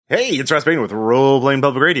Hey, it's Ross Payne with Role Playing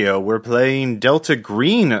Public Radio. We're playing Delta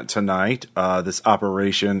Green tonight. This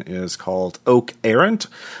operation is called Oak Errant.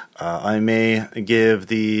 I may give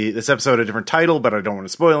this episode a different title, but I don't want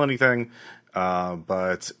to spoil anything.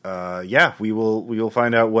 Yeah, we will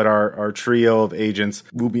find out what our trio of agents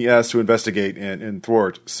will be asked to investigate and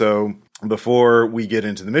thwart. So before we get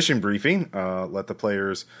into the mission briefing, let the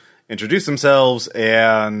players introduce themselves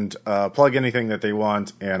and plug anything that they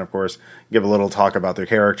want, and of course give a little talk about their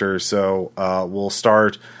characters. So we'll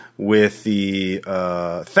start with the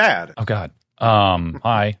Thad. Oh God.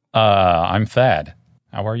 Hi. I'm Thad.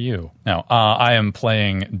 How are you? Now, I am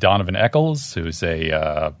playing Donovan Eccles, who's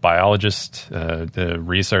a biologist, the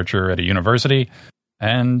researcher at a university,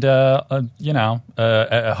 and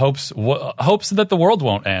hopes that the world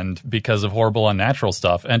won't end because of horrible unnatural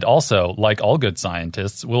stuff, and also, like all good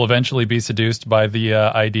scientists, will eventually be seduced by the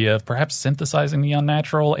idea of perhaps synthesizing the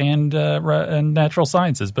unnatural and natural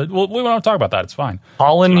sciences. But we won't talk about that. It's fine.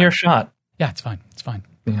 All in your shot. Yeah, it's fine. It's fine.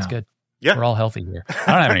 Yeah. It's good. Yeah. We're all healthy here.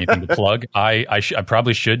 I don't have anything to plug. I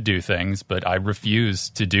probably should do things, but I refuse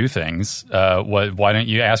to do things. Why don't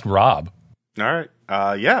you ask Rob? All right.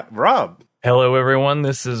 Rob. Hello, everyone.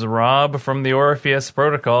 This is Rob from the Orpheus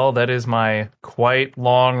Protocol. That is my quite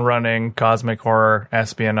long-running cosmic horror,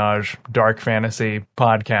 espionage, dark fantasy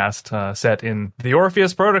podcast set in the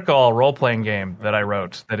Orpheus Protocol role-playing game that I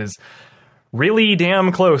wrote. That is really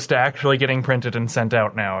damn close to actually getting printed and sent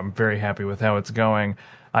out now. I'm very happy with how it's going.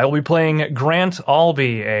 I will be playing Grant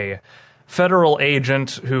Albee, a federal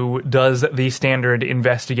agent who does the standard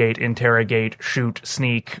investigate, interrogate, shoot,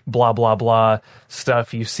 sneak, blah, blah, blah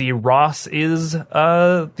stuff. You see, Ross is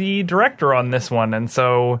the director on this one, and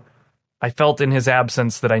so I felt in his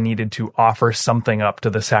absence that I needed to offer something up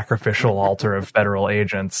to the sacrificial altar of federal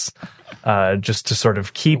agents, just to sort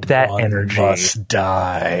of keep that energy. Must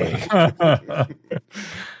die.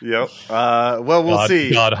 Yep. We'll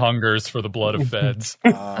see. God hungers for the blood of feds.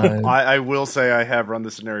 I will say I have run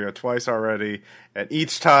the scenario twice already, and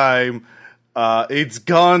each time it's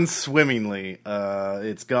gone swimmingly.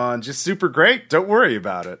 It's gone just super great. Don't worry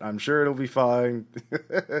about it. I'm sure it'll be fine.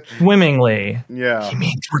 Swimmingly. Yeah. He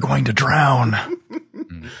means we're going to drown.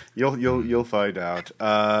 You'll find out.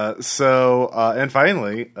 And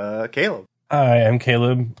finally, Caleb. Hi, I'm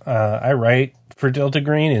Caleb. I write for Delta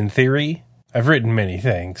Green in theory. I've written many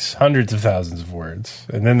things, hundreds of thousands of words,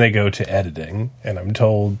 and then they go to editing, and I'm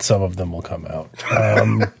told some of them will come out.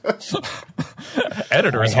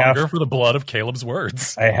 Editors hunger for the blood of Caleb's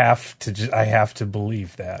words. I have to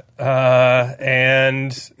believe that.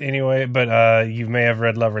 And anyway, but you may have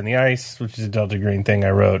read Lover in the Ice, which is a Delta Green thing I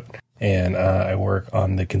wrote. And I work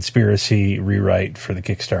on the conspiracy rewrite for the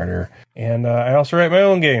Kickstarter. And I also write my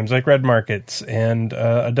own games, like Red Markets, and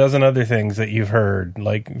a dozen other things that you've heard,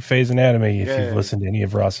 like Phase Anatomy, if you've listened to any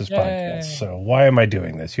of Ross's podcasts. So why am I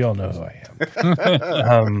doing this? You all know who I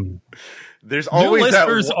am. There's always new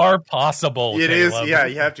listeners are possible. It Caleb. is, yeah.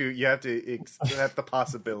 You have to accept the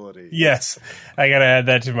possibility. Yes, I got to add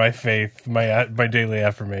that to my faith, my daily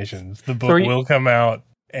affirmations. The book will come out,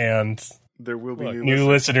 and there will be new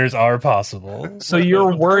listeners are possible. So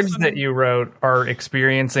your words that you wrote are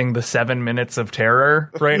experiencing the 7 minutes of terror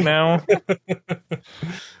right now?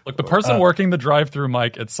 Look, the person working the drive-through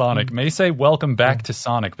mic at Sonic may say welcome back to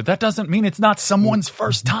Sonic, but that doesn't mean it's not someone's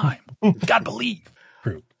first time. God believe.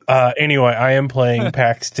 True. Anyway, I am playing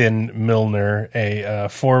Paxton Milner, a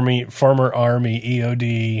former Army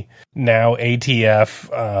EOD, now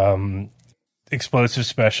ATF explosive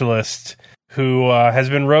specialist, who has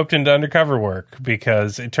been roped into undercover work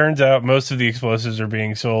because it turns out most of the explosives are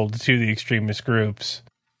being sold to the extremist groups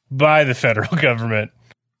by the federal government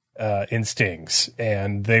in stings.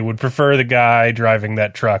 And they would prefer the guy driving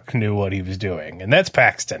that truck knew what he was doing. And that's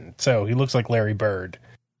Paxton. So he looks like Larry Bird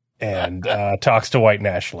and talks to white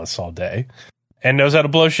nationalists all day and knows how to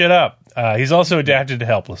blow shit up. He's also adapted to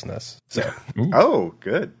helplessness. So. Oh,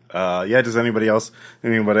 good. Did anybody else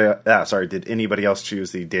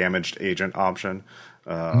choose the damaged agent option?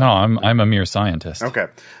 No, I'm a mere scientist. Okay.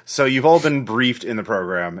 So you've all been briefed in the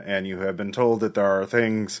program, and you have been told that there are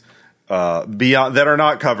things beyond that are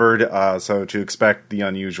not covered, so to expect the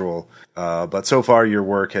unusual. But so far your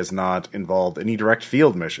work has not involved any direct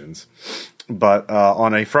field missions. But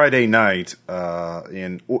on a Friday night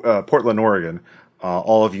in Portland, Oregon,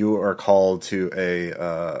 all of you are called to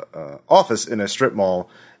a office in a strip mall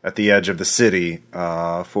at the edge of the city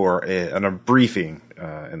for a briefing.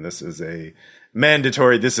 And this is a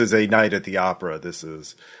mandatory. This is a night at the opera. This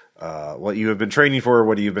is what you have been training for,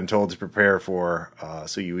 what you've been told to prepare for.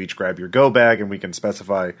 So you each grab your go bag, and we can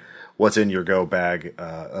specify what's in your go bag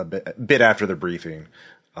a bit after the briefing.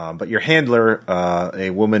 But your handler, a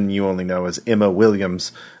woman you only know as Emma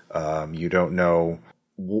Williams, you don't know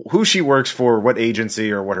who she works for, what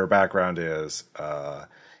agency, or what her background is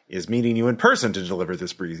meeting you in person to deliver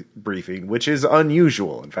this briefing, which is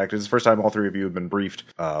unusual. In fact, it's the first time all three of you have been briefed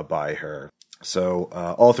by her. So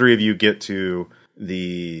all three of you get to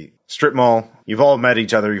the strip mall. You've all met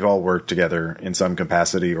each other. You've all worked together in some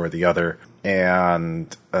capacity or the other.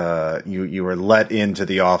 And you were let into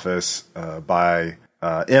the office by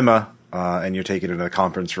Emma, and you're taken into the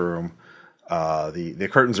conference room. The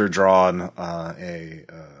curtains are drawn.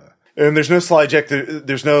 And there's no slide deck.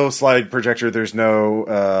 There's no slide projector. There's no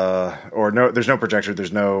there's no projector.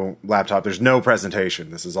 There's no laptop. There's no presentation.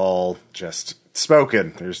 This is all just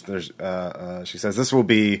spoken. She says this will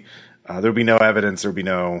be there'll be no evidence. There'll be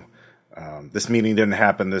no. This meeting didn't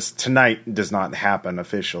happen. This tonight does not happen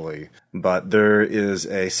officially, but there is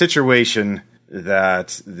a situation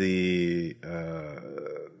that the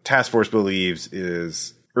task force believes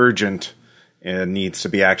is urgent and needs to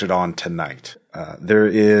be acted on tonight. There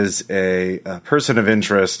is a person of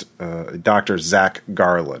interest, Dr. Zach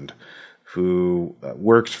Garland, who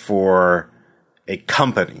worked for a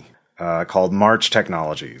company called March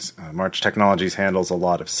Technologies. March Technologies handles a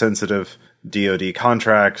lot of sensitive DoD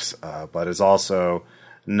contracts, but is also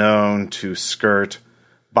known to skirt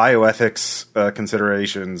bioethics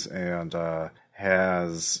considerations and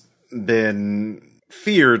has been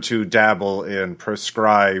feared to dabble in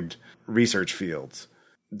prescribed research fields.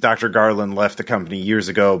 Dr. Garland left the company years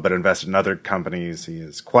ago, but invested in other companies. He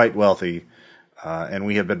is quite wealthy, and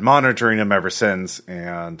we have been monitoring him ever since.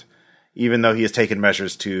 And even though he has taken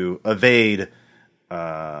measures to evade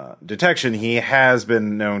detection, he has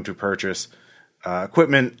been known to purchase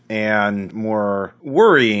equipment. And more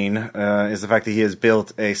worrying is the fact that he has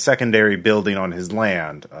built a secondary building on his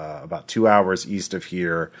land, about 2 hours east of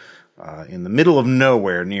here, in the middle of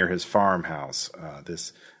nowhere near his farmhouse.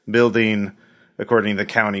 This building, according to the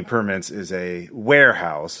county permits, is a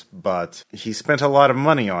warehouse, but he spent a lot of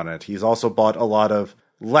money on it. He's also bought a lot of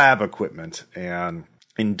lab equipment and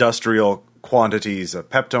industrial quantities of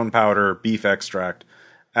peptone powder, beef extract,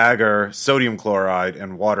 agar, sodium chloride,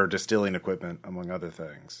 and water distilling equipment, among other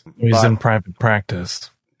things. He's in private practice.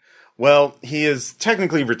 Well, he is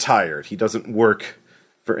technically retired. He doesn't work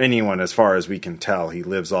for anyone as far as we can tell. He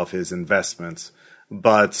lives off his investments.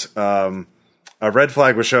 But a red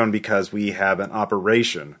flag was shown because we have an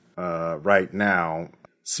operation right now,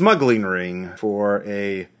 smuggling ring for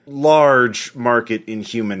a large market in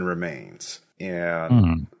human remains.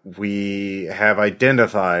 And we have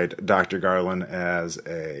identified Dr. Garland as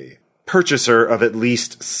a purchaser of at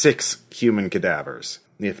least 6 human cadavers,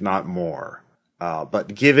 if not more.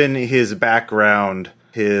 But given his background,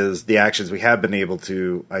 the actions we have been able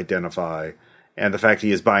to identify, and the fact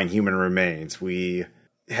he is buying human remains, we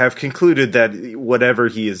have concluded that whatever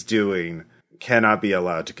he is doing cannot be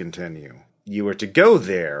allowed to continue. You are to go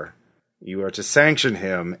there, you are to sanction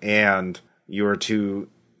him, and you are to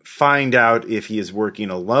find out if he is working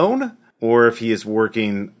alone or if he is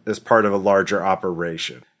working as part of a larger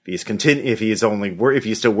operation. If he's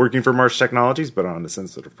still working for March Technologies but on a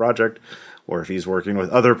sensitive project, or if he's working with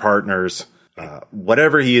other partners,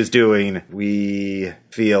 whatever he is doing, we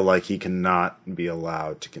feel like he cannot be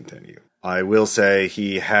allowed to continue. I will say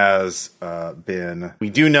he has we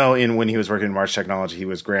do know when he was working in March Technology, he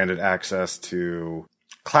was granted access to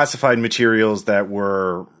classified materials that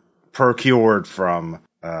were procured from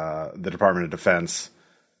the Department of Defense,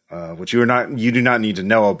 which you do not need to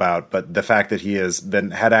know about, but the fact that he has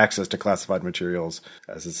had access to classified materials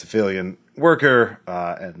as a civilian worker,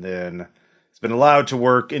 and then has been allowed to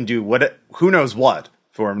work and do who knows what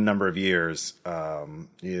for a number of years,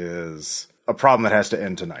 is a problem that has to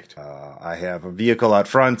end tonight. I have a vehicle out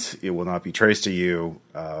front. It will not be traced to you.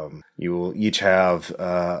 You will each have,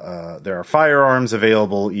 there are firearms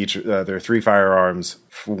available. There are 3 firearms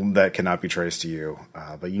that cannot be traced to you.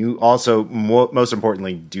 But you also, most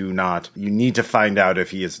importantly, you need to find out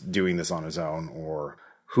if he is doing this on his own or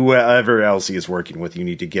whoever else he is working with. You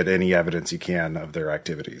need to get any evidence you can of their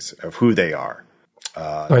activities, of who they are.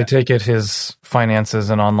 So I take it his finances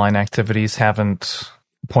and online activities haven't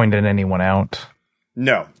pointed anyone out.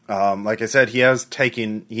 No. Like I said, he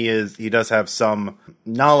does have some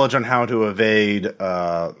knowledge on how to evade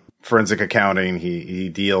forensic accounting. He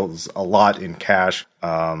deals a lot in cash.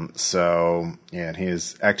 And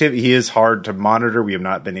his activity, he is hard to monitor. We have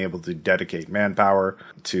not been able to dedicate manpower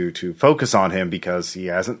to focus on him because he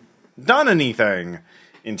hasn't done anything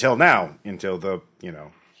until now,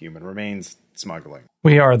 human remains smuggling.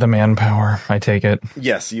 We are the manpower, I take it.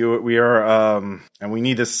 Yes, we are, and we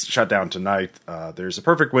need this shut down tonight. There's a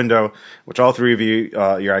perfect window, which all three of you,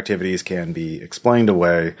 your activities can be explained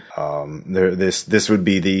away. This would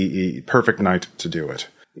be the perfect night to do it.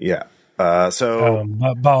 Yeah.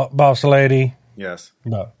 Boss lady. Yes.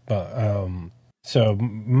 So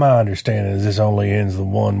my understanding is this only ends the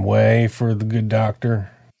one way for the good doctor.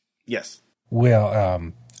 Yes.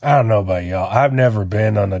 Well, I don't know about y'all. I've never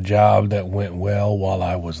been on a job that went well while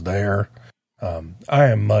I was there. I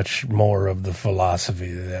am much more of the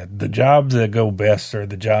philosophy that the jobs that go best are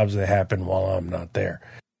the jobs that happen while I'm not there.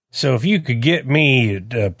 So if you could get me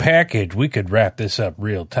a package, we could wrap this up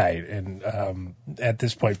real tight. And at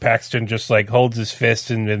this point, Paxton just like holds his fist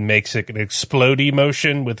and then makes an explodey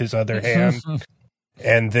motion with his other hand,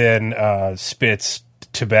 and then spits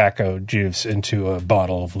tobacco juice into a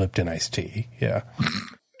bottle of Lipton iced tea. Yeah.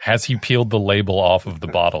 Has he peeled the label off of the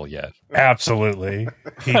bottle yet? Absolutely.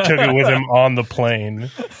 He took it with him on the plane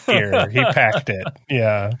here. He packed it.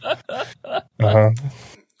 Yeah.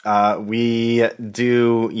 We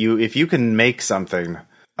do you if you can make something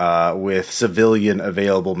with civilian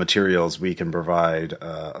available materials, we can provide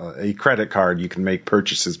a credit card. You can make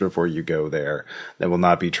purchases before you go there that will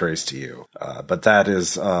not be traced to you. But that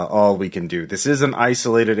is all we can do. This is an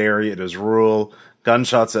isolated area. It is rural.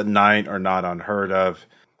 Gunshots at night are not unheard of.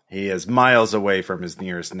 He is miles away from his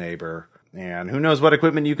nearest neighbor, and who knows what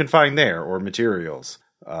equipment you can find there or materials.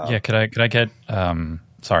 Could I get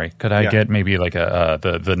get maybe like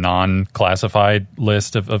the non-classified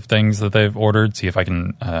list of things that they've ordered? See if I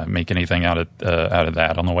can make anything out of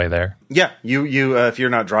that on the way there. Yeah, you if you're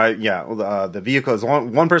not driving, the vehicle is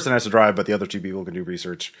one person has to drive, but the other two people can do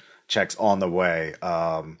research checks on the way.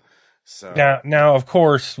 Now, of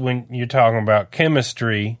course, when you're talking about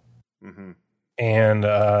chemistry. Mm-hmm. And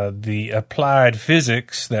the applied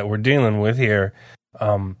physics that we're dealing with here,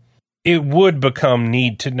 it would become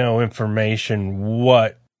need to know information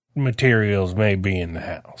what materials may be in the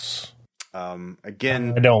house.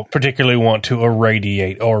 Again, I don't particularly want to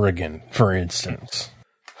irradiate Oregon, for instance.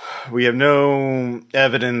 We have no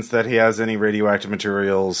evidence that he has any radioactive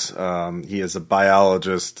materials. He is a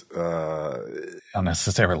biologist.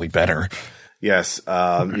 Unnecessarily better. Yes,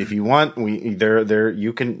 if you want, there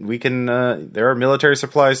are military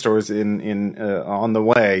supply stores in on the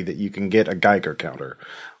way that you can get a Geiger counter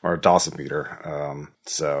or a dosimeter.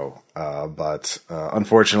 But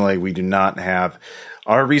unfortunately, we do not have.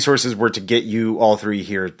 Our resources were to get you all three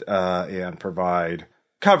here and provide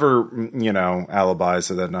cover, alibis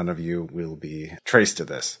so that none of you will be traced to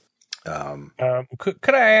this.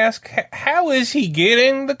 Could I ask, how is he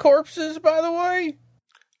getting the corpses? By the way.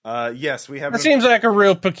 Yes, we have. That seems like a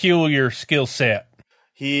real peculiar skill set.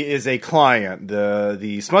 He is a client.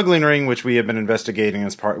 The smuggling ring, which we have been investigating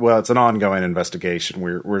as part. Well, it's an ongoing investigation.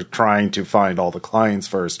 We're trying to find all the clients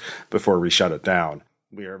first before we shut it down.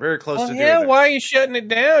 We are very close to doing that. Why are you shutting it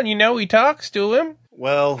down? He talks to him.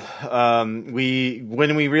 Well, when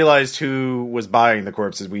we realized who was buying the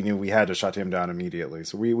corpses, we knew we had to shut him down immediately.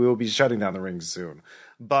 So we will be shutting down the rings soon.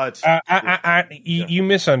 But you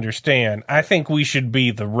misunderstand. I think we should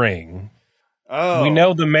be the ring. Oh, we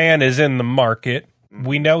know the man is in the market. Mm-hmm.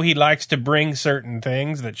 We know he likes to bring certain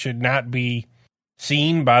things that should not be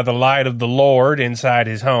seen by the light of the Lord inside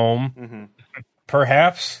his home. Mm-hmm.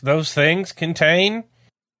 Perhaps those things contain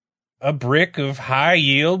a brick of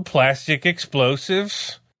high-yield plastic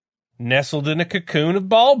explosives nestled in a cocoon of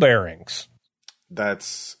ball bearings.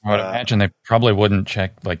 That's. I would imagine they probably wouldn't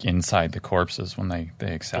check like inside the corpses when they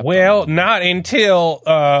accept. Well, them. Not until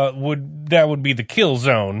that would be the kill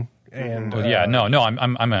zone. And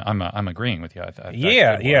I'm agreeing with you.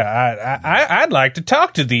 I'd like to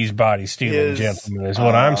talk to these body stealing gentlemen. Is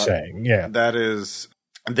what I'm saying. Yeah, that is.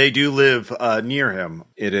 They do live near him.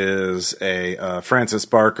 It is a Francis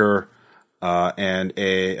Barker and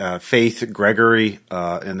a Faith Gregory,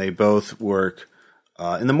 and they both work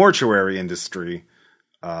in the mortuary industry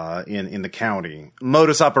in the county.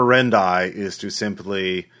 Modus operandi is to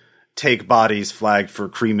simply take bodies flagged for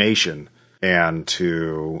cremation and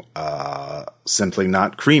to simply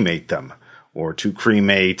not cremate them, or to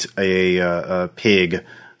cremate a pig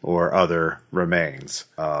or other remains,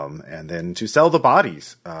 and then to sell the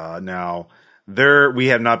bodies. Now, we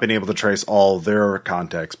have not been able to trace all their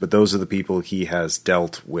contacts, but those are the people he has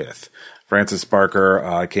dealt with. Francis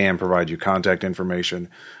Barker can provide you contact information.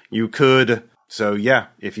 You could,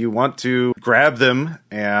 if you want to grab them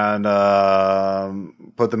and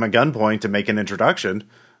put them at gunpoint to make an introduction,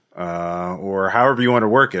 or however you want to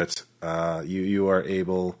work it, you are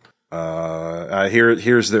able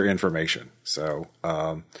here's their information. So,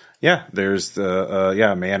 there's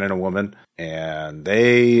a man and a woman, and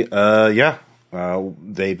they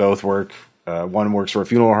both work. One works for a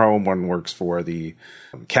funeral home, one works for the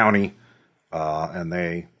county, and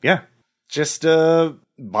they, just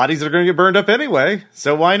bodies that are going to get burned up anyway.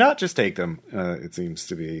 So why not just take them? It seems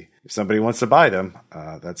to be, if somebody wants to buy them,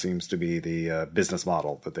 that seems to be the business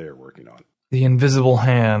model that they are working on. The invisible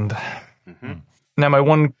hand. Mm-hmm. Now, my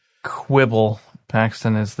one quibble,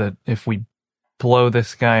 Paxton, is that if we blow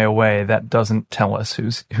this guy away, that doesn't tell us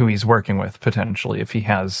who he's working with, potentially, if he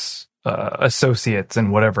has associates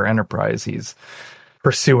in whatever enterprise he's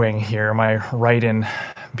pursuing here. Am I right in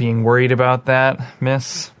being worried about that,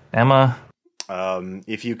 Miss Emma?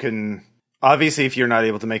 If you can, obviously, if you're not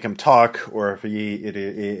able to make him talk, or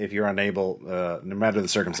if you're unable, no matter the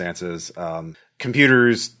circumstances,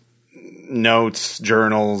 computers, notes,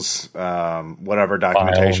 journals, whatever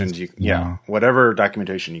documentation whatever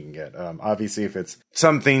documentation you can get. Obviously, if it's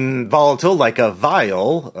something volatile like a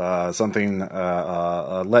vial,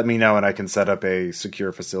 let me know and I can set up a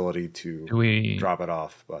secure facility to drop it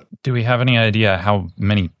off. But do we have any idea how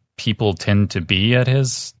many people tend to be at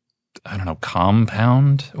his, I don't know,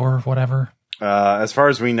 compound or whatever? As far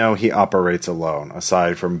as we know, he operates alone,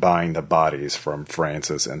 aside from buying the bodies from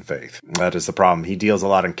Francis and Faith. That is the problem. He deals a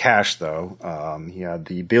lot in cash, though. He had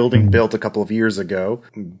the building built a couple of years ago.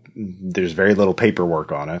 There's very little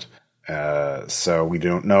paperwork on it, so we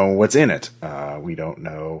don't know what's in it. We don't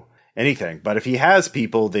know anything. But if he has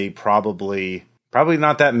people, they probably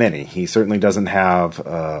not that many. He certainly doesn't have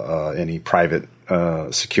any private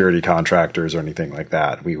security contractors or anything like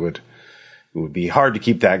that. It would be hard to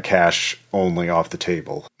keep that cash only off the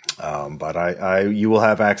table. But you will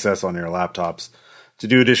have access on your laptops to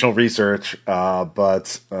do additional research.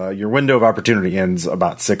 But your window of opportunity ends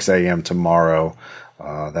about 6 a.m. tomorrow.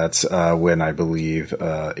 That's when I believe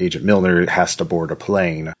Agent Milner has to board a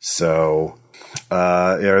plane. So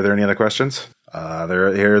are there any other questions?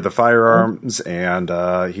 Here are the firearms, and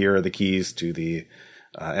here are the keys to the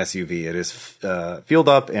SUV. It is fueled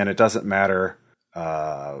up, and it doesn't matter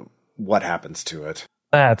what happens to it.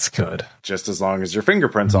 That's good. Just as long as your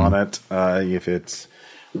fingerprints on it, if it's,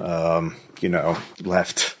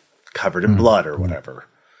 left covered in blood or whatever.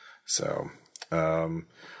 So, all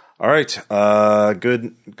right.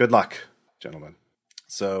 Good luck, gentlemen.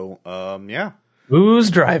 So, Who's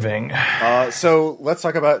driving? So let's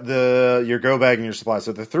talk about your go bag and your supplies.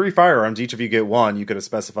 So the 3 firearms, each of you get one. You could have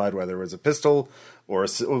specified whether it was a pistol or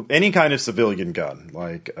any kind of civilian gun.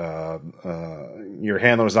 Like your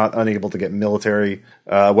handler was not unable to get military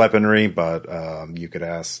weaponry, but you could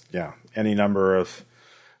ask, any number of.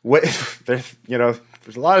 There's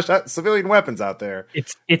a lot of civilian weapons out there.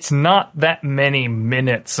 It's not that many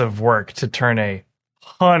minutes of work to turn a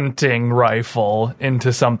hunting rifle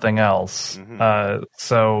into something else. Mm-hmm.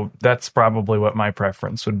 So that's probably what my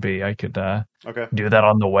preference would be. I could do that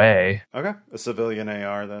on the way. Okay. A civilian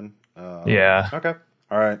AR then. Yeah. Okay.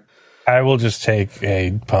 All right. I will just take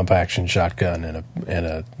a pump action shotgun and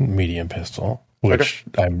a medium pistol, which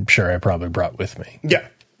I'm sure I probably brought with me. Yeah.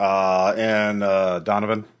 And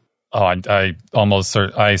Donovan. Oh, I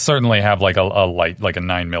certainly have like a light, like a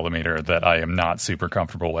 9mm that I am not super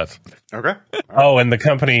comfortable with. Okay. Oh, and the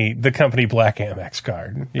company Black Amex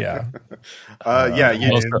card. Yeah.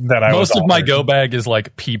 Most of my go bag is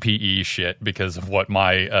like PPE shit because of what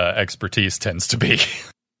my expertise tends to be.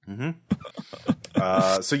 Mm-hmm.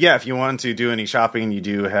 If you want to do any shopping, you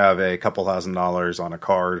do have a couple $1,000s on a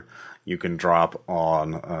card you can drop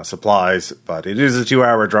on supplies, but it is a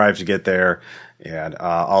 2-hour drive to get there. And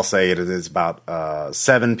I'll say it is about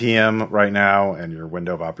 7 p.m. right now, and your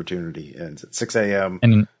window of opportunity ends at 6 a.m.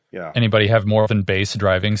 And anybody have more than base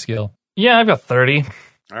driving skill? Yeah, I've got 30.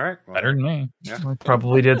 All right, better than me. Yeah. I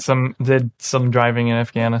probably did some driving in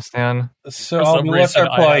Afghanistan. So what's our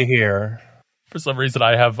play here? For some reason,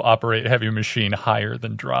 I have operate heavy machine higher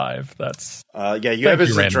than drive. That's you have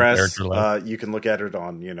his address. You can look at it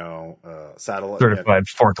on satellite. Certified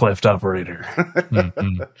forklift operator.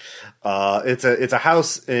 Mm-hmm. It's a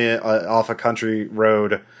house off a country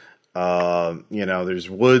road. There's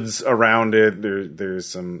woods around it. There's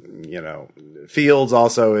some fields.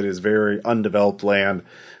 Also, it is very undeveloped land.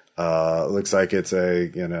 Looks like it's a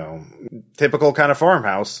typical kind of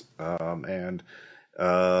farmhouse. And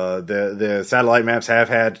the satellite maps have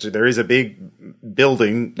had. There is a big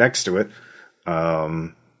building next to it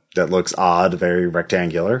that looks odd, very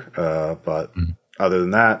rectangular. But other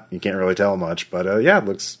than that, you can't really tell much. But it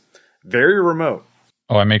looks very remote.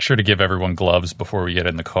 Oh, I make sure to give everyone gloves before we get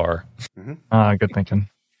in the car. Mm-hmm. Good thinking.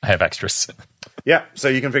 I have extras. Yeah, so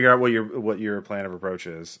you can figure out what your plan of approach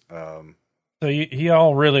is. So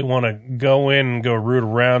y'all really want to go in and go root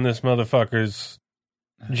around this motherfucker's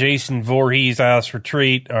Jason Voorhees house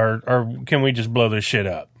retreat, or can we just blow this shit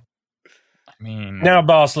up? I mean, Now,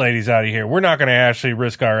 boss lady's out of here. We're not going to actually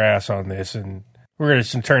risk our ass on this, and we're going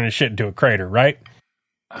to turn this shit into a crater, right?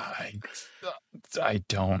 I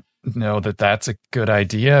don't know that that's a good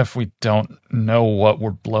idea if we don't know what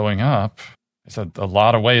we're blowing up. There's a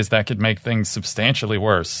lot of ways that could make things substantially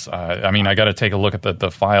worse. I mean, I got to take a look at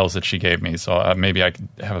the files that she gave me, so maybe I could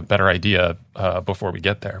have a better idea before we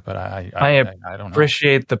get there. But I don't know.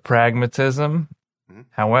 Appreciate the pragmatism.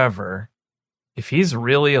 However, if he's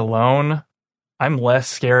really alone, I'm less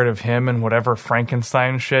scared of him and whatever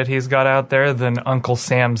Frankenstein shit he's got out there than Uncle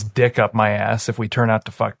Sam's dick up my ass if we turn out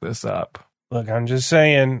to fuck this up. Look, I'm just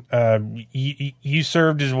saying, you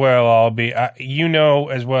served as well, Albie. You know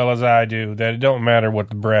as well as I do that it don't matter what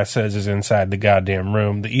the brass says is inside the goddamn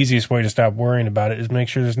room. The easiest way to stop worrying about it is make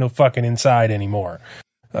sure there's no fucking inside anymore.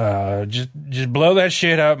 Just blow that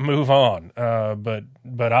shit up, and move on.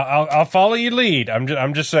 But I'll follow your lead.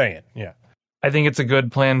 I'm just saying, yeah. I think it's a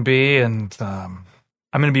good plan B, and I'm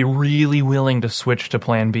going to be really willing to switch to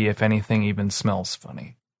plan B if anything even smells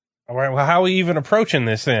funny. All right, well, how are we even approaching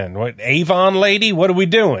this then? What, Avon lady? What are we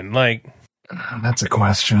doing? Like, that's a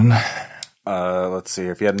question. Let's see.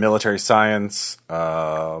 If you had military science,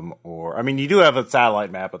 or I mean, you do have a satellite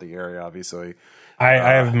map of the area, obviously. I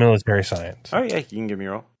have military science. Oh yeah, you can give me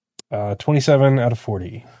a roll. 27 out of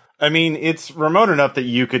 40. I mean, it's remote enough that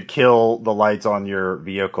you could kill the lights on your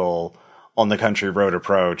vehicle on the country road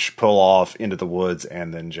approach, pull off into the woods,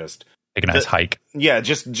 and then just take a nice hike. Yeah,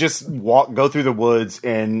 just go through the woods,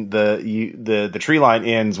 and the tree line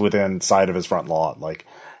ends within sight of his front lawn. Like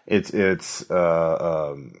it's yeah,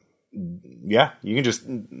 you can just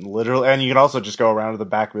literally, and you can also just go around to the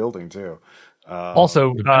back building too.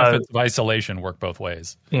 Also, the benefits of isolation work both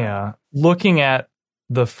ways. Yeah, looking at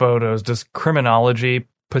the photos, does criminology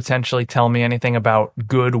potentially tell me anything about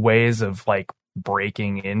good ways of like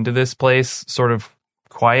breaking into this place, sort of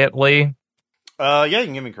quietly? Yeah, you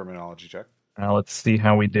can give me a criminology check. Let's see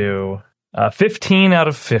how we do. 15 out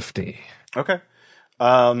of 50. Okay.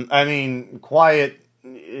 I mean, quiet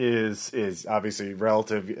is obviously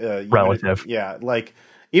relative. Relative. Yeah, like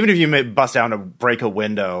even if you may bust down to break a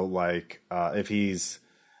window, like if he's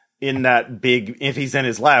in if he's in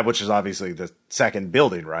his lab, which is obviously the second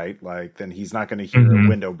building, right? Like then he's not going to hear a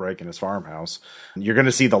window break in his farmhouse. You're going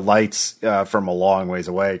to see the lights from a long ways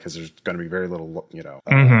away because there's going to be very little,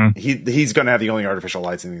 he's going to have the only artificial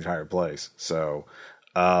lights in the entire place. So,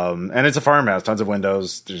 and it's a farmhouse, tons of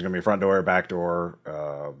windows. There's going to be a front door, a back door.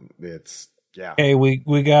 Yeah. Okay,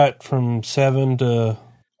 we got from 7 to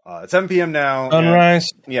at 7 p.m. now. sunrise.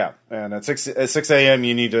 And, and at 6 a.m.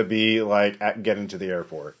 you need to be get into the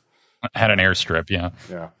airport. Had an airstrip, yeah.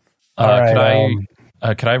 Yeah.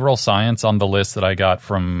 Could I roll science on the list that I got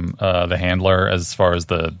from the handler as far as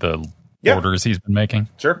the orders he's been making?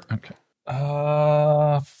 Sure. Okay.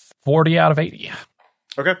 40 out of 80.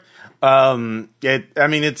 Okay.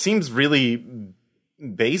 It seems really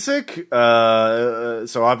basic.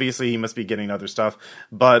 So obviously he must be getting other stuff,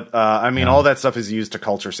 but all that stuff is used to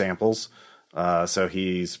culture samples. So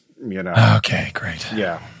he's, Okay, great.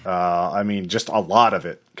 Yeah. Just a lot of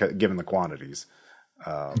it given the quantities.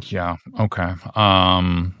 Yeah. Okay.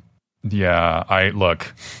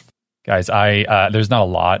 Look, guys, there's not a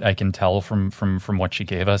lot I can tell from what she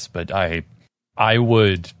gave us, but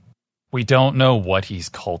we don't know what he's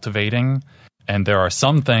cultivating. And there are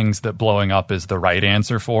some things that blowing up is the right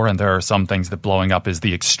answer for, and there are some things that blowing up is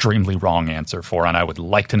the extremely wrong answer for. And I would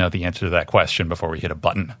like to know the answer to that question before we hit a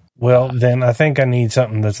button. Well, then I think I need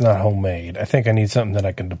something that's not homemade. I think I need something that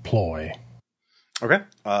I can deploy. Okay.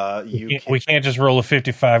 We can't just roll a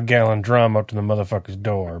 55-gallon drum up to the motherfucker's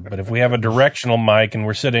door. But if we have a directional mic and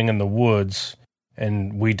we're sitting in the woods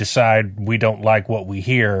and we decide we don't like what we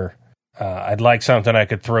hear, I'd like something I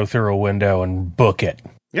could throw through a window and book it.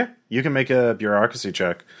 Yeah, you can make a bureaucracy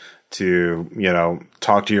check to,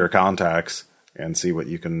 talk to your contacts and see what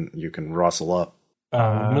you can rustle up.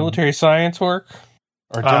 Military science work?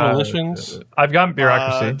 Or demolitions? I've got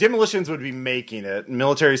bureaucracy. Demolitions would be making it.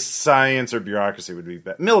 Military science or bureaucracy would be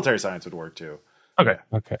military science would work too. Okay.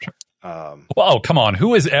 Whoa, come on.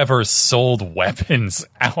 Who has ever sold weapons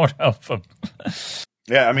out of a...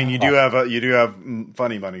 Yeah, you do have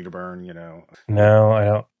funny money to burn, No, I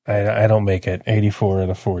don't. I don't make it. 84 out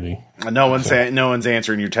of 40. No one's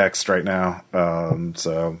answering your text right now.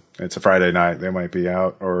 So it's a Friday night. They might be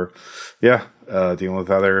out or dealing with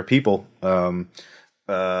other people.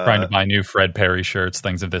 Trying to buy new Fred Perry shirts,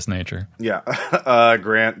 things of this nature. Yeah.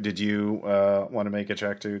 Grant, did you want to make a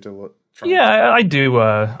check to look? Yeah, I do.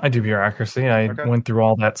 I do bureaucracy. I went through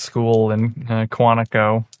all that school in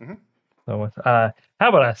Quantico. Mm-hmm. So, how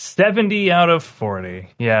about a 70 out of 40?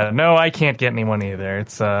 Yeah, no, I can't get anyone either.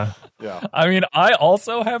 It's Yeah. I mean, I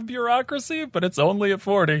also have bureaucracy, but it's only at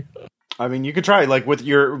 40. I mean, you could try, like,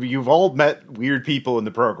 you've all met weird people in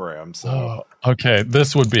the program, so. Okay,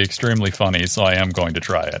 this would be extremely funny, so I am going to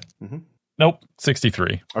try it. Mm-hmm. Nope,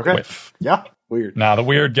 63. Okay. Whiff. Yeah, weird. Now, the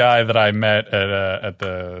weird guy that I met at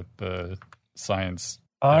the science.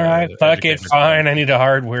 All right, fuck it, fine. I need a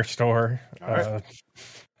hardware store. All right.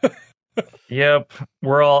 Yep,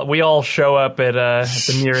 we all show up at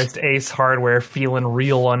the nearest Ace Hardware, feeling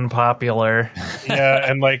real unpopular. Yeah,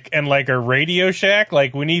 and like a Radio Shack.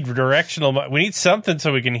 Like we need we need something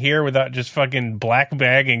so we can hear without just fucking black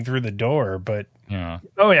bagging through the door. But Yeah.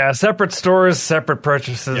 Oh yeah, separate stores, separate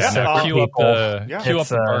purchases, Yeah. separate Cue up people.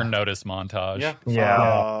 the burn notice montage. Yeah.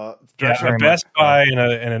 Yeah. a Best Buy and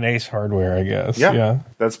an Ace Hardware, I guess. Yeah,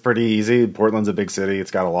 that's pretty easy. Portland's a big city.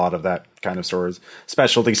 It's got a lot of that kind of stores,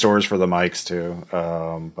 specialty stores for the mics too.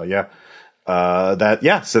 But yeah,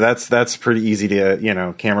 so that's pretty easy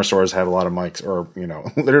to, camera stores have a lot of mics, or,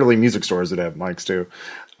 literally music stores that have mics too.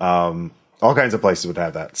 All kinds of places would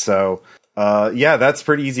have that. So, that's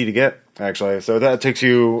pretty easy to get actually. So that takes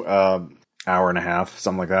you, hour and a half,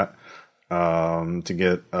 something like that. To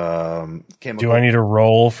get chemical. Do I need a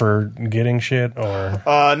roll for getting shit, or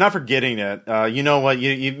not for getting it? You know what?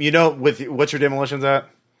 You know with what's your demolitions at?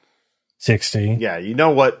 60. Yeah, you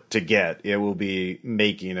know what to get. It will be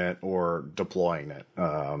making it or deploying it.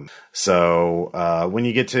 So when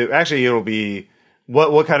you get to, actually, it'll be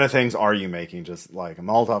what kind of things are you making? Just like a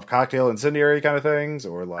Molotov cocktail, incendiary kind of things,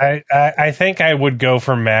 or like I think I would go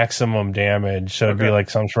for maximum damage. So it'd be like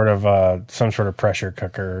some sort of pressure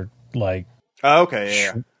cooker. Like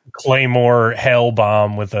Claymore hell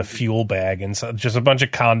bomb with a fuel bag and just a bunch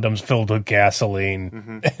of condoms filled with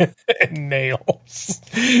gasoline and nails.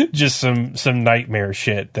 Just some nightmare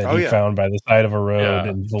shit that he found by the side of a road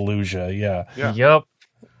in Volusia. Yeah. Yep.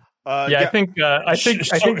 I think Grant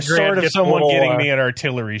sort of gets someone little, getting me an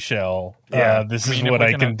artillery shell. This is what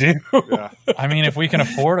I can do. I mean, if we can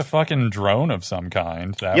afford a fucking drone of some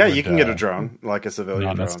kind, you can get a drone, like a civilian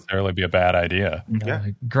not drone. Necessarily be a bad idea.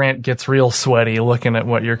 Grant gets real sweaty looking at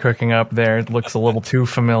what you're cooking up there. It looks a little too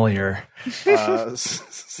familiar. The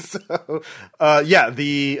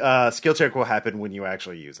skill check will happen when you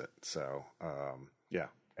actually use it. So,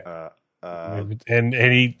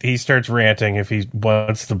 and he starts ranting if he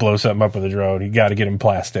wants to blow something up with a drone. You got to get him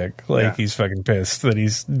plastic. He's fucking pissed that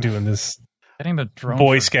he's doing this Getting the drone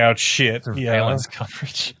Boy Scout shit. surveillance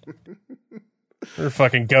coverage. We're a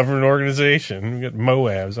fucking government organization. We got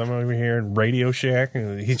Moabs. I'm over here in Radio Shack.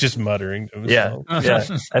 He's just muttering to himself.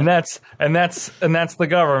 And that's the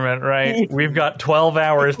government, right? We've got 12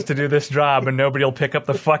 hours to do this job, and nobody will pick up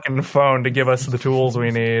the fucking phone to give us the tools we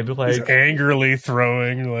need. He's angrily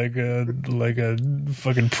throwing like a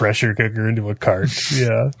fucking pressure cooker into a cart.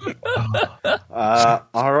 Yeah.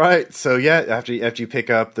 All right. So after you pick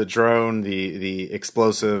up the drone, the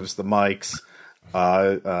explosives, the mics.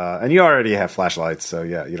 And you already have flashlights, so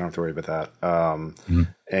you don't have to worry about that.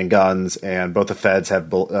 And guns, and both the feds have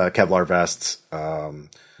Kevlar vests. I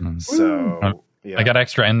got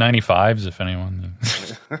extra N95s if anyone.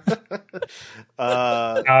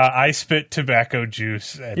 I spit tobacco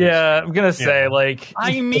juice. I'm gonna say,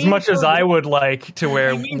 as much as I would like to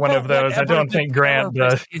wear one of those, I don't think Grant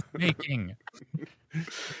does. Making.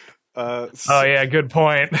 Good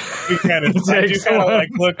point. I kind of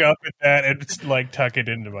look up at that and tuck it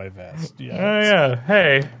into my vest.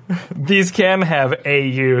 Hey, these can have a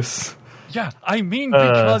use. Yeah, I mean,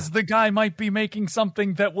 because the guy might be making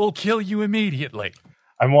something that will kill you immediately.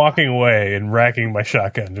 I'm walking away and racking my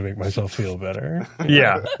shotgun to make myself feel better.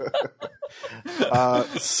 Yeah.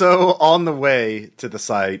 So on the way to the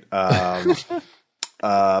site,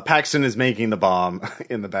 Paxton is making the bomb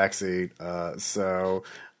in the backseat.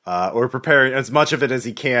 Or preparing as much of it as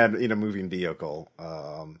he can in a moving vehicle.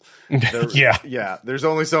 There's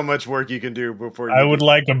only so much work you can do before you... I would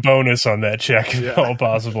like a bonus on that check, if all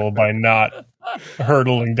possible, by not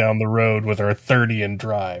hurtling down the road with our 30 and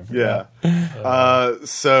drive.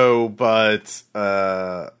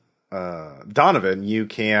 Donovan, you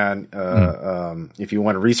can, if you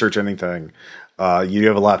want to research anything, you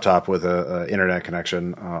have a laptop with a internet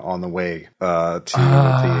connection on the way to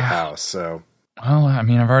the house, so... Well, I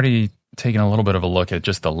mean, I've already taken a little bit of a look at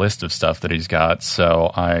just the list of stuff that he's got,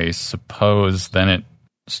 so I suppose then it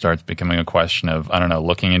starts becoming a question of, I don't know,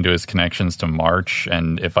 looking into his connections to March,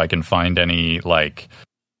 and if I can find any, like,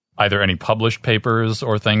 either any published papers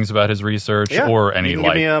or things about his research, or any, give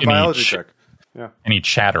like, me a biology check. Any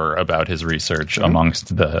chatter about his research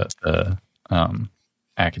amongst the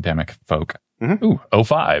academic folk. Ooh,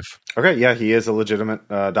 05. Okay, yeah, he is a legitimate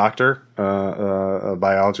doctor of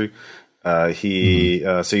biology. So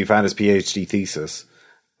you found his PhD thesis,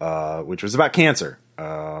 which was about cancer.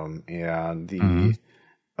 And the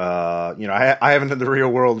I haven't done the real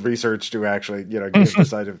world research to actually get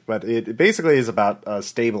decided, but it basically is about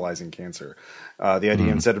stabilizing cancer. The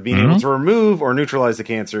idea, instead of being able to remove or neutralize the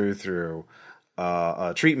cancer through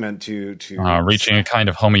treatment, to reaching a kind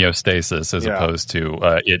of homeostasis as opposed to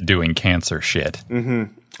it doing cancer shit.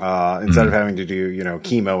 Instead of having to do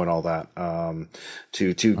chemo and all that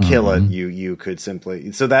to kill it, you could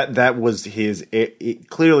simply. So that was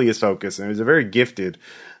clearly his focus, and he was a very gifted,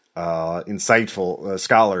 insightful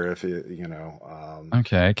scholar. If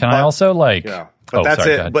okay, can I also like? Yeah, but that's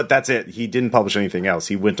it. But that's it. He didn't publish anything else.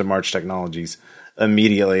 He went to March Technologies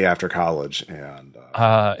immediately after college, and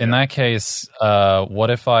in that case, what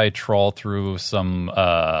if I trawl through some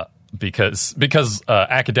because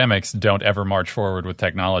academics don't ever march forward with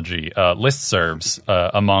technology, listservs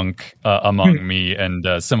among me and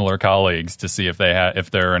similar colleagues to see if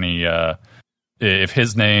there are any if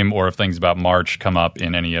his name or if things about March come up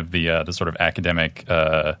in any of the sort of academic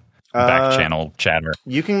back channel chatter.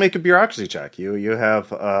 You can make a bureaucracy check. You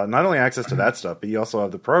have not only access to that stuff, but you also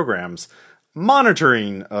have the programs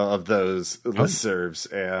monitoring of those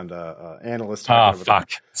listservs and analysts. Fuck.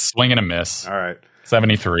 Swing and a miss. All right.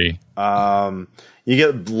 73. You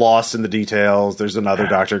get lost in the details. There's another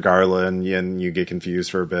Dr. Garland, and you get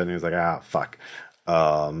confused for a bit, and he's like, fuck.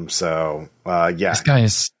 This guy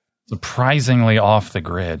is surprisingly off the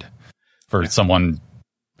grid for someone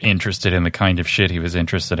interested in the kind of shit he was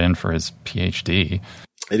interested in for his PhD.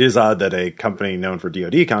 It is odd that a company known for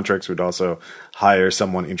DoD contracts would also hire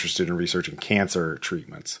someone interested in researching cancer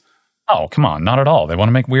treatments. Oh, come on. Not at all. They want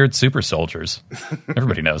to make weird super soldiers.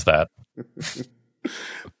 Everybody knows that.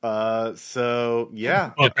 So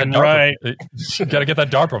yeah, right. You gotta get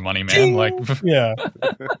that DARPA money, man. Like, yeah.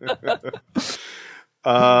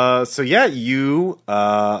 So yeah, you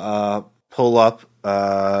pull up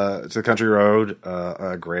to the country road,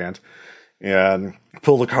 Grant, and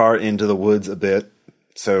pull the car into the woods a bit,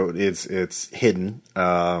 so it's hidden.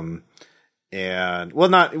 And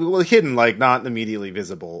hidden, like not immediately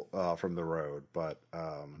visible from the road, but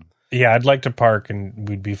yeah, I'd like to park, and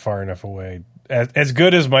we'd be far enough away. As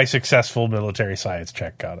good as my successful military science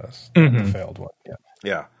check got us, the failed one.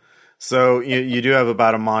 Yeah. So you do have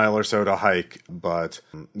about a mile or so to hike, but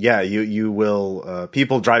you will.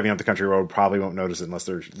 People driving up the country road probably won't notice it unless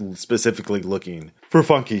they're specifically looking for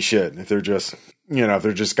funky shit. If they're just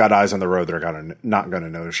got eyes on the road, they're not gonna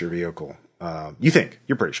notice your vehicle. You think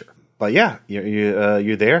you're pretty sure, but yeah,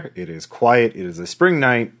 you're there. It is quiet. It is a spring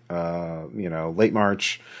night. Late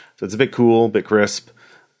March, so it's a bit cool, a bit crisp.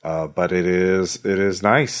 But it is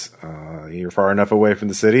nice. You're far enough away from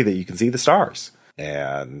the city that you can see the stars.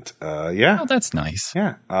 And oh, that's nice.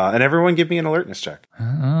 Yeah. And everyone give me an alertness check.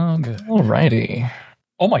 Oh, good. Alrighty.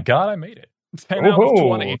 Oh my god, I made it. 10 out of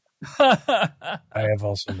 20. I have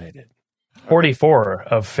also made it. 44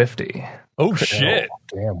 of 50. Oh shit.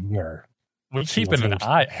 Damn, we're keeping an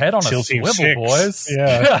head on a swivel, 6. boys.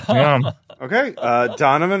 Yeah. Okay.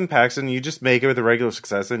 Donovan, Paxton, you just make it with a regular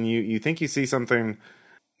success, and you think you see something.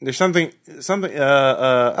 There's something.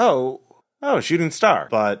 Shooting star.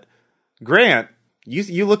 But Grant,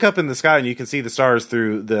 you look up in the sky and you can see the stars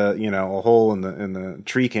through the a hole in the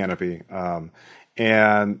tree canopy,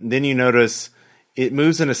 and then you notice it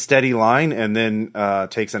moves in a steady line and then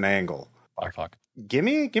takes an angle. Fuck. Give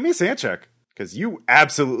me a sand check, because you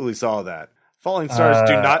absolutely saw that. Falling stars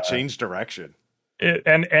do not change direction.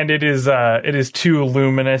 It is too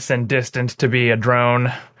luminous and distant to be a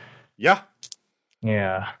drone. Yeah.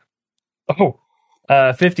 Yeah. Oh,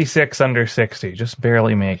 56 under 60. Just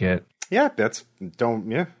barely make it. Yeah, that's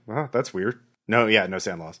weird. No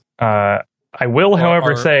sand loss. I will,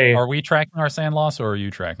 however, say... Are we tracking our sand loss, or are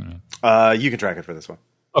you tracking it? You can track it for this one.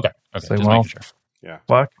 Okay. Just making sure. Yeah.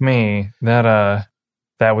 Fuck me. That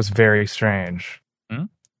was very strange.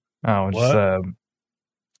 What?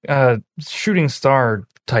 Shooting star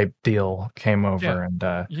type deal came over and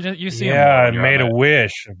you see I made a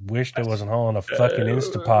wish. I wished I wasn't hauling a fucking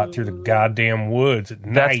Instapot through the goddamn woods at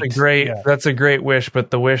night. That's a great wish,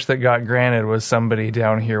 but the wish that got granted was somebody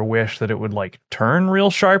down here wished that it would like turn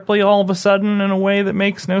real sharply all of a sudden in a way that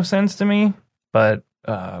makes no sense to me. But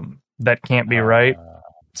that can't be right.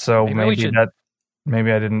 So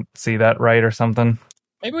maybe I didn't see that right or something.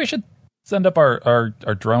 Maybe we should send up our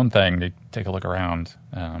drone thing to take a look around.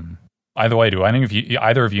 Either way, do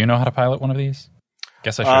either of you know how to pilot one of these?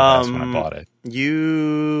 Guess I should have asked when I bought it.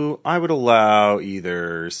 I would allow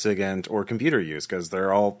either SIGINT or computer use because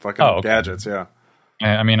they're all fucking gadgets. Yeah.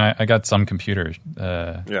 I mean, I got some computers.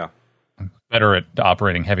 Yeah. I'm better at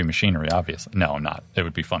operating heavy machinery, obviously. No, I'm not. It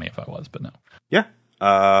would be funny if I was, but no. Yeah.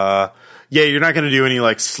 Yeah, you're not going to do any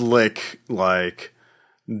like slick, like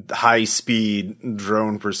high speed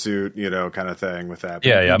drone pursuit, kind of thing with that.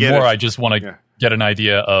 Yeah. More, I just want to get an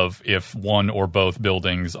idea of if one or both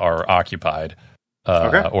buildings are occupied,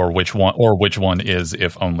 or which one is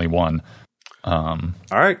if only one. All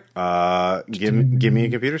right. Give me a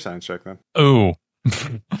computer science check then. Ooh,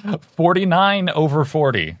 49 over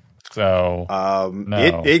 40. So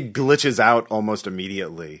no. it glitches out almost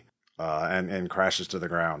immediately, and crashes to the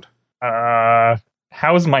ground.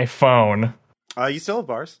 How's my phone? You still have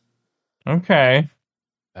bars. Okay.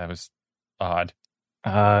 That was odd.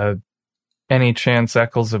 Any chance,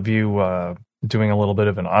 Eccles, of you doing a little bit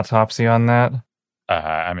of an autopsy on that?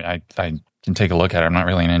 I mean, I can take a look at it. I'm not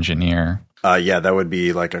really an engineer. Yeah, that would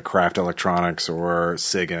be like a Craft Electronics or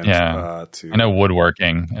SIGINT. Yeah, I know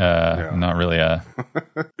woodworking. I'm not really a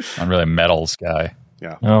metals guy.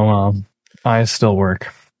 Yeah. Oh well, I still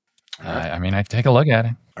work. I mean, I take a look at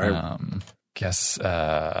it. Right. Guess.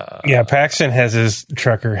 Yeah, Paxton has his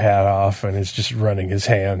trucker hat off and is just running his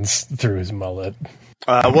hands through his mullet.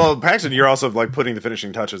 Well, Paxton, you're also like putting the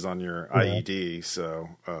finishing touches on your IED, so.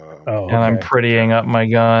 And I'm prettying up my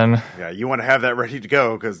gun. Yeah, you want to have that ready to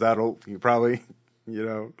go because you probably,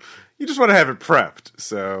 you just want to have it prepped.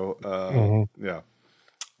 So, yeah.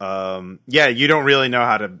 Yeah, you don't really know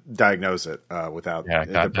how to diagnose it without. Yeah,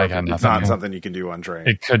 it's not something you can do untrained.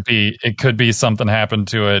 It could be something happened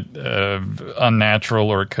to it, unnatural,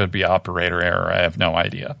 or it could be operator error. I have no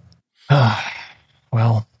idea.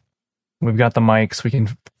 Well, we've got the mics. We can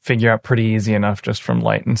figure out pretty easy enough just from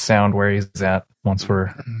light and sound where he's at once we're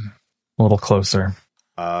a little closer.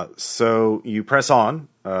 So you press on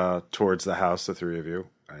towards the house, the three of you,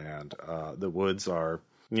 and the woods are,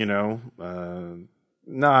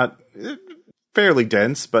 not fairly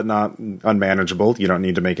dense, but not unmanageable. You don't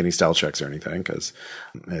need to make any stealth checks or anything because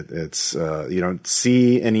it's you don't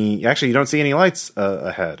see any. Actually, you don't see any lights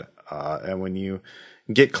ahead. And when you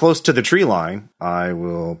get close to the tree line, I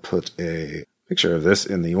will put a picture of this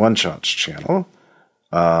in the One Shots channel.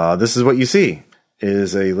 This is what you see. It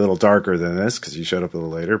is a little darker than this because you showed up a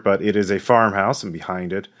little later, but it is a farmhouse, and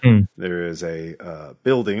behind it there is a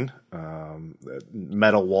building,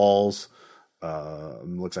 metal walls.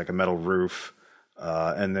 Looks like a metal roof,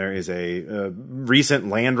 and there is a recent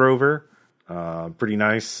Land Rover, pretty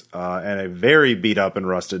nice, and a very beat up and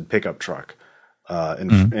rusted pickup truck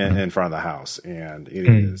in front of the house. And it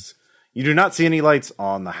is. You do not see any lights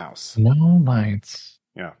on the house. No lights.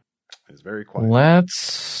 Yeah, it's very quiet.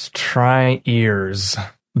 Let's try ears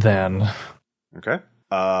then. Okay.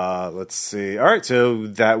 Let's see. All right, so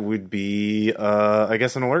that would be, I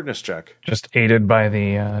guess, an alertness check. Just aided by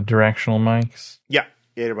the directional mics? Yeah,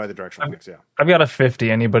 aided by the directional mics, yeah. I've got a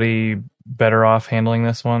 50. Anybody better off handling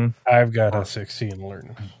this one? I've got a 60 in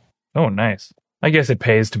alertness. Oh, nice. I guess it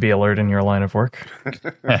pays to be alert in your line of work.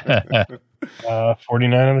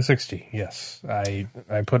 49 out of 60, yes. I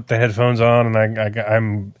put the headphones on, and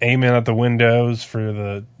I'm aiming at the windows for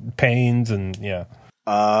the panes, and yeah.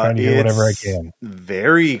 Trying to get whatever I can.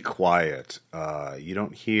 Very quiet. You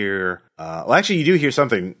don't hear. Well, actually, you do hear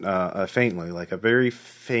something faintly, like a very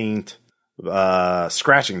faint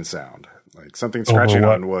scratching sound, like something scratching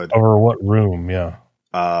on wood. Over what room? Yeah.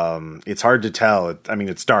 It's hard to tell.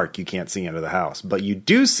 It's dark. You can't see into the house, but you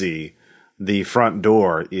do see the front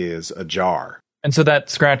door is ajar. And so that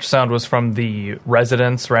scratch sound was from the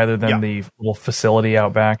residence rather than the little facility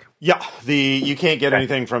out back? Yeah, you can't get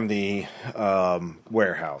anything from the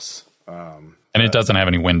warehouse. And it doesn't have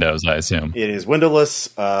any windows, I assume. It is windowless.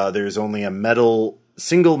 There's only a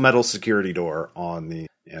single metal security door and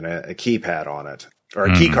a keypad on it. Or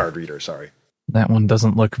a key card reader, sorry. That one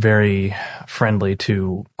doesn't look very friendly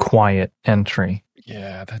to quiet entry.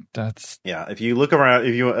 Yeah, that's... Yeah, if you look around,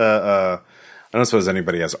 I don't suppose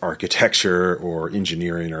anybody has architecture or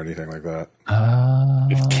engineering or anything like that.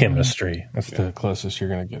 It's chemistry. That's the closest you're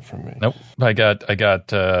going to get from me. Nope. I got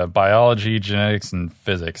biology, genetics, and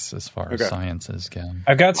physics as far as sciences go.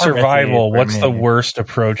 I've got survival. What's the worst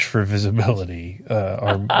approach for visibility?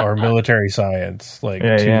 Our military science,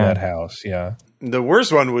 that house. Yeah. The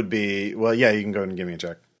worst one would be, you can go ahead and give me a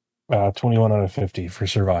check. 21 out of 50 for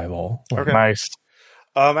survival. Okay. Nice.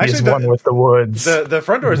 Actually, one with the woods. The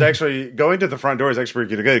front door is actually going to the front door is actually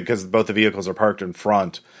pretty good because both the vehicles are parked in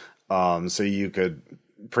front, so you could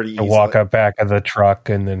pretty To easily. walk up back of the truck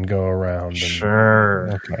and then go around. And,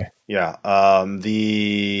 Sure. Okay. Yeah.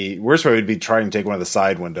 The worst way would be trying to take one of the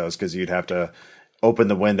side windows because you'd have to open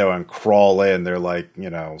the window and crawl in. They're like,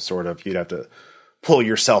 sort of, you'd have to pull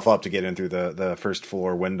yourself up to get in through the first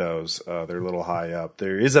floor windows. They're a little high up.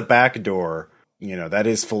 There is a back door, that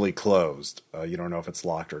is fully closed. You don't know if it's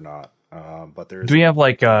locked or not. But there's. Do we have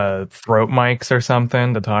like throat mics or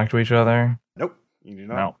something to talk to each other? Nope. You do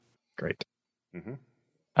not. No. Great. Mhm.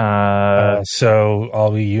 So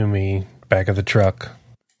I'll be Yumi back of the truck.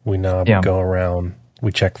 We knob, Yeah. go around.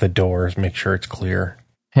 We check the doors, make sure it's clear.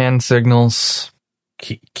 Hand signals.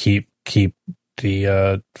 Keep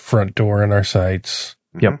the front door in our sights.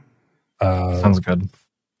 Yep. Mm-hmm. Sounds good.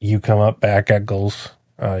 You come up back, Eccles.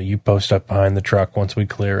 You post up behind the truck once we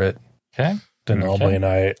clear it. Okay. Then Okay.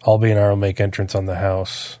 Albie and I will make entrance on the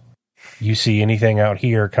house. You see anything out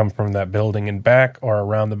here come from that building in back or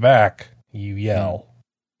around the back, you yell.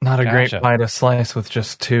 Not a great Gotcha. pie to slice with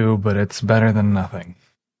just two, but it's better than nothing.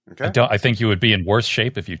 Okay. I think you would be in worse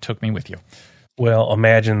shape if you took me with you. Well,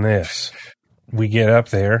 imagine this. We get up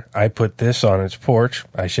there, I put this on its porch,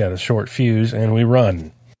 I shed a short fuse, and we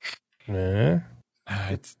run. I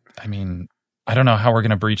don't know how we're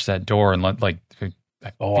going to breach that door and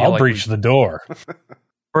I'll breach the door.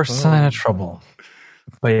 First sign of trouble.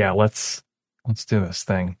 But yeah, let's do this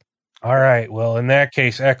thing. All right. Well, in that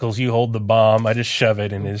case, Eccles, you hold the bomb. I just shove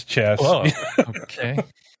it in his chest. Whoa. Okay.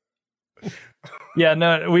 Yeah,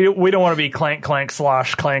 no, we don't want to be clank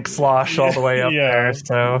slosh all the way up Yeah. there.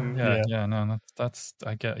 So Yeah. No, that's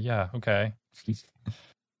I get. Yeah. Okay.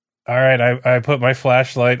 All right. I put my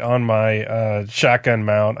flashlight on my shotgun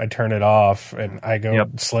mount. I turn it off, and I go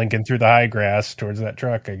slinking through the high grass towards that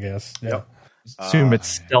truck, I guess. Yeah. Yep. assume it's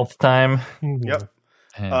stealth time. Yep.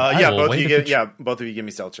 And I will wait at the both of you give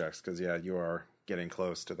me stealth checks because you are getting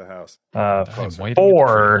close to the house. I'm waiting at the 4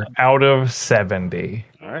 front. out of 70.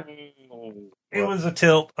 All right. It was a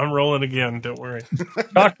tilt. I'm rolling again. Don't worry.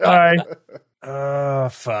 Knock die. Oh,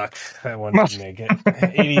 fuck. That one didn't make it.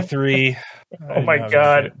 83. Oh my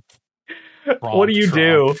god. What do you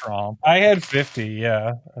do? Tromp. I had 50,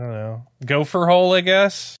 yeah. I don't know. Go for hole, I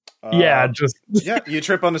guess. Yeah, just Yeah, you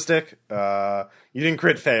trip on a stick. You didn't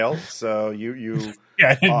crit fail, so you Yeah,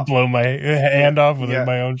 I didn't blow my hand off with yeah.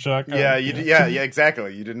 my own shotgun. yeah,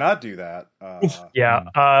 exactly. You did not do that.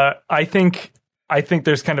 yeah. I think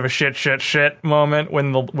there's kind of a shit moment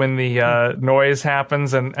when the noise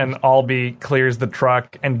happens and Albie clears the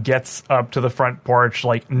truck and gets up to the front porch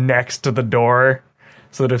like next to the door,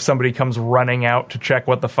 so that if somebody comes running out to check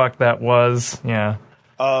what the fuck that was, yeah.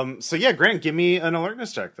 So yeah, Grant, give me an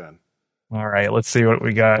alertness check then. All right, let's see what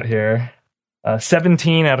we got here.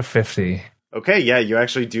 17 out of 50. Okay, yeah, you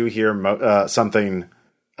actually do hear something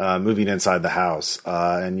moving inside the house,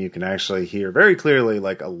 and you can actually hear very clearly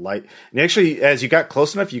like a light. And actually, as you got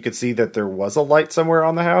close enough, you could see that there was a light somewhere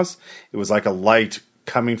on the house. It was like a light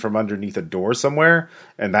coming from underneath a door somewhere,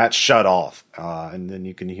 and that shut off. And then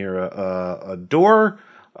you can hear a door,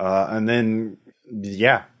 and then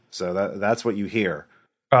so that's what you hear.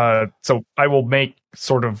 So I will make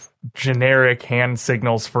sort of generic hand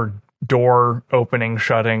signals for door opening,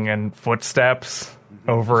 shutting, and footsteps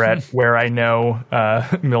over at where I know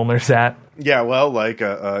Milner's at. Yeah, well, like,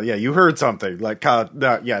 you heard something like,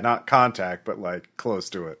 not contact, but like close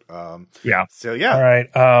to it. Yeah. So yeah. All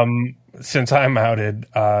right. Since I'm outed,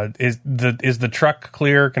 is the truck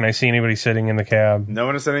clear? Can I see anybody sitting in the cab? No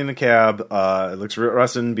one is sitting in the cab. It looks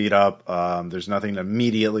rusted and beat up. There's nothing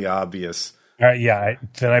immediately obvious. All right. Yeah.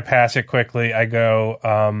 Then I pass it quickly. I go.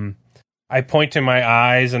 I point to my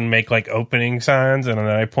eyes and make like opening sounds, and then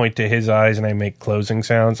I point to his eyes and I make closing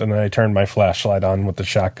sounds, and then I turn my flashlight on with the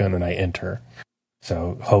shotgun and I enter.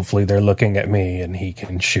 So hopefully they're looking at me and he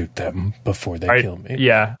can shoot them before they kill me.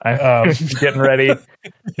 Yeah, I'm getting ready.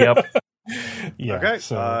 Yep. Yeah. Okay.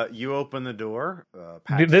 So You open the door.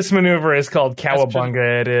 This maneuver is called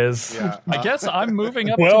Cowabunga. It is. Yeah. I guess I'm moving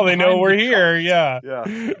up. well, to they know behind we're the here. Yeah.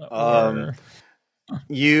 Yeah. Or-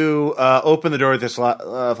 You open the door with this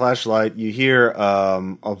flashlight. You hear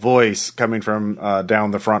a voice coming from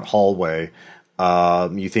down the front hallway.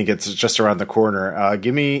 You think it's just around the corner.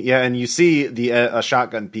 And you see a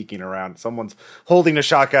shotgun peeking around. Someone's holding a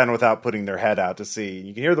shotgun without putting their head out to see.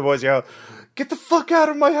 You can hear the voice yell, "Get the fuck out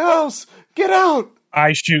of my house! Get out!"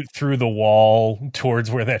 I shoot through the wall towards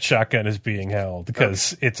where that shotgun is being held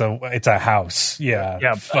because it's a house. Yeah.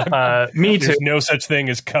 Yeah. Fuck. Me too. There's no such thing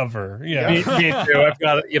as cover. Yeah. Me too.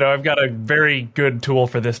 I've got a very good tool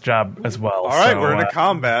for this job as well. All right, so, we're in a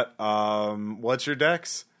combat. What's your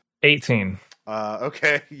dex? 18.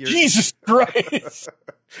 Okay. Jesus Christ!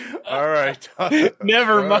 All right.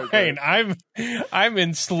 Never All right, mind. I'm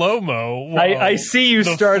in slow mo. I see you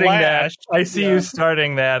the starting Flash- that. I see you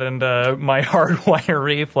starting that, and my hardwire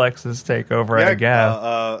reflexes take over. I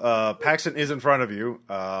guess. Paxton is in front of you,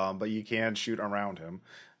 but you can shoot around him.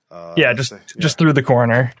 Yeah, just through the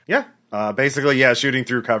corner. Yeah. Basically, shooting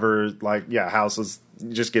through cover, houses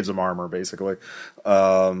just gives them armor, basically.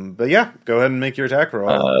 But yeah, go ahead and make your attack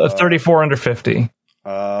roll. 34 under 50.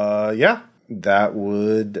 Yeah, that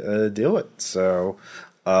would do it. So,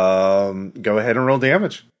 go ahead and roll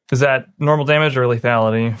damage. Is that normal damage or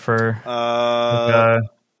lethality for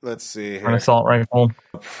Let's see an here. assault rifle?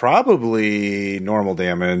 Probably normal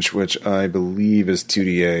damage, which I believe is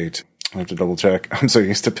 2d8. I have to double check. I'm so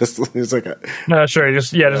used to pistols. It's like No, sure.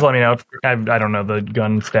 Just let me know. I don't know the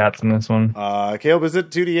gun stats in this one. Caleb, is it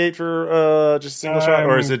 2d8 for just a single shot,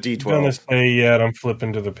 or is it d12? Gonna say yet. I'm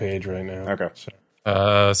flipping to the page right now. Okay.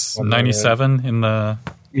 So, 97 in the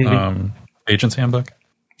Agent's Handbook.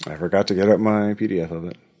 I forgot to get up my PDF of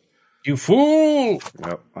it. you fool!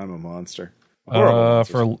 Yep, I'm a monster.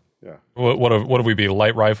 For Yeah. what would we be?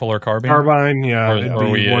 Light rifle or carbine? Carbine, yeah. Or it'd are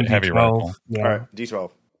be we 1d12. heavy rifle? Yeah. All right,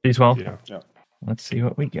 d12. D12. Yeah. Let's see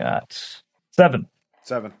what we got. 7.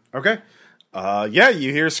 7. Okay.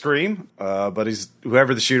 You hear a scream, but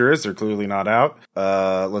whoever the shooter is, they're clearly not out.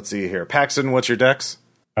 Let's see here. Paxton, what's your dex?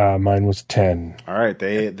 Mine was 10. All right,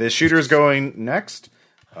 the shooter's going next.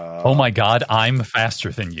 Oh my god, I'm faster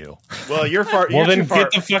than you. Well, you're far. Well, you're then too far.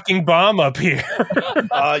 get the fucking bomb up here.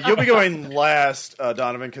 You'll be going last,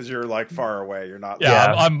 Donovan, because you're far away. You're not.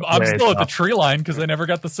 Yeah, I'm way still at the up. tree line because I never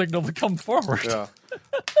got the signal to come forward. Yeah.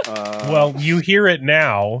 Well, you hear it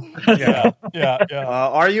now. Yeah.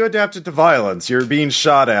 Are you adapted to violence? You're being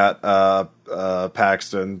shot at,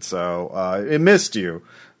 Paxton. So it missed you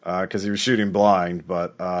because he was shooting blind.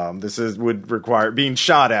 But would require being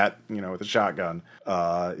shot at. With a shotgun.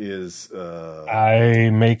 I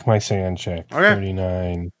make my sand check. Okay.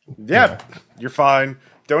 39. Yeah, you're fine.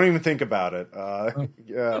 Don't even think about it. Best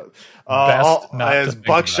not to as think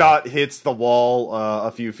buckshot hits the wall a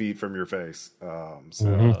few feet from your face. Now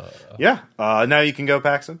you can go,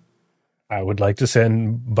 Paxton. I would like to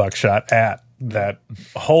send buckshot at that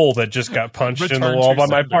hole that just got punched in the Return wall to by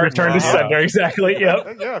my sender. partner. Return to sender. Exactly.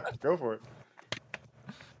 Yep. Yeah, go for it.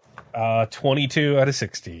 22 out of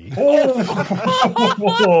 60.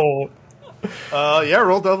 Whoa.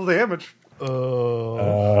 Roll double damage.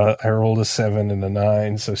 I rolled a 7 and a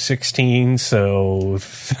 9, so 16. So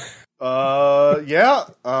twice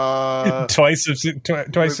 16.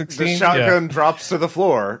 The shotgun drops to the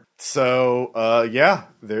floor. So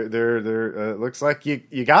it looks like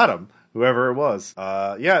you got him. Whoever it was.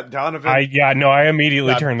 Donovan. I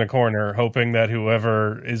immediately turned the corner, hoping that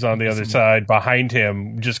whoever is on the other side behind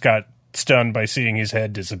him just got stunned by seeing his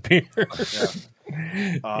head disappear.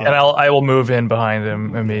 And I will move in behind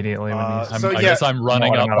him immediately. When he's I guess I'm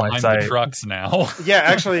running up Out of my behind sight. the trucks now.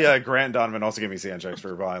 Actually, Grant and Donovan also give me sand checks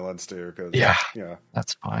for violence too.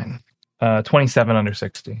 That's fine. 27 under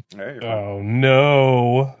 60. Hey, Oh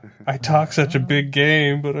no! I talk such a big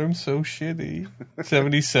game, but I'm so shitty.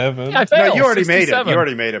 77. I failed. no, you already made it. 67. You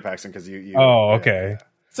already made it, Paxton, because you. Oh, okay.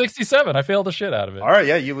 67. I failed the shit out of it. All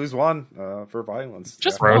right, you lose 1 for violence.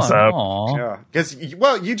 Just Gross one. up. Aw. Yeah, because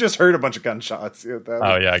you just heard a bunch of gunshots.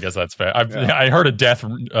 Oh yeah, I guess that's fair. I heard a death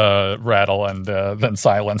rattle and then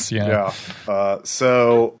silence. Yeah.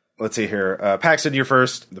 So let's see here. Paxton, you're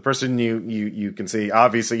first. The person you can see,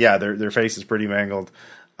 obviously, their face is pretty mangled.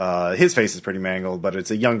 His face is pretty mangled, but it's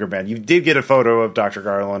a younger man. You did get a photo of Dr.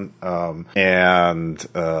 Garland, and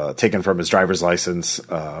taken from his driver's license,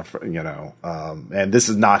 and this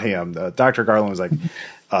is not him. Dr. Garland was like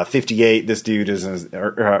 58. This dude is in his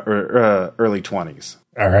early 20s.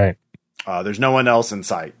 All right. There's no one else in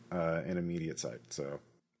sight, in immediate sight. So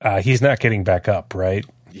He's not getting back up, right?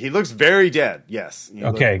 he looks very dead. Yes.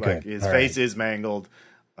 Okay, good. good. His All face is mangled.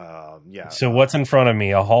 So what's in front of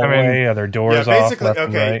me? A hallway? Are there doors off basically, left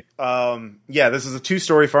and right? This is a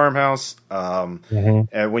 2-story farmhouse.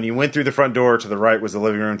 And when you went through the front door, to the right was the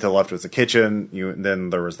living room, to the left was the kitchen. Then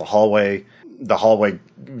there was the hallway. The hallway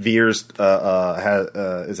veers,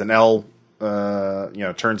 is an L,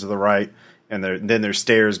 turns to the right, and then there's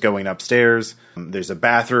stairs going upstairs. There's a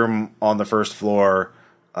bathroom on the first floor,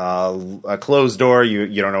 a closed door. You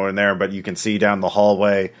don't know in there, but you can see down the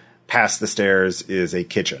hallway. Past the stairs is a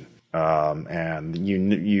kitchen, and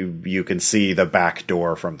you can see the back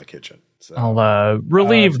door from the kitchen. So. I'll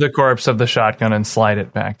relieve the corpse of the shotgun and slide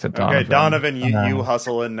it back to Donovan. Okay, Donovan, you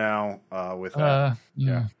hustle in now with that.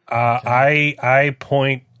 Yeah. I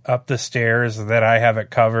point up the stairs that I have it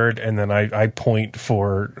covered, and then I point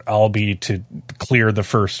for Albie to clear the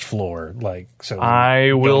first floor, like so. I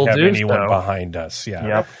we will don't have do anyone so. behind us. Yeah.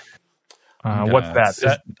 Yep. I'm What's gonna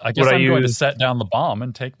that? I guess would I I'm going to use- set down the bomb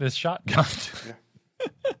and take this shotgun.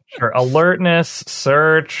 Sure. Alertness,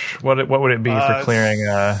 search. What would it be for clearing?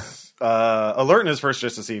 Alertness first,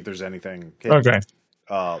 just to see if there's anything. Okay.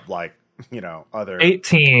 Like other.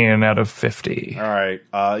 18 out of 50. All right.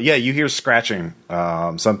 Yeah, you hear scratching.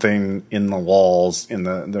 Something in the walls in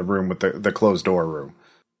the room with the closed door room.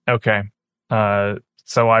 Okay.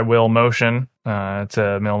 So I will motion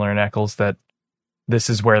to Milner and Eccles that this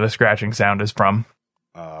is where the scratching sound is from.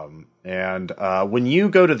 And when you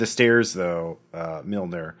go to the stairs, though,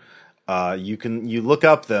 Milner, you look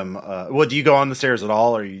up them. Do you go on the stairs at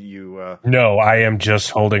all, or you? No, I am just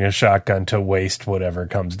holding a shotgun to waste whatever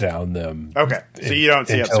comes down them. Okay, so you don't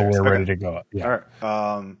see until upstairs. we're Okay. ready to go up. Yeah.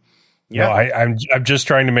 All right. No, I'm just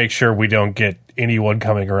trying to make sure we don't get anyone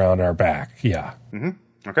coming around our back. Yeah.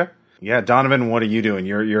 Mm-hmm. Okay. Yeah, Donovan, what are you doing?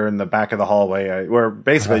 You're in the back of the hallway. We're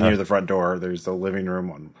basically near the front door. There's the living room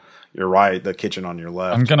on your right, the kitchen on your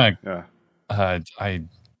left. I'm gonna. Yeah. I'm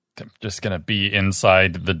just gonna be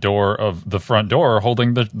inside the door of the front door,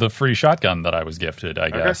 holding the free shotgun that I was gifted. I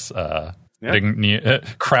guess.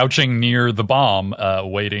 Crouching near the bomb,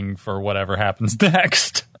 waiting for whatever happens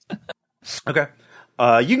next. Okay.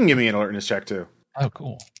 You can give me an alertness check too. Oh,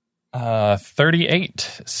 cool.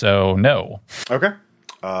 38. So no. Okay.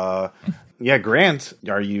 Yeah, Grant,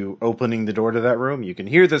 are you opening the door to that room? You can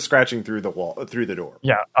hear the scratching through the door.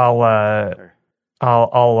 Yeah, I'll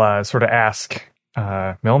sort of ask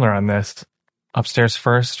Milner on this. Upstairs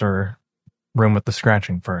first or room with the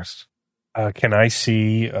scratching first? Can I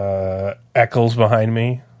see Eccles behind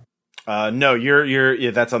me? No,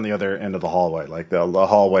 you're that's on the other end of the hallway. Like the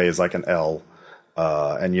hallway is like an L,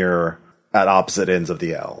 and you're at opposite ends of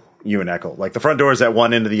the L. You and Eccles, like the front door is at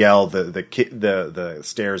one end of the L. The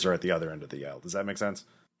stairs are at the other end of the L. Does that make sense?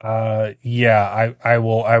 Yeah, I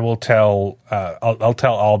will tell I'll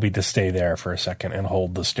tell Albie to stay there for a second and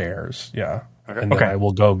hold the stairs. Yeah. Okay. And then I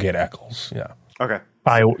will go get Eccles. Yeah. Okay.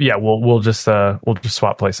 We'll just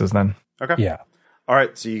swap places then. Okay. Yeah. All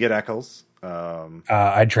right. So you get Eccles.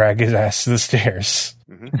 I drag his ass to the stairs.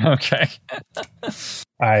 Mm-hmm. Okay.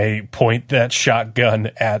 I point that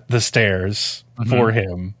shotgun at the stairs for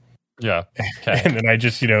him. Yeah. Okay. And then I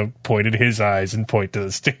just, point at his eyes and point to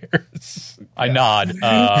the stairs. I nod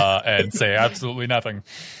and say absolutely nothing.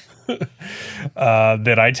 Then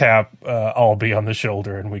I tap Albie on the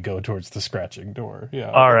shoulder and we go towards the scratching door. Yeah.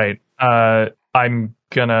 All right. I'm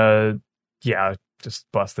gonna,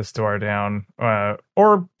 just bust this door down,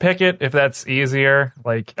 or pick it if that's easier.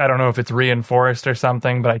 Like, I don't know if it's reinforced or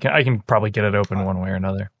something, but I can probably get it open one way or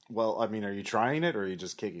another. Well, I mean, are you trying it or are you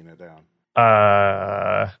just kicking it down?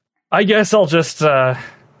 I guess I'll just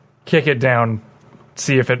kick it down,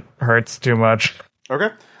 see if it hurts too much.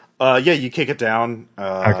 Okay. Yeah, you kick it down.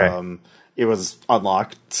 Okay. It was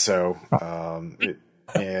unlocked, so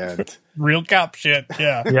and Real cop shit.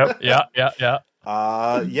 Yeah. Yep. Yeah.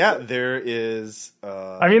 there is.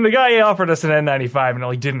 I mean, the guy offered us an N95 and it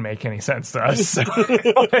like didn't make any sense to us. So.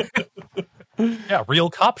 Yeah, real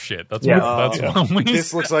cop shit. That's Yeah. what we.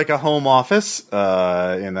 This looks like a home office,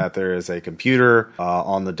 in that there is a computer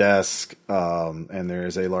on the desk, and there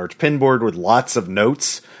is a large pinboard with lots of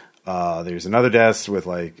notes. There's another desk with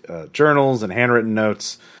journals and handwritten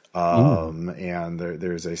notes. And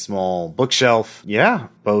there's a small bookshelf. Yeah,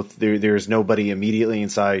 both there's nobody immediately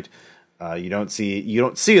inside. You don't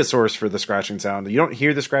see a source for the scratching sound. You don't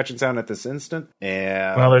hear the scratching sound at this instant.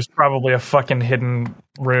 And Well, there's probably a fucking hidden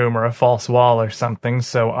room or a false wall or something.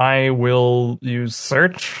 So I will use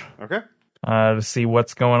search okay. to see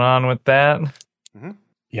what's going on with that.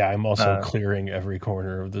 Yeah, I'm also clearing every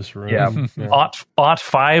corner of this room. Yeah, Ought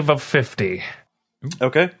 5 of 50.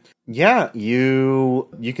 Okay. Yeah, you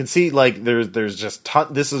can see there's just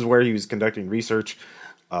this is where he was conducting research.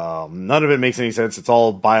 None of it makes any sense. It's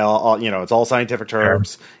all it's all scientific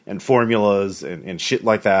terms and formulas and shit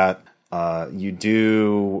like that. You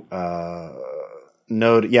do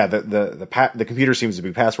note, the computer seems to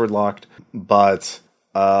be password locked, but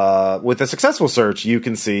with a successful search, you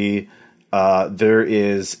can see there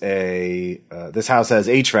is this house has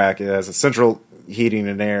HVAC. It has a central heating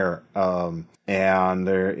and air, and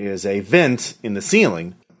there is a vent in the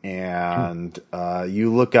ceiling. And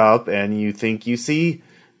you look up and you think you see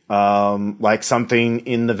something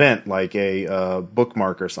in the vent, like a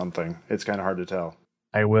bookmark or something. It's kind of hard to tell.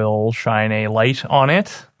 I will shine a light on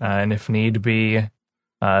it, and if need be,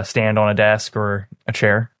 stand on a desk or a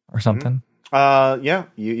chair or something. Yeah,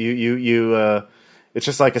 you It's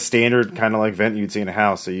just like a standard kind of like vent you'd see in a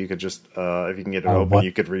house. So you could just, if you can get it open, what?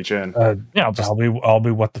 you could reach in. Yeah, I'll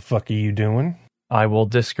be. What the fuck are you doing? I will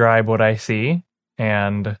describe what I see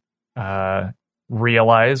and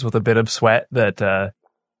realize with a bit of sweat that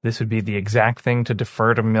this would be the exact thing to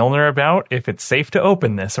defer to Milner about if it's safe to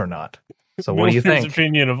open this or not. So what do you Milner's think?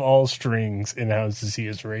 opinion of all strings in houses he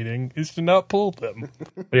is rating is to not pull them,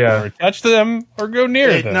 Yeah. or touch them, or go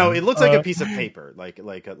near them. No, it looks like a piece of paper, like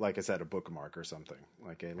I said, a bookmark or something,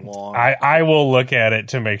 like a long. I will look at it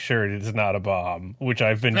to make sure it is not a bomb, which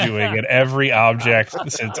I've been doing at every object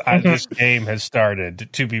since this game has started,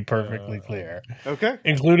 to be perfectly clear. Okay.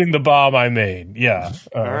 Including the bomb I made. Yeah.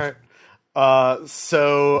 All right. Yeah,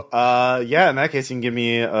 in that case, you can give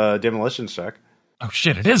me a demolition check. Oh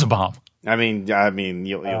shit! It is a bomb. I mean,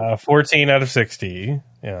 you'll 14 out of 60.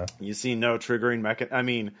 Yeah. you see no triggering mechanism. I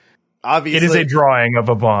mean, obviously, It is a drawing of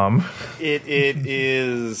a bomb. It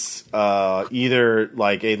is either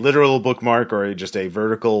like a literal bookmark or just a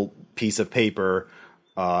vertical piece of paper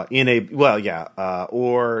in a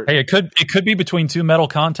or Hey, it could be between two metal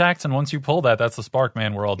contacts, and once you pull that, that's the spark,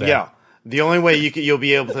 man. We're all dead. yeah. The only way you'll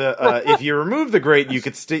be able to if you remove the grate, you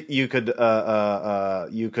could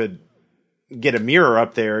get a mirror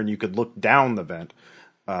up there and you could look down the vent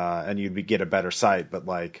and you'd get a better sight. But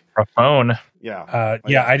like A phone. yeah,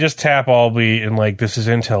 I just tap Albie and like, this is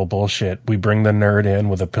intel bullshit. We bring the nerd in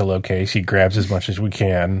with a pillowcase. He grabs as much as we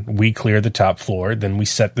can. We clear the top floor. Then we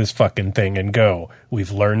set this fucking thing and go.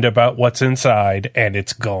 We've learned about what's inside and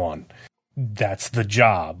it's gone. That's the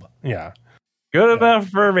job. Yeah. Good enough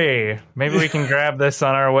for me. Maybe we can grab this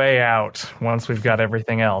on our way out once we've got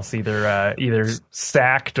everything else either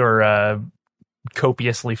stacked or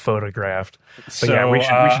copiously photographed. But So yeah, we should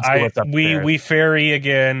see what's up there. we ferry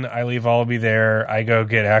again. I leave Albie there. I go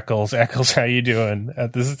get Eccles. Eccles, how you doing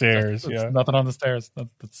at the stairs? There's Yeah. nothing on the stairs.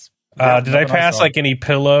 That's Did I nothing pass saw. like any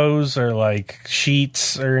pillows or like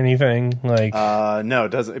sheets or anything? Like, no,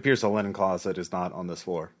 it doesn't. It appears the linen closet is not on this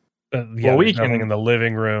floor. yeah, we there's nothing can- in the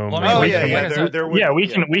living room. Well, There's Oh, Oh we yeah, can- yeah.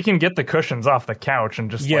 like- we can get the cushions off the couch and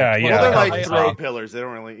just Yeah, like, yeah. Well, they're like I- throw I- pillars. They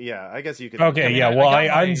don't really. Yeah, I guess you could. Okay, I mean, yeah. I Well, got I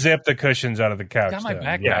my- unzip the cushions out of the couch. I got my then.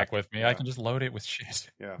 backpack Yeah. with me. I can just load it with shit.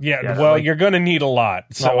 Yeah. Yeah, Yeah, well, like- you're going to need a lot.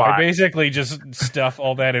 So lot. I basically just stuff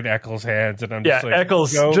all that in Eccles' hands, and I'm yeah, just like,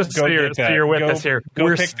 Eccles, just so get that. you're with Go- us here. go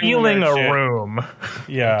We're pick through stealing that a shit. room.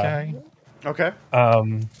 Yeah. Okay. Okay.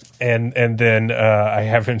 And then I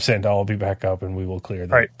have him send Albie back up, and we will clear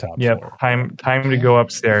the All right. top Yep. floor. Time to go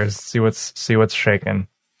upstairs. See what's shaking.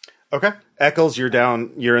 Okay. Eccles, you're down.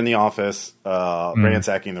 You're in the office,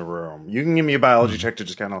 ransacking the room. You can give me a biology check to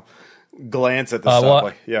just kind of glance at the stuff. well,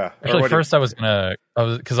 Like, yeah. Or Actually, what- first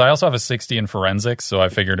because I also have a 60 in forensics, so I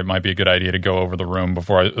figured it might be a good idea to go over the room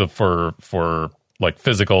before for like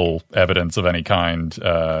physical evidence of any kind,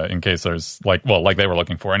 in case there's like they were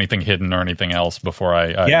looking for anything hidden or anything else before I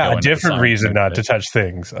Yeah, go a into the different science reason and not to it. touch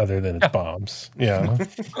things other than it's bombs. Yeah.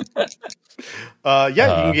 you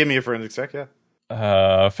can give me a forensic check.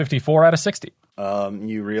 Yeah. 54 out of 60.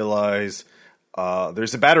 You realize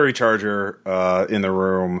there's a battery charger in the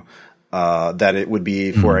room that it would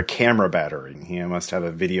be for a camera battery. He must have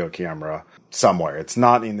a video camera somewhere. It's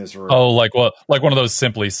not in this room. Oh, like what? Like one of those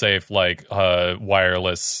Simply Safe, like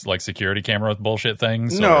wireless, like security camera bullshit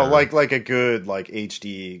things. No, or- like a good like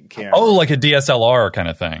HD camera. oh, like a DSLR kind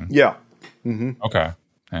of thing. yeah. Okay,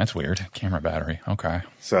 that's weird. Camera battery. Okay.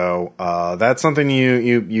 So that's something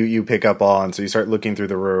you pick up on. So you start looking through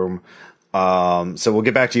the room. So we'll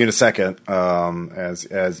get back to you in a second.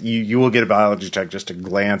 As you will get a biology check just to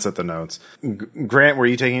glance at the notes. Grant, were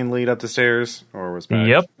you taking the lead up the stairs, or was Max?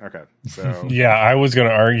 Yep. Okay. So Yeah, I was going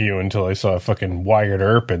to argue until I saw a fucking Wired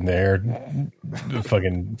Earp in there.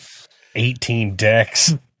 Fucking 18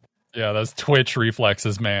 decks. Yeah, those twitch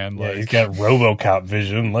reflexes, man. Yeah, Like, he's got RoboCop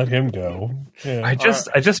vision. Let him go. Yeah. I just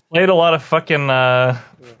played a lot of fucking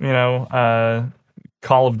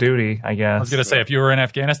Call of Duty, I guess. I was gonna say, if you were in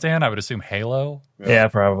Afghanistan, I would assume Halo. Yeah,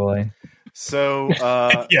 probably. so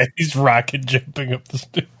Yeah, he's rocket jumping up the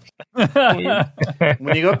stairs.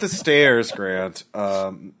 when you go up the stairs, Grant,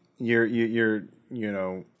 you're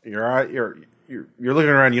looking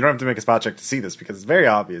around. You don't have to make a spot check to see this because it's very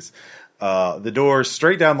obvious. The door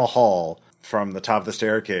straight down the hall from the top of the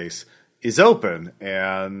staircase is open,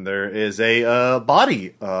 and there is a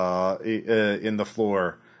body in the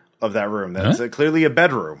floor of that room. That's clearly a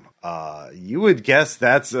bedroom. You would guess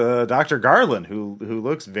that's Dr. Garland, who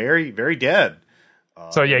looks very, very dead.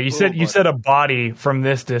 So yeah, you said a body from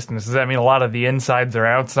this distance. Does that mean a lot of the insides are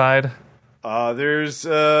outside? There's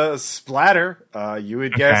a splatter. You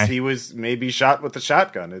would guess Okay. he was maybe shot with a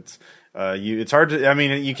shotgun. It's hard to. I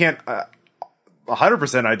mean, you can't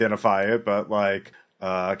 100% identify it, but like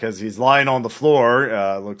because he's lying on the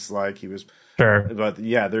floor. Looks like he was. Sure. But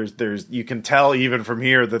yeah, there's you can tell even from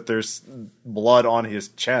here that there's blood on his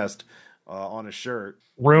chest, on his shirt.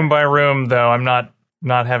 Room by room, though, I'm not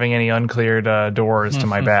having any uncleared doors to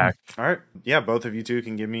my back. All right. Yeah, both of you two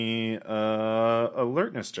can give me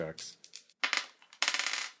alertness checks.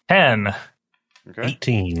 10. Okay.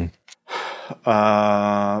 18.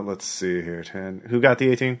 Let's see here. 10. Who got the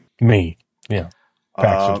 18? Me. Yeah.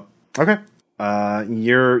 Paxton. Okay.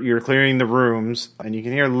 You're clearing the rooms, and you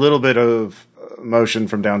can hear a little bit of motion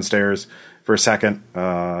from downstairs for a second.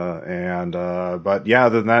 But yeah,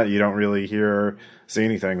 other than that, you don't really see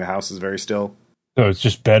anything. The house is very still. So it's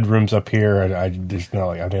just bedrooms up here, and there's no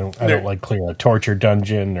I don't like clear a torture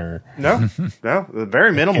dungeon or No,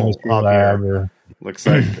 very minimal chemistry up lab here. or Looks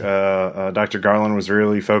like Dr. Garland was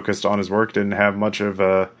really focused on his work. Didn't have much of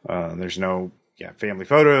there's no family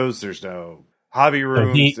photos. There's no hobby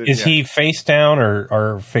rooms. Is he face down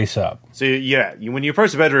or face up? So when you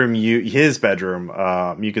approach the bedroom, his bedroom,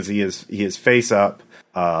 you can see he is face up.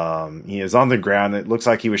 He is on the ground. It looks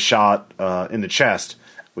like he was shot in the chest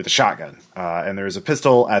with a shotgun, and there's a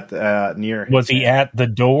pistol at near. Was he at the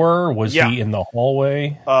door? Was he in the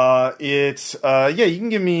hallway? You can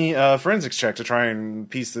give me a forensics check to try and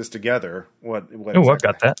piece this together. What I've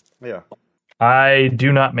got that. Yeah. I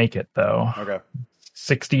do not make it, though. Okay.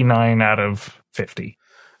 69 out of 50.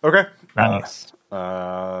 Okay. Nice.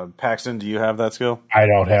 Paxton, do you have that skill? I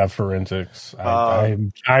don't have forensics.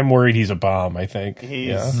 I'm worried he's a bomb. I think.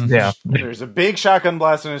 Yeah. There's a big shotgun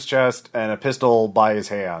blast in his chest and a pistol by his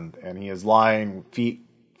hand, and he is lying feet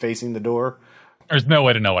facing the door. There's no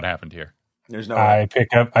way to know what happened here. There's no. I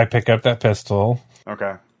pick up that pistol.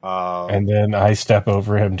 Okay. And then I step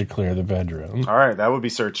over him to clear the bedroom. All right, that would be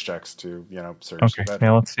search checks to search. Okay. The bedroom.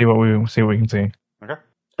 Now let's see what we can see. Okay.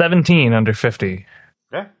 17 under 50.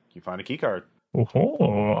 Okay. You find a key card.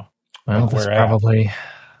 Oh, well, this Where at? probably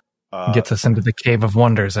gets us into the Cave of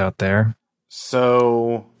Wonders out there.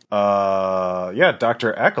 So,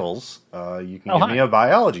 Dr. Eccles, you can give me a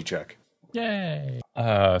biology check. Yay!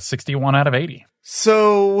 61 out of 80.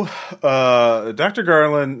 So, Dr.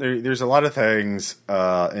 Garland, there's a lot of things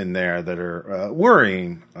in there that are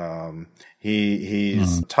worrying.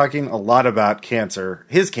 He's talking a lot about cancer,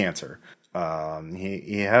 his cancer.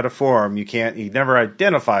 He had a form. He never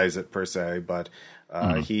identifies it per se, but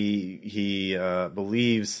he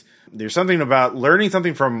believes there's something about learning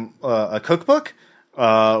something from a cookbook,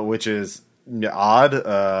 which is odd.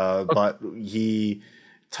 But he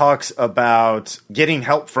talks about getting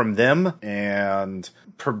help from them and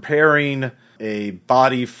preparing a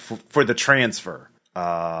body for the transfer.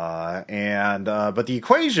 But the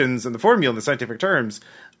equations and the formula and the scientific terms.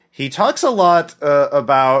 He talks a lot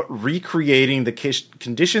about recreating the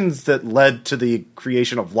conditions that led to the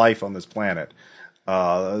creation of life on this planet,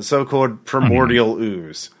 so-called primordial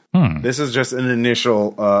ooze. This is just an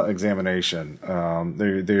initial examination.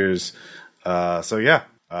 Okay.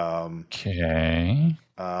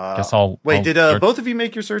 Guess I'll wait. Did both of you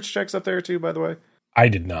make your search checks up there too? By the way, I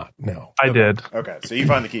did not. No, I did. Okay, so you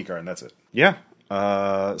find the key card, and that's it. Yeah.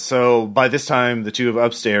 So by this time, the two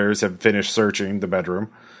upstairs have finished searching the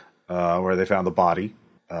bedroom. Where they found the body.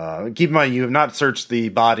 Keep in mind, you have not searched the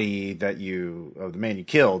body of the man you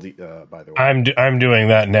killed. By the way, I'm doing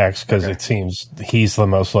that next because it seems he's the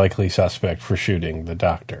most likely suspect for shooting the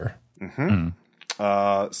doctor.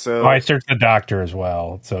 So I searched the doctor as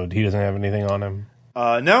well, so he doesn't have anything on him.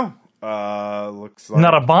 No. Looks like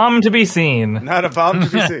Not a bomb to be seen. Not a bomb to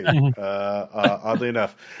be seen. Oddly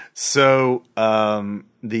enough. So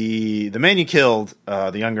the man you killed,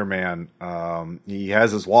 the younger man, he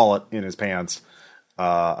has his wallet in his pants,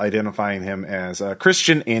 identifying him as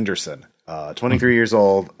Christian Anderson, 23 years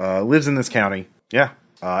old, lives in this county. Yeah.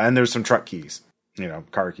 And there's some truck keys,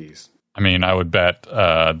 car keys. I mean, I would bet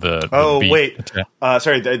the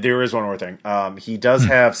sorry, there is one more thing. He does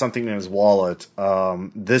have something in his wallet.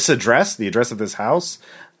 This address, the address of this house,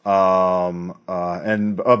 and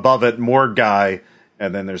above it, morgue guy,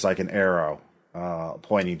 and then there's like an arrow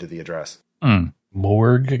pointing to the address.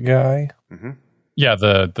 Morgue guy? Mm-hmm. Yeah,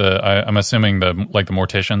 I'm assuming the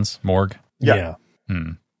morticians, morgue. Yeah.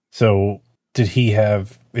 So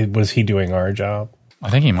was he doing our job? I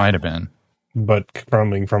think he might have been. But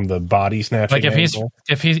coming from the body snatching, like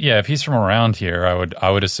if he's from around here, I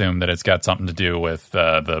would assume that it's got something to do with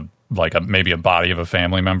maybe a body of a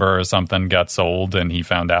family member or something got sold and he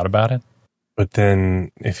found out about it. But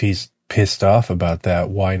then if he's pissed off about that,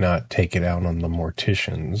 why not take it out on the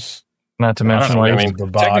morticians? Not to mention,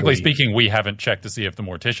 technically speaking, we haven't checked to see if the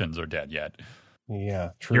morticians are dead yet. Yeah,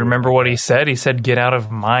 true. You remember what he said? He said, "Get out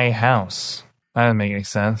of my house." That doesn't make any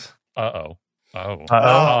sense. Uh-oh. Oh.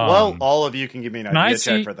 Well, all of you can give me an Can I idea see-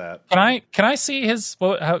 check for that. Can I see his?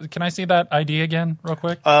 Can I see that ID again, real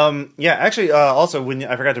quick? Yeah, actually, also,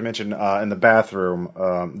 I forgot to mention, in the bathroom,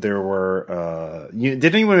 there were, did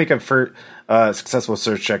anyone make a successful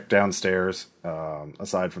search check downstairs,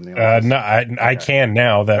 aside from the office? No, I can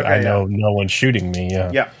now that Okay, I know no one's shooting me.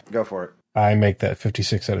 Yeah, go for it. I make that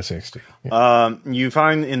 56 out of 60. Yeah. You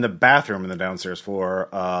find in the bathroom in the downstairs floor,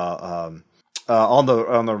 on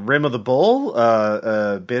the rim of the bowl,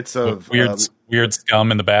 bits of Weird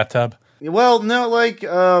scum in the bathtub. well, no, like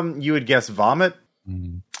you would guess vomit,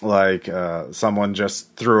 like someone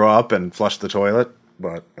just threw up and flushed the toilet,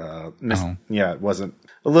 but yeah, it wasn't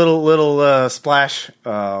a little splash.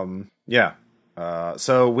 Yeah.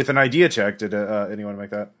 So with an idea check, did anyone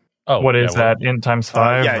make that? Oh, What is that in times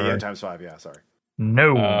 5? Yeah, times 5. Yeah, sorry.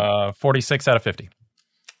 No. 46 out of 50.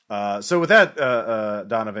 So with that,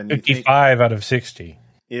 Donovan, you think 55 out of 60.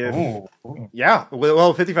 if yeah,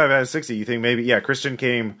 well, 55 out of 60, you think maybe Christian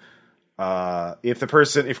came. If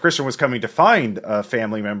Christian was coming to find a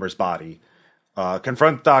family member's body,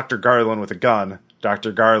 confront Dr. Garland with a gun.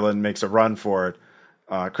 Dr. Garland makes a run for it.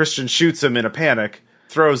 Christian shoots him in a panic,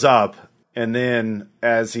 throws up, and then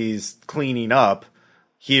as he's cleaning up,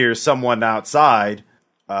 hears someone outside,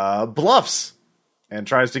 bluffs and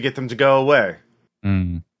tries to get them to go away.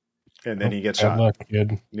 Mm. And then he gets Bad shot. luck,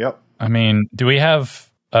 kid. Yep. I mean, do we have?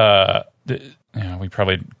 We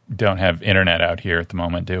probably don't have internet out here at the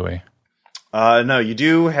moment, do we? No, you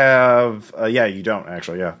do have. You don't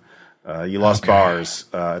actually. Yeah, you lost bars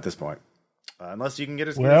at this point, unless you can get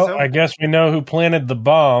his. Well, I guess we know who planted the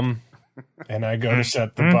bomb, and I go to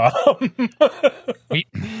set the bomb.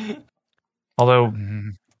 Although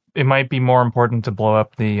it might be more important to blow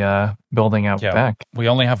up the building out back. We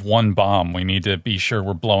only have one bomb. We need to be sure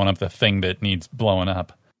we're blowing up the thing that needs blowing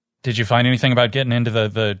up. Did you find anything about getting into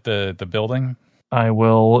the building? I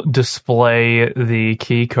will display the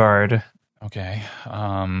key card. Okay.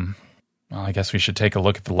 Well, I guess we should take a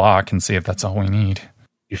look at the lock and see if that's all we need.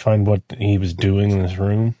 You find what he was doing in this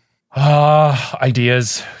room?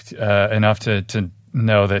 Ideas enough to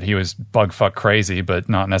know that he was bugfuck crazy, but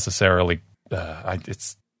not necessarily.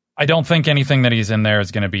 I don't think anything that he's in there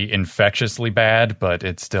is going to be infectiously bad, but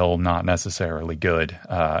it's still not necessarily good.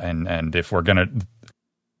 And if we're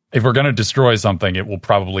gonna destroy something, it will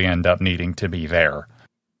probably end up needing to be there.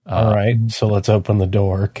 All right, so let's open the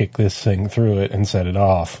door, kick this thing through it, and set it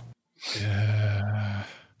off.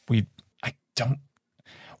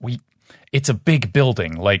 It's a big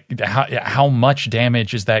building. Like, how much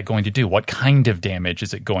damage is that going to do? What kind of damage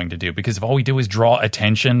is it going to do? Because if all we do is draw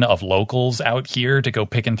attention of locals out here to go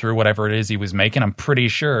picking through whatever it is he was making, I'm pretty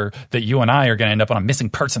sure that you and I are going to end up on a missing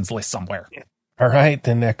persons list somewhere. All right,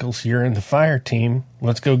 then, Eccles, you're in the fire team.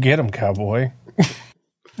 Let's go get him, cowboy.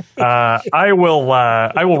 I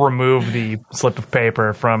will remove the slip of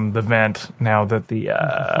paper from the vent now that the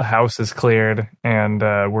house is cleared, and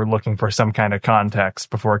we're looking for some kind of context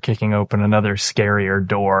before kicking open another scarier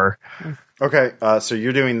door. Okay, so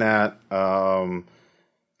you're doing that.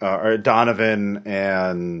 Are Donovan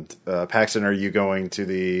and Paxton, are you going to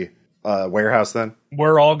the warehouse then?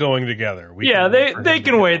 We're all going together. They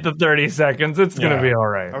can wait the 30 seconds. It's going to be all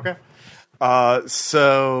right. Okay.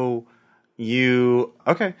 So you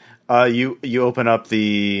open up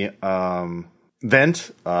the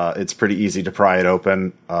vent. It's pretty easy to pry it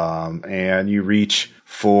open, and you reach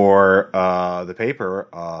for the paper,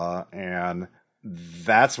 and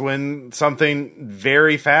that's when something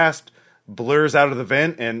very fast blurs out of the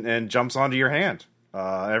vent and jumps onto your hand.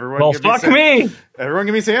 Everyone, fuck me! Everyone,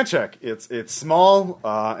 give me a sand check. It's small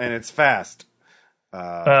and it's fast.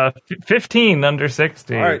 15 under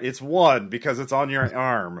 60. All right, it's 1 because it's on your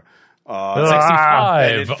arm.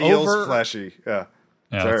 65. And it feels fleshy. Yeah.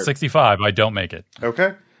 Yeah, 65. I don't make it.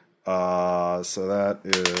 Okay. So that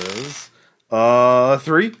is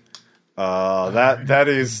 3. That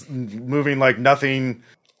is moving like nothing.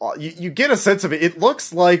 You get a sense of it. It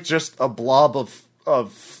looks like just a blob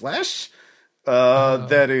of flesh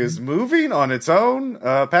that is moving on its own.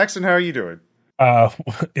 Paxton, how are you doing?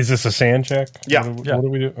 Is this a sand check? Yeah. What do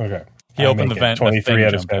we do? Okay. He opened the vent. 23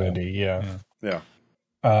 out of 70. Yeah.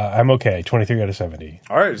 I'm okay. 23 out of 70.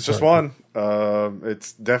 All right, it's just 1.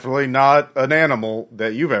 It's definitely not an animal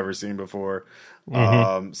that you've ever seen before.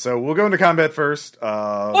 So we'll go into combat first.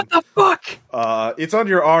 What the fuck? It's on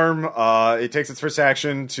your arm. It takes its first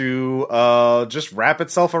action to just wrap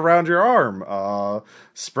itself around your arm,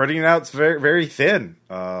 spreading it out very, very thin.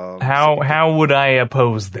 How would I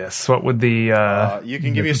oppose this? What would the you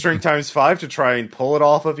can give me a strength times 5 to try and pull it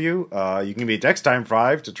off of you. You can give me a dex times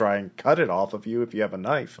 5 to try and cut it off of you if you have a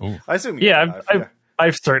knife. Ooh. I assume you have a knife.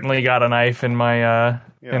 I've certainly got a knife in my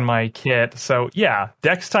kit. So yeah,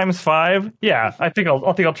 Dex times 5. Yeah, I think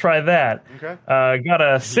I'll try that. Okay. Got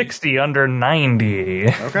a 60 under 90.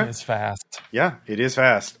 Okay. It's fast. Yeah, it is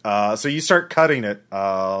fast. So you start cutting it,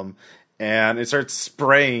 and it starts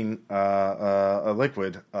spraying a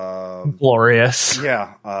liquid. Glorious.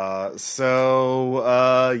 Yeah.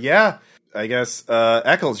 Yeah. I guess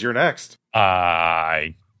Eccles, you're next.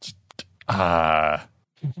 Fuck.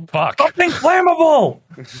 Something flammable.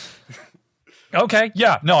 Okay,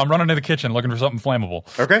 yeah. No, I'm running to the kitchen looking for something flammable.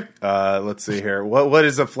 Okay. Let's see here. What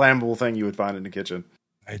is a flammable thing you would find in the kitchen?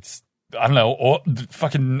 It's, I don't know,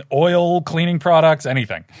 fucking oil, cleaning products,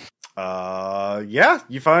 anything. Yeah,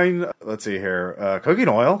 you find. Let's see here. Cooking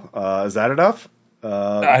oil. Is that enough?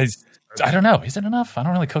 I don't know. Is it enough? I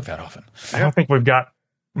don't really cook that often. I don't think we've got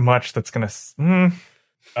much that's gonna.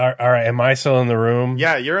 All right, am I still in the room?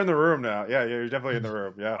 Yeah, you're in the room now. Yeah, you're definitely in the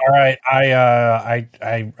room. Yeah. All right,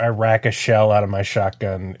 I rack a shell out of my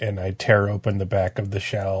shotgun and I tear open the back of the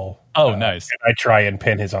shell. Oh, nice. And I try and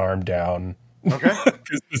pin his arm down. Okay.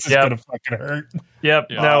 Because this is gonna fucking hurt. Yep.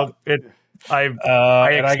 Yeah. No. I And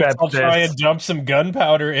I guess accept I'll try this. and dump some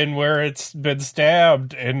gunpowder in where it's been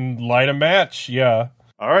stabbed and light a match. Yeah.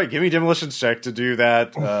 All right. Give me a demolitions check to do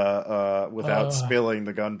that without spilling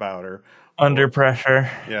the gunpowder. Under pressure.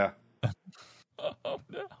 Yeah. Oh,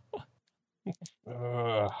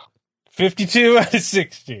 no. 52 out of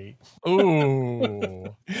 60. Ooh.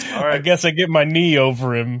 All I right. guess I get my knee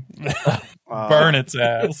over him. Burn its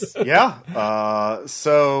ass. Yeah.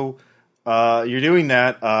 So you're doing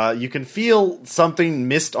that. You can feel something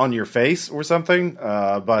mist on your face or something.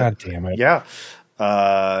 But God damn it. yeah.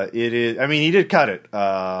 It is. I mean, he did cut it.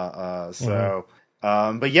 But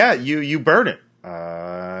yeah, you burn it.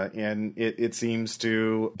 And it seems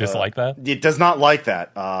to Dislike that? It does not like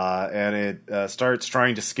that, and it starts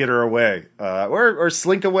trying to skitter away, or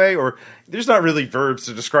slink away, or there's not really verbs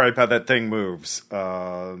to describe how that thing moves.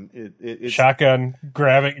 It's Shotgun,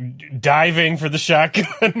 diving for the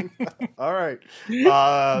shotgun, all right.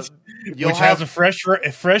 You'll which have has a fresh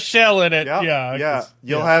shell in it. yeah.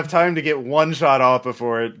 You'll have time to get one shot off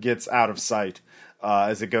before it gets out of sight,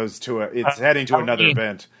 as it goes to it's heading to another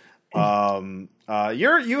event.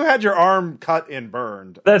 You had your arm cut and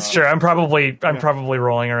burned. That's true. I'm probably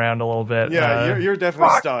rolling around a little bit. Yeah, you're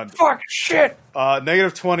definitely stunned. Fuck shit.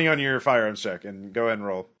 Negative 20 on your firearms check, and go ahead and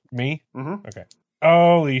roll. Me? Mm-hmm. Okay.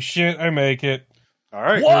 Holy shit! I make it. All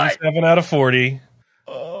right. 37 out of 40.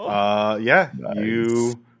 Yeah, nice.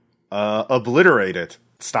 You obliterate it.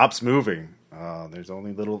 It stops moving. There's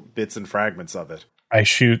only little bits and fragments of it. I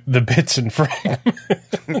shoot the bits and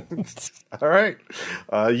fragments. All right.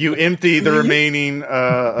 You empty the remaining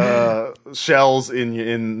shells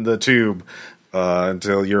in the tube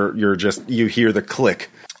until you hear the click.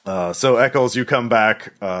 So Eccles, you come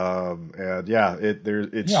back, and yeah,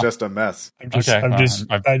 it's just a mess.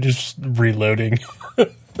 I'm just reloading.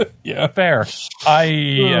 Yeah, fair. I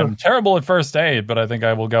am terrible at first aid, but I think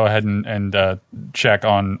I will go ahead and check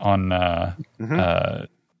on Albie.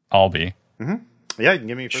 Mm-hmm. Yeah, you can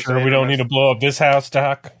give me first sure aid. We don't need to blow up this house,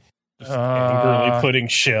 Doc. Just angrily putting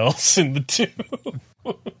shells in the tube.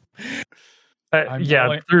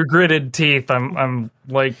 Through gritted teeth, I'm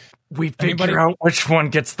like, we figure out which one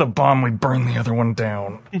gets the bomb, we burn the other one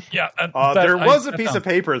down. Yeah, there was a piece of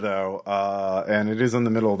paper though, and it is in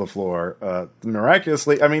the middle of the floor.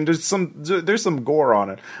 Miraculously, I mean, there's some gore on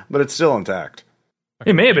it, but it's still intact.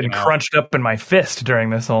 It may have been crunched up in my fist during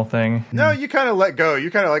this whole thing. No, you kind of let go. You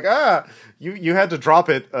kind of like you had to drop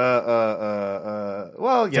it.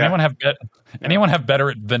 Well, yeah. Does anyone have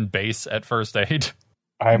better than base at first aid?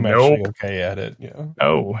 I'm actually okay at it. Yeah.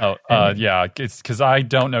 Yeah. It's because I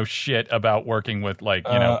don't know shit about working with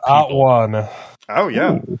people. One. Oh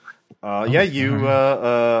yeah. You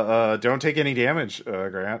don't take any damage,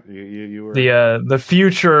 Grant. You were the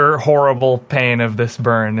future horrible pain of this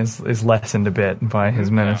burn is lessened a bit by his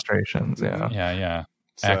ministrations. Yeah.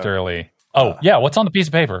 So, Act early. Oh yeah, what's on the piece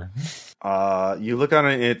of paper? You look on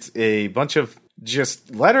it. It's a bunch of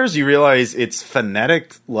just letters. You realize it's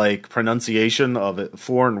phonetic, like pronunciation of a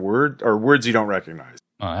foreign word or words you don't recognize.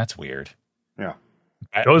 Oh, that's weird. Yeah,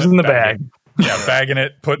 goes in the bag. Yeah, bagging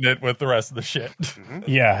it, putting it with the rest of the shit. Mm-hmm.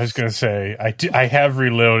 Yeah, I was gonna say I have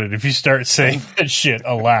reloaded. If you start saying that shit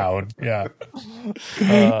aloud, yeah.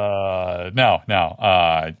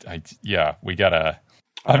 We gotta.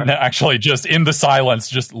 I'm actually just in the silence,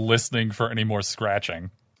 just listening for any more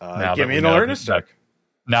scratching. Give me an alertness check.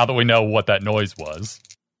 Now that we know what that noise was.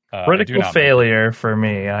 Critical failure for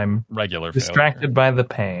me. I'm regular distracted by the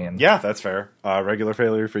pain. Yeah, that's fair. Regular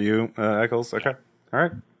failure for you, Eccles. Okay. All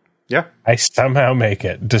right. Yeah. I somehow make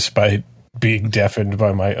it despite being deafened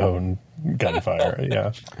by my own gunfire.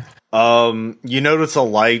 Yeah. You notice a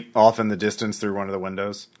light off in the distance through one of the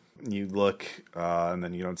windows. You look, and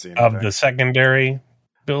then you don't see anything. Of the secondary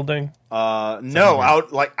building? No,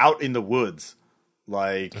 out in the woods.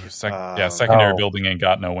 Like, secondary building ain't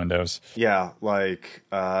got no windows. Yeah, like,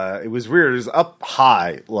 it was weird. It was up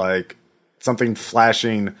high, like something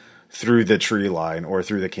flashing through the tree line or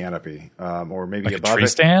through the canopy, or maybe Like above a tree it.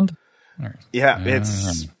 stand? Yeah,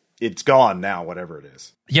 it's gone now, whatever it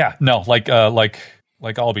is. Yeah, no, like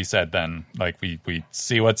Albie said then, like we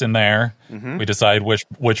see what's in there, we decide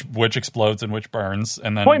which explodes and which burns,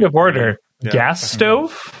 and then Point of order. Yeah. Gas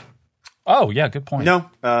stove? Oh, yeah, good point. No,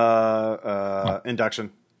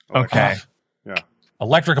 induction. Okay. Yeah.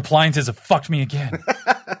 Electric appliances have fucked me again.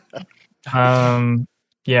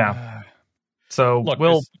 Yeah. So Look,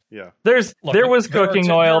 Yeah. there was there are cooking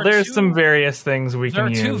two- oil. there are There's two- some various things we There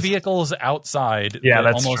can are use. two vehicles outside Yeah,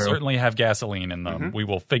 that that's almost true. certainly have gasoline in them. We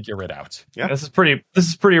will figure it out. Yeah. This is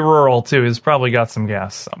pretty rural too. He's probably got some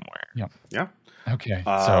gas somewhere. Yeah. Okay,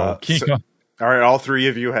 So- keep going. All right, all three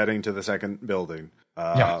of you heading to the second building.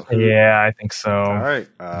 Yeah. Yeah, I think so. All right.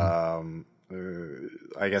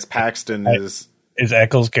 I guess Paxton is. Is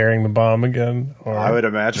Eccles carrying the bomb again? Or I would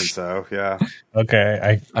imagine so. Yeah.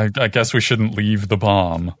 okay, I guess we shouldn't leave the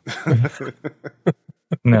bomb.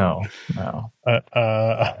 No. all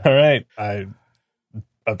right. I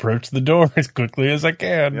approach the door as quickly as I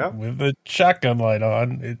can Yep. with the shotgun light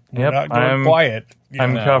on. We're Yep, not going I'm- quiet.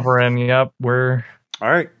 I'm No. covering. Yep, we're All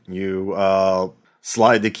right. You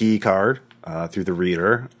slide the key card through the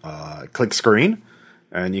reader, click screen,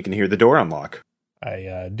 and you can hear the door unlock.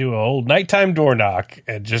 I do an old nighttime door knock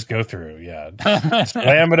and just go through. Yeah,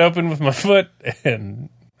 slam it open with my foot and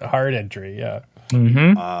hard entry. Yeah.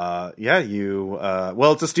 Yeah, you.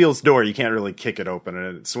 Well, it's a steel door. You can't really kick it open,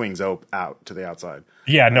 and it swings out to the outside.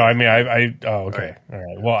 Yeah, no, I mean, oh, okay. All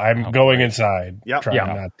right. Well, I'm going inside. Yep. Trying Yeah.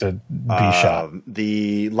 not to be shot.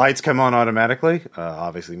 The lights come on automatically.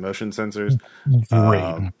 Obviously, motion sensors.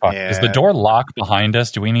 Fuck. Is the door locked behind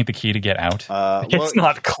us? Do we need the key to get out? it's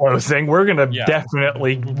not closing. We're gonna Yeah.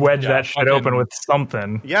 definitely wedge that shit fucking- open with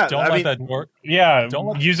something. Yeah, Don't I let mean, that door. Yeah, Don't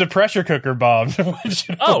let- use a pressure cooker bomb.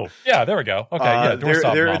 Oh, yeah, there we go. Okay, yeah, door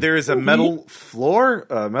stop bomb. there is a metal floor,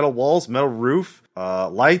 metal walls, metal roof,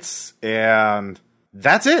 lights, and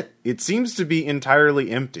that's it. It seems to be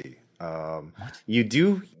entirely empty. You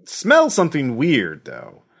do smell something weird,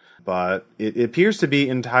 though, but it appears to be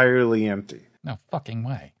entirely empty. No fucking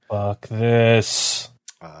way. Fuck this.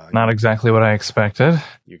 Not exactly what I expected.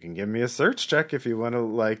 You can give me a search check if you want to.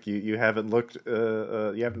 Like you haven't looked,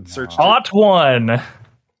 you haven't searched. Hot one.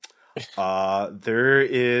 There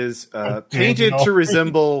is painted to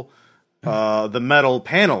resemble the metal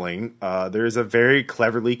paneling. There is a very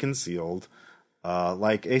cleverly concealed,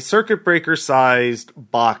 like a circuit breaker sized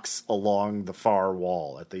box along the far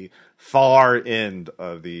wall at the far end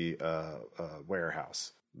of the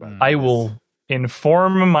warehouse. But I will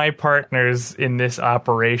inform my partners in this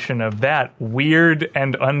operation of that weird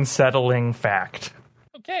and unsettling fact.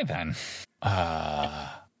 Okay, then.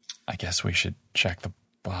 I guess we should check the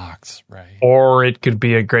box, right? Or it could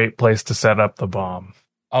be a great place to set up the bomb.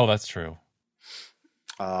 Oh, that's true.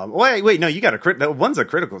 Wait, no, you got a crit. That one's a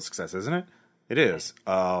critical success, isn't it? It is.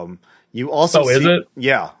 You also is see, it?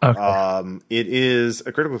 Yeah. Okay. It is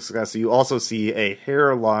a critical success. You also see a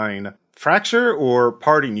hairline fracture or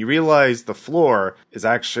parting. You realize the floor is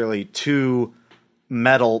actually two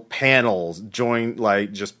metal panels joined,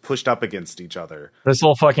 like just pushed up against each other. This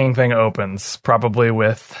whole fucking thing opens, probably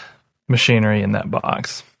with machinery in that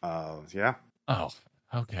box. Yeah. Oh,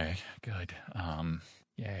 okay, good.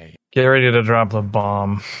 Yay. Get ready to drop the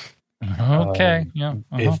bomb. Okay, yeah.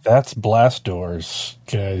 If that's blast doors,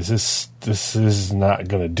 guys, this is not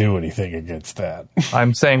going to do anything against that.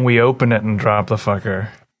 I'm saying we open it and drop the fucker.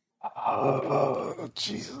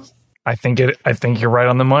 Jesus. I think you're right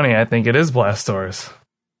on the money. I think it is blast doors.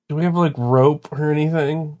 Do we have like rope or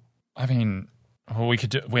anything? I mean, well, we could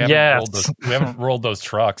do. We Yes. haven't rolled those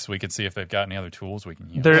trucks. We could see if they've got any other tools we can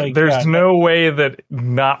use. Like, There's yeah. no way that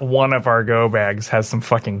not one of our go bags has some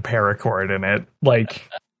fucking paracord in it. Like,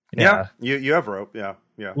 yeah. You have rope. Yeah.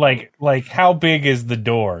 Yeah. Like how big is the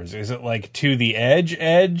doors? Is it like to the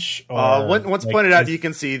edge? Or Once like, pointed out, just- you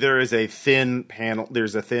can see there is a thin panel.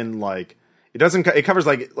 There's a thin, like, it doesn't, it covers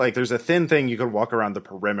like there's a thin thing you could walk around the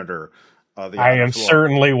perimeter of the I outer am floor.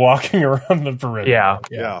 certainly walking around the perimeter. Yeah.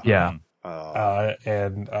 Yeah. Yeah.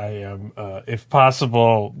 And I am, if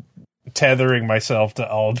possible, tethering myself to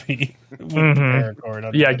Albie with the paracord.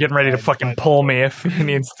 on Yeah, the getting ready to side, fucking but- pull me if he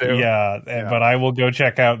needs to. Yeah, but I will go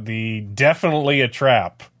check out the definitely a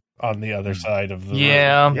trap on the other side of the room.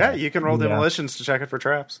 Yeah, you can roll Yeah. demolitions to check it for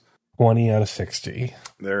traps. 20 out of 60.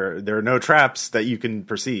 There are no traps that you can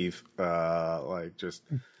perceive. Just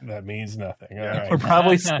That means nothing. All Yeah. We're right.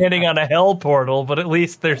 probably standing on a hell portal, but at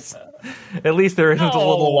least there isn't a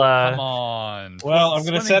little. come on. Well, I'm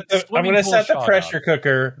gonna set the pressure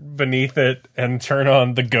cooker beneath it and turn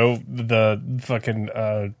on the fucking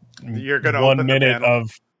you're gonna 1 open the minute panel?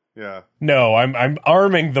 of. Yeah. No, I'm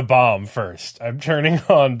arming the bomb first. I'm turning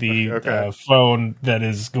on the Okay. phone that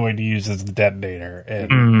is going to use as the detonator, and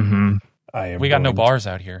Mm-hmm. I am. We got no going bars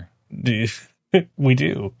out here. to- we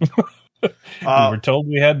do. We Uh, were told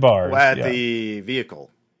we had bars. at yeah. the vehicle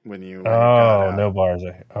when you. Oh, no bars.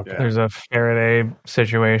 Okay. Yeah. There's a Faraday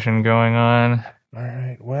situation going on. All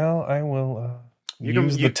right. Well, I will You can-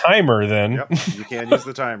 use you- the timer then. Yep. You can use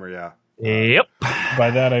the timer. Yeah. Yep.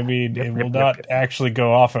 By that I mean it will not actually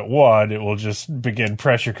go off at 1. It will just begin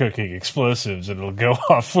pressure cooking explosives, and it'll go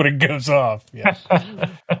off when it goes off. Yeah.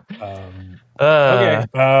 Okay.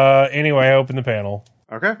 Anyway, I open the panel.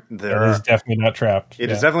 Okay. It is definitely not trapped. It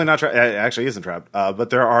Yeah. is definitely not trapped. It actually isn't trapped. But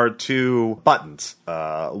there are 2 buttons.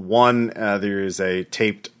 One, there is a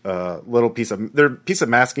taped little piece of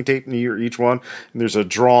masking tape near each one. And there's a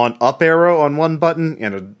drawn up arrow on one button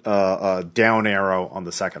and a down arrow on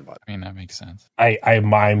the second button. I mean, that makes sense. I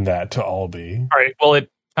mime that to Albie. All right.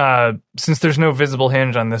 Well, since there's no visible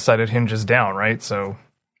hinge on this side, it hinges down, right? So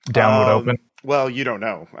down would open. Well, you don't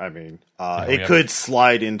know. I mean, we it have- could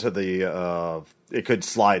slide into the. It could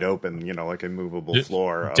slide open, like a movable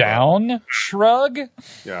floor. Down shrug?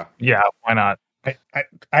 Yeah. Yeah. Why not?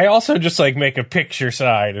 I also just make a picture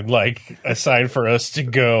sign and a sign for us to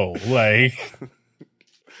go.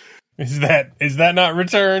 Is that not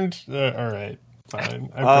returned? All right,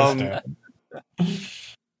 fine. I pressed down.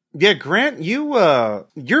 Yeah, Grant, your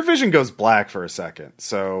vision goes black for a second.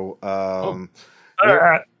 So,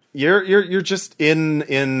 you're just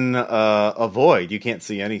in a void. You can't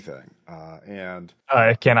see anything. And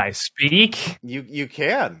Can I speak? you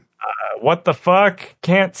can. What the fuck?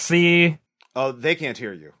 Can't see. Oh, they can't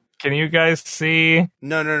hear you. Can you guys see?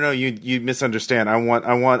 No. You misunderstand. I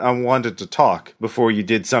wanted to talk before you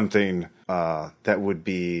did something that would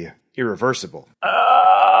be irreversible.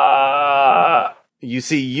 You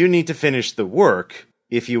see, you need to finish the work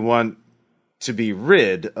if you want to be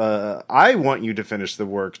rid. I want you to finish the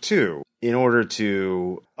work too, in order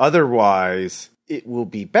to. Otherwise, it will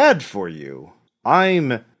be bad for you.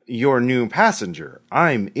 I'm your new passenger.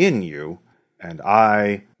 I'm in you, and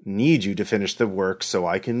I need you to finish the work so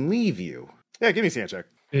I can leave you. Yeah, give me a sand check.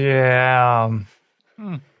 Yeah.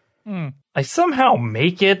 I somehow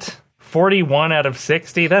make it 41 out of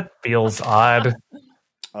 60. That feels odd.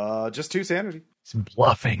 Just 2 sanity. It's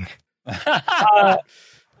bluffing.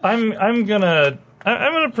 I'm gonna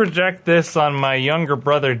project this on my younger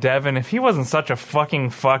brother Devin. If he wasn't such a fucking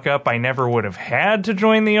fuck up, I never would have had to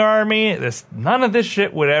join the army. None of this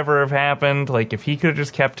shit would ever have happened. If he could have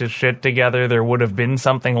just kept his shit together, there would have been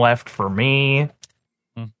something left for me.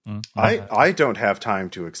 I don't have time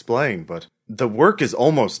to explain, but the work is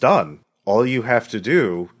almost done. All you have to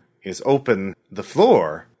do is open the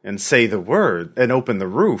floor and say the word, and open the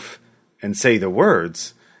roof and say the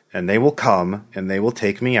words, and they will come and they will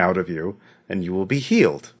take me out of you, and you will be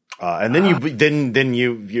healed. And then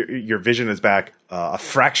your vision is back. A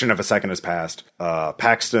fraction of a second has passed.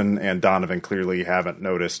 Paxton and Donovan clearly haven't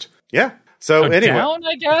noticed. Yeah. So anyway, down,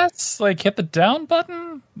 I guess? Hit the down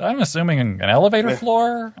button? I'm assuming an elevator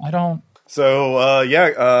floor? I don't... So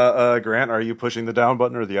Grant, are you pushing the down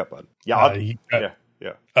button or the up button? Yeah.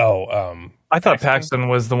 Yeah. Oh, I thought Paxton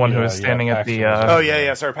was the one who was Yeah, standing at the. Paxton Oh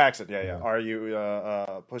yeah. Sorry, Paxton. Yeah. Are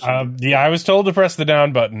you pushing? yeah, I was told to press the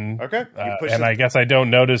down button. Okay. You push and it. I guess I don't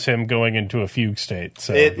notice him going into a fugue state.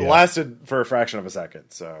 So It yeah. lasted for a fraction of a second.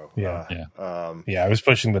 So Yeah. Yeah. Yeah, I was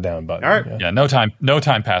pushing the down button. All right. Yeah. Yeah, no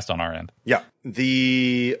time passed on our end. yeah.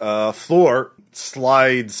 The floor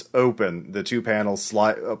slides open. The 2 panels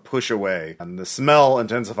push away, and the smell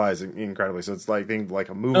intensifies incredibly. So it's like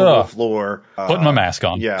a movable Ugh. floor. Putting my mask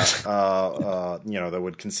on. Yeah, that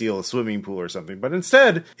would conceal a swimming pool or something. But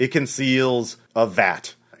instead, it conceals a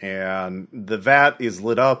vat. And the vat is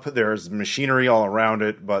lit up. There's machinery all around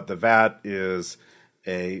it, but the vat is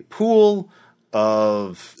a pool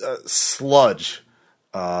of sludge,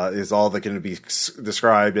 is all that can be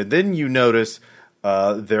described. And then you notice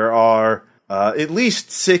there are at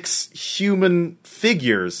least 6 human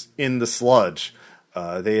figures in the sludge.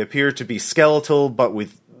 They appear to be skeletal, but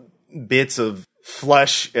with bits of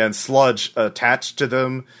flesh and sludge attached to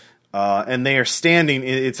them. and they are standing.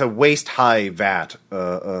 It's a waist-high vat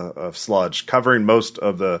of sludge covering most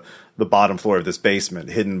of the bottom floor of this basement,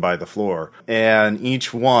 hidden by the floor. And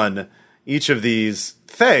each of these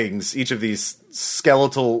things, each of these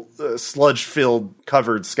skeletal, sludge-filled,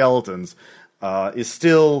 covered skeletons, is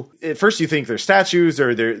still, at first you think they're statues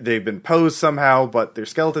or they've been posed somehow, but they're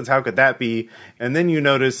skeletons. How could that be? And then you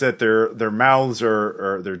notice that their mouths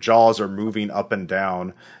or their jaws are moving up and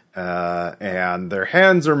down, and their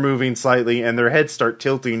hands are moving slightly, and their heads start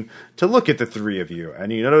tilting to look at the three of you.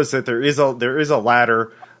 And you notice that there is a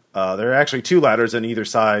ladder. There are actually two ladders on either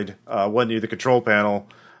side, one near the control panel,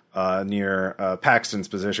 near Paxton's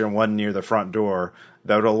position, one near the front door,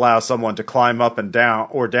 that would allow someone to climb up and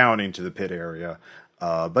down into the pit area.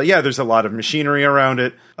 But yeah, there's a lot of machinery around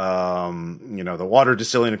it. The water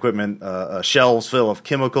distilling equipment, shelves full of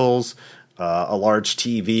chemicals, a large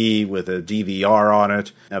TV with a DVR on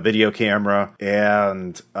it, a video camera,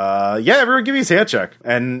 and everyone give me a sand check.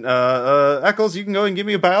 And Eccles, you can go and give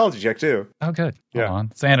me a biology check too. Oh, good. Yeah. Hold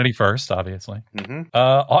on. Sanity first, obviously. Mm-hmm.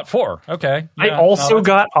 Ought 4. Okay. I also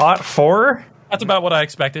got Ought 4. That's about what I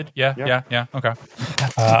expected. Yeah. Okay.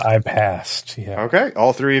 I passed. Yeah. Okay,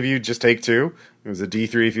 all three of you just take 2. It was a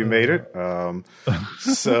D3 if you made it.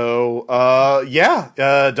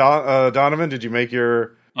 Donovan, did you make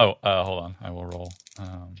your... Oh, hold on. I will roll.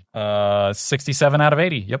 67 out of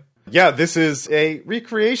 80. Yep. Yeah, this is a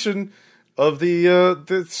recreation of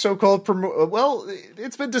the so-called...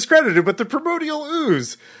 it's been discredited, but the primordial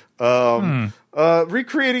ooze.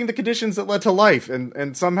 Recreating the conditions that led to life,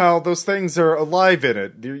 and somehow those things are alive in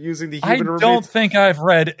it. They're using the human remains. I don't think I've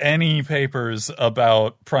read any papers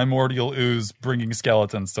about primordial ooze bringing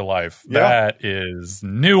skeletons to life. Yeah. That is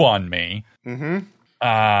new on me. Mm-hmm.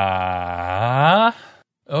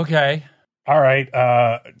 Okay. All right.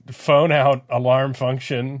 Phone out. Alarm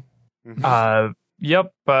function.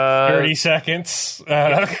 Yep. 30 seconds.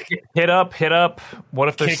 Hit up. What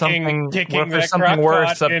if there's something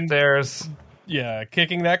worse upstairs? Yeah,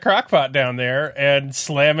 kicking that crockpot down there and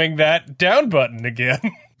slamming that down button again.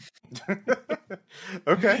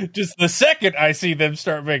 Okay. Just the second I see them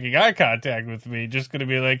start making eye contact with me, just going to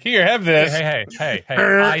be like, here, have this. Hey.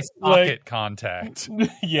 Eye socket contact.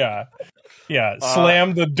 Yeah.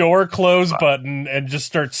 Slam the door close button and just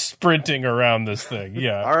start sprinting around this thing.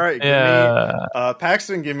 Yeah. All right.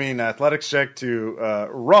 Paxton, give me an athletics check to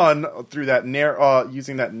run through that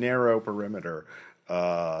using that narrow perimeter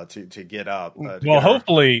to get up.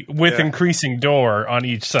 Hopefully with increasing door on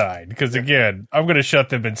each side, because again, I'm going to shut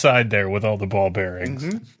them inside there with all the ball bearings.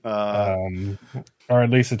 Mm-hmm. Or at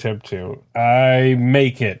least attempt to. I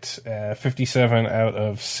make it 57 out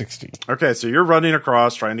of 60. Okay, so you're running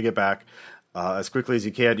across, trying to get back as quickly as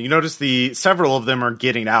you can. You notice several of them are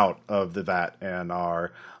getting out of the vat and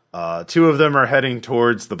are... 2 of them are heading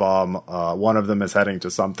towards the bomb. One of them is heading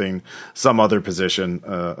to some other position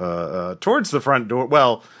towards the front door.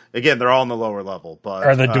 Well, again, they're all on the lower level. But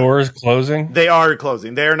are the doors closing? They are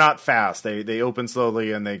closing. They are not fast. They open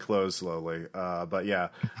slowly and they close slowly. But yeah,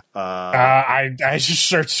 I just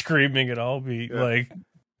start screaming at Albie like,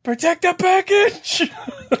 "Protect the package!"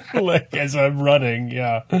 like as I'm running.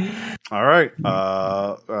 Yeah. All right,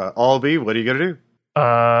 Albie, what are you gonna do?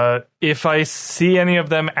 If I see any of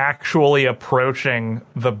them actually approaching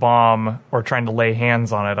the bomb or trying to lay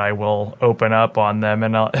hands on it, I will open up on them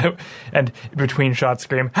and between shots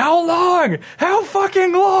scream, "How long? How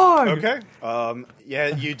fucking long?" Okay. Yeah,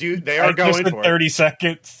 you do. They are going for 30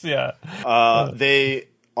 seconds. Yeah. They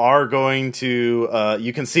are going to.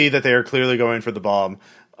 You can see that they are clearly going for the bomb.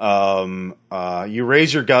 You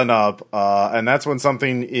raise your gun up, and that's when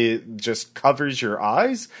something just covers your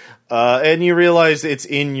eyes, and you realize it's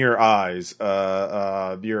in your eyes.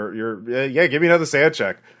 Give me another sand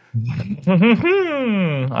check.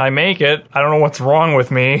 I make it. I don't know what's wrong with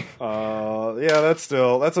me. That's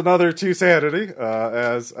another 2 sanity,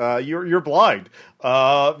 as you're blind.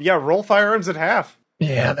 Roll firearms at half.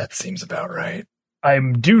 Yeah, that seems about right. I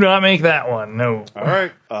do not make that one. No. All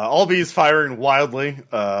right. Albie's firing wildly.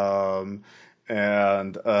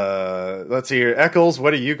 Let's see here. Eccles,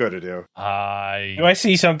 what are you going to do? Do I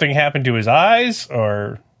see something happen to his eyes,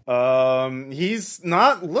 or? He's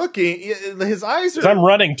not looking. His eyes are. I'm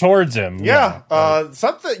running towards him. Yeah.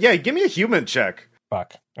 Something. Yeah. Give me a human check.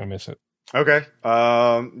 Fuck. I miss it. Okay.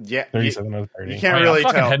 37 out of 30. You can't really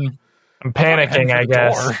tell. I'm panicking, I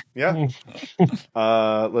guess. Yeah.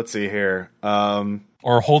 Let's see here.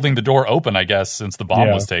 Or holding the door open, I guess, since the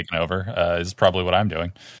bomb was taken over, is probably what I'm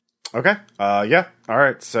doing. Okay. Yeah. All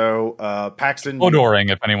right. So, Paxton.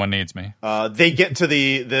 Odoring, if anyone needs me. They get to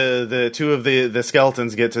the 2 of the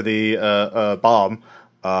skeletons get to the bomb.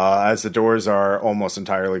 as the doors are almost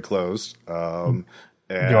entirely closed. Do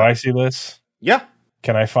I see this? Yeah.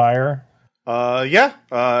 Can I fire? Yeah.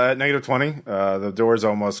 At -20, the door's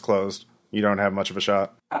almost closed. You don't have much of a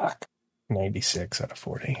shot. 96 out of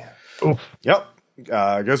 40. Yep.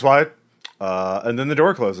 Goes wide. And then the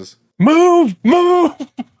door closes. Move!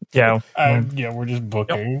 Yeah. Yeah, we're just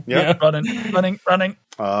booking. Yeah. Running.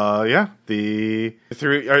 Yeah.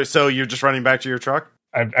 So you're just running back to your truck?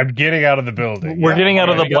 I'm getting out of the building. We're getting out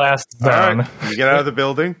of the blast All zone. right. You get out of the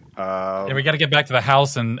building. Yeah, we got to get back to the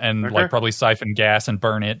house and Okay. like probably siphon gas and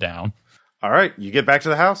burn it down. All right. You get back to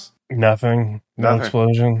the house. Nothing. No Nothing.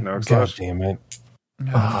 explosion. No explosion. God damn it.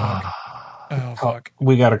 Oh fuck!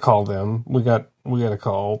 We got to call them. We got to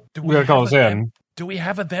call. We got to call us in. Do we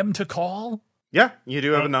have a them to call? Yeah. You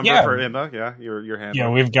do have a number Yeah. for Emma. Yeah. Your hand. Yeah,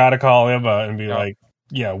 we've got to call Emma and be Yeah. like,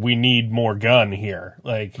 yeah, we need more gun here.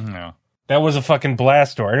 Like, No. that was a fucking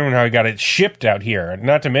blast door. I don't know how I got it shipped out here.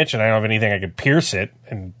 Not to mention, I don't have anything I could pierce it.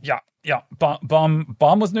 And Yeah.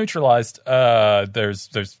 Bomb was neutralized.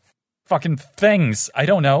 There's fucking things. I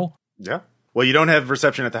don't know. Yeah. Well, you don't have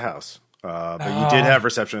reception at the house, but you did have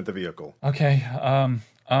reception at the vehicle. Okay.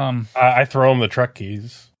 I throw him the truck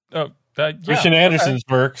keys. Oh, yeah, Christian Anderson's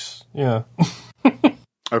works. Yeah.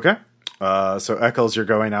 Okay. So Eccles, you're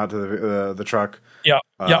going out to the truck. Yeah.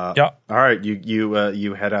 All right.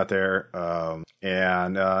 You head out there,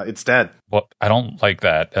 and it's dead. Well, I don't like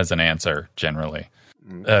that as an answer generally.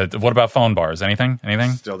 What about phone bars? Anything?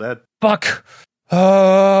 Still dead. Fuck.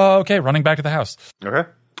 Okay, running back to the house. Okay.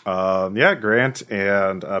 Yeah, Grant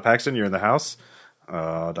and Paxton, you're in the house.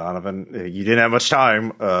 Donovan, you didn't have much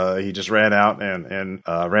time. He just ran out and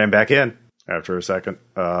ran back in after a second.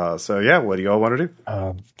 So yeah, what do you all want to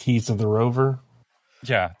do? Keys to the Rover.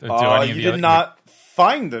 Yeah. You did not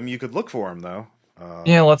find them. You could look for them though.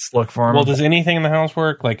 Yeah, let's look for him. Well, does anything in the house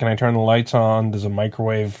work? Like, can I turn the lights on? Does a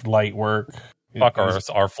microwave light work? Fuck,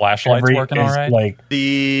 our flashlights working all right? Like,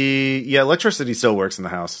 Electricity still works in the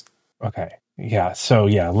house. okay. Yeah. So,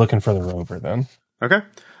 yeah, looking for the Rover then. Okay.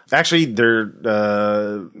 Actually, they're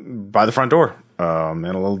by the front door in a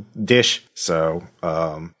little dish. So,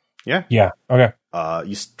 yeah. Yeah. Okay.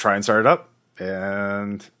 You try and start it up,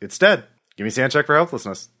 and it's dead. Give me a sand check for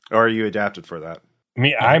helplessness. Or are you adapted for that?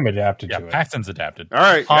 I'm adapted Yeah, to it. Paxton's adapted. All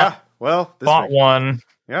right. Yeah. Well, Bought one.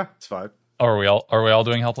 Yeah, it's fine. Oh, are we all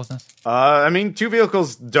doing helplessness? I mean, two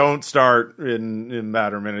vehicles don't start in a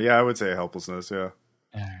matter of minute. Yeah, I would say helplessness. Yeah.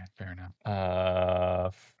 All right, fair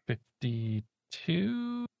enough.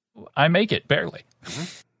 52. I make it barely.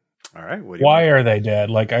 All right. What do you Why are they dead?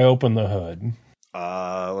 Like, I open the hood.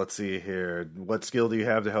 Let's see here. What skill do you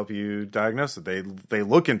have to help you diagnose it? They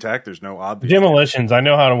look intact. There's no obvious Demolitions. I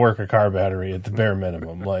know how to work a car battery at the bare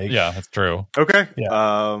minimum. Like, Yeah, that's true. Okay.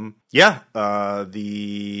 Yeah.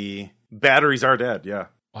 The batteries are dead. Yeah.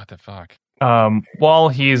 What the fuck? While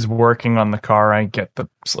he's working on the car, I get the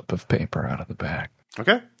slip of paper out of the bag.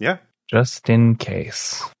 Okay. Yeah. Just in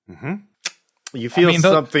case. Mm-hmm. You feel I mean,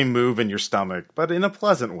 something move in your stomach, but in a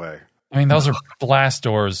pleasant way. I mean, those are blast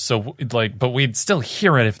doors, so like, but we'd still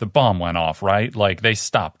hear it if the bomb went off, right? Like they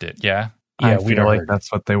stopped it, yeah. I we feel don't like heard.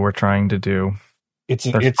 that's what they were trying to do. It's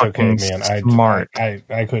They're okay, fucking man. smart.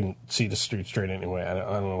 I couldn't see the street straight anyway. I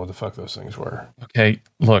don't know what the fuck those things were. Okay,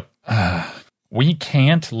 look, we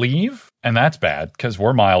can't leave, and that's bad because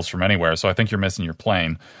we're miles from anywhere. So I think you're missing your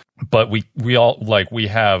plane. But we all we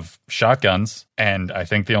have shotguns, and I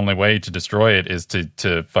think the only way to destroy it is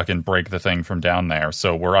to fucking break the thing from down there.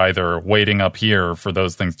 So we're either waiting up here for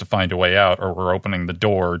those things to find a way out, or we're opening the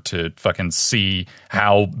door to fucking see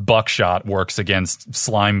how buckshot works against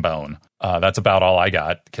slime bone. That's about all I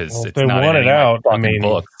got because Well, if it's they not want in it any of my out, I fucking mean-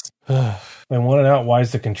 books. They want it out. Why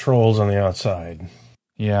is the controls on the outside?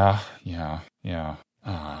 Yeah.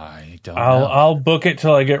 I don't know. I'll book it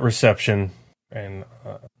till I get reception, and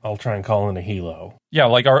I'll try and call in a helo. Yeah,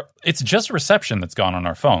 like it's just reception that's gone on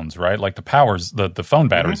our phones, right? Like the powers, the phone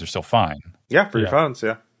batteries are still fine. Yeah, for your Yeah. phones.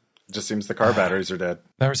 Yeah. It just seems the car batteries are dead.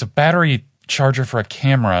 There's a battery charger for a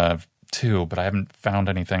camera too, but I haven't found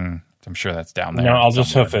anything. I'm sure that's down there. No, I'll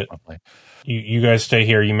just somewhere, hoof it. probably. You guys stay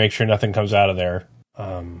here. You make sure nothing comes out of there.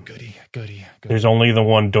 Goody. There's only the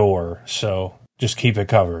one door, so just keep it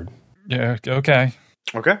covered. Yeah, okay.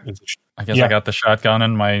 Okay. I guess Yeah. I got the shotgun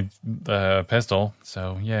and my pistol,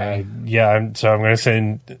 so yay. So I'm going to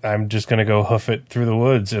say I'm just going to go hoof it through the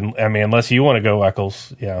woods, and I mean, unless you want to go,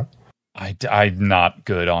 Eccles, yeah. I'm not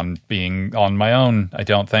good on being on my own, I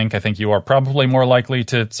don't think. I think you are probably more likely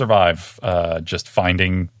to survive just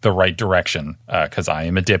finding the right direction, because I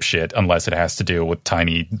am a dipshit, unless it has to do with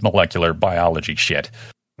tiny molecular biology shit.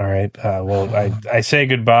 All right. Well, I say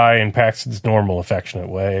goodbye in Paxton's normal, affectionate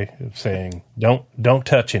way of saying, "Don't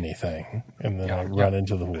touch anything," and then I run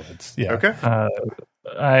into the woods. Yeah. Okay.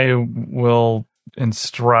 I will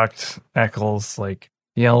instruct Eccles, like,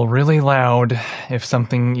 yell really loud if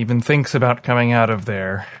something even thinks about coming out of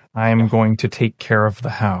there. I'm going to take care of the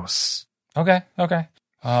house. Okay.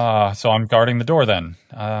 So I'm guarding the door then.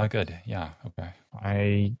 Good. Yeah. Okay.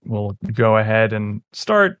 I will go ahead and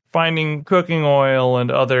start finding cooking oil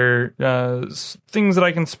and other things that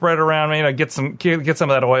I can spread around. Maybe get some of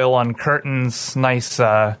that oil on curtains. Nice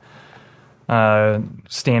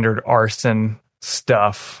standard arson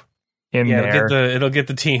stuff in there. It'll get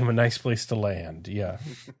the team a nice place to land. Yeah.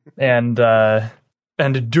 And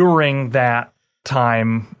during that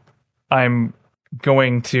time, I'm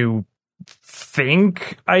going to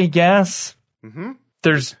think, I guess. Mm-hmm.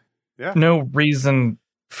 There's no reason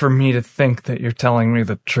for me to think that you're telling me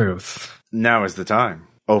the truth. Now is the time.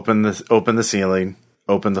 Open the ceiling,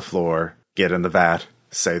 open the floor, get in the vat,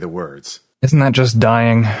 say the words. Isn't that just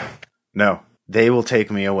dying? No, they will take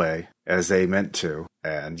me away as they meant to,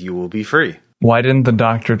 and you will be free. Why didn't the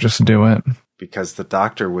doctor just do it? Because the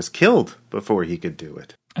doctor was killed before he could do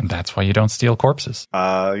it. And that's why you don't steal corpses.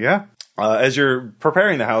 Yeah. As you're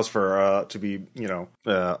preparing the house for to be,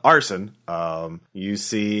 arson, you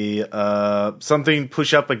see something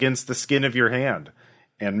push up against the skin of your hand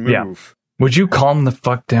and move. Yeah. Would you calm the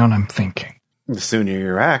fuck down? I'm thinking. The sooner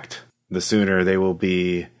you act, the sooner they will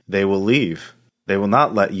leave. They will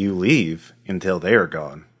not let you leave until they are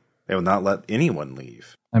gone. They will not let anyone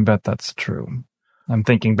leave. I bet that's true. I'm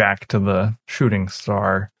thinking back to the shooting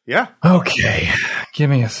star. Yeah. Okay. Give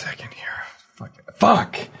me a second here.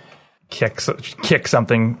 Fuck. Kick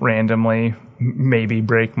something randomly, maybe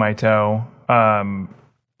break my toe.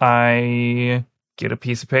 I get a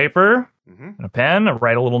piece of paper and a pen,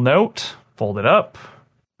 write a little note, fold it up,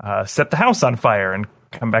 set the house on fire, and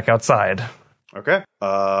come back outside. Okay.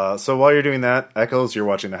 So while you're doing that, Eccles, you're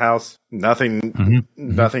watching the house. Nothing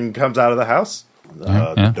comes out of the house.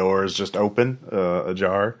 The door is just open,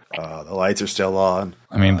 ajar. The lights are still on.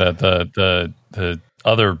 I mean, the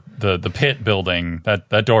pit building,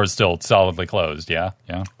 that door is still solidly closed. Yeah.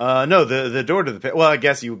 No, the door to the pit. Well, I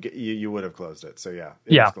guess you would have closed it. So yeah,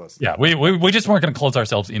 it's closed. Yeah. We just weren't going to close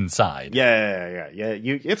ourselves inside. Yeah.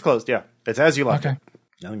 It's closed. Yeah, it's as you left it.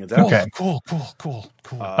 Nothing is out. Okay. Cool.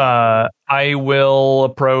 I will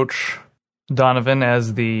approach Donovan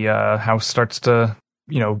as the house starts to,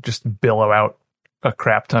 just billow out a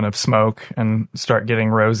crap ton of smoke and start getting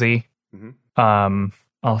rosy. Mm-hmm.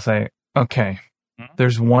 I'll say, okay,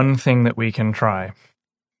 there's one thing that we can try.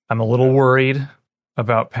 I'm a little worried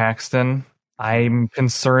about Paxton. I'm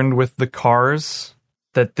concerned with the cars,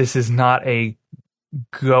 that this is not a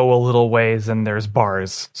go a little ways and there's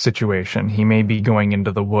bars situation. He may be going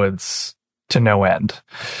into the woods to no end.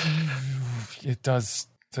 It does.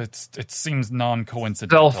 It seems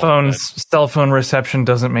non-coincidental. Cell phone reception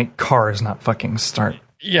doesn't make cars not fucking start.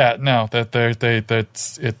 Yeah, no,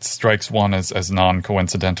 it strikes one as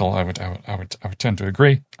non-coincidental. I would tend to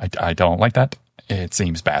agree. I don't like that. It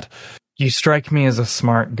seems bad. You strike me as a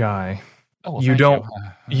smart guy. Oh, well,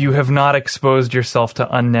 you have not exposed yourself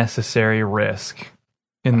to unnecessary risk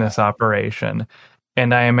in this operation,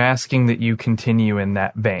 and I am asking that you continue in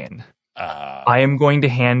that vein. I am going to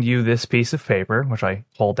hand you this piece of paper, which I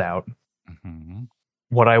hold out. Mm-hmm.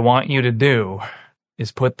 What I want you to do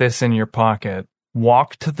is put this in your pocket,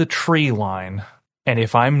 walk to the tree line, and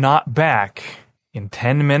if I'm not back in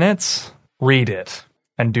 10 minutes, read it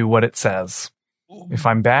and do what it says. If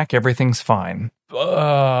I'm back, everything's fine.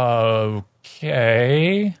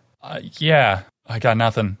 Okay. Yeah, I got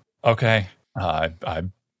nothing. Okay. I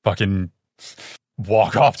fucking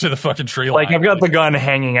walk off to the fucking tree line. Like, I've got the gun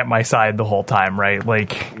hanging at my side the whole time, right?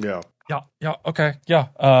 Like, Yeah, okay. Yeah.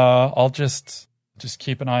 I'll just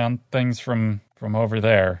keep an eye on things from over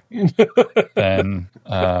there. Then,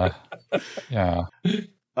 yeah.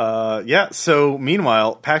 So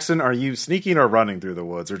meanwhile, Paxton, are you sneaking or running through the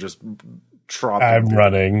woods, or just tropping? I'm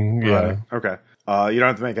running. Yeah. Okay. You don't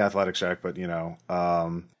have to make an athletics check, but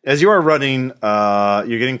as you are running,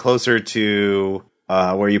 you're getting closer to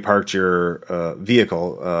where you parked your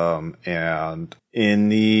vehicle, and in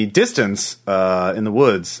the distance, in the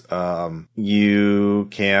woods, you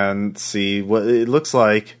can see what it looks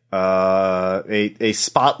like a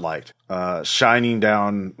spotlight shining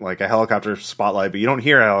down, like a helicopter spotlight, but you don't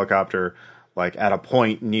hear a helicopter like at a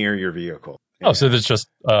point near your vehicle. Oh, so there's just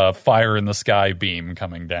fire in the sky beam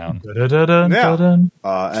coming down. Yeah.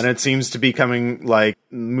 And it seems to be coming, like,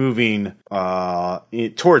 moving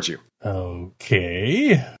towards you.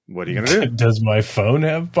 Okay. What are you going to do? Does my phone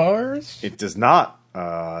have bars? It does not.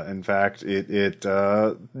 In fact, you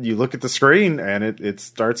look at the screen and it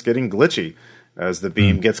starts getting glitchy as the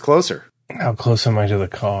beam gets closer. How close am I to the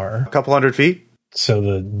car? A couple 100 feet? So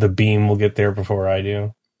the beam will get there before I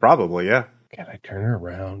do? Probably, yeah. Can I turn it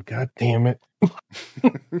around? God damn it.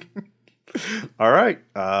 All right.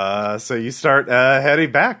 So you start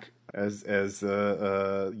heading back as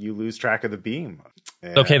you lose track of the beam.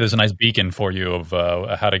 And, Okay, there's a nice beacon for you of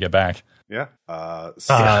how to get back. Yeah. I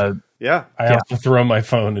also throw my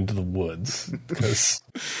phone into the woods.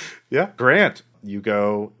 Yeah. Grant, you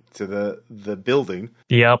go to the building.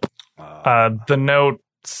 Yep. The note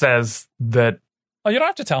says that. Oh, you don't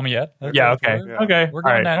have to tell me yet. Yeah. Okay. Okay. We're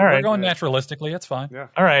going, all right. We're going naturalistically. It's fine. Yeah.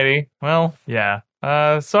 Alrighty. Well, yeah.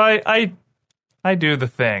 So I do the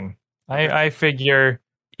thing. I figure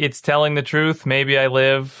it's telling the truth. Maybe I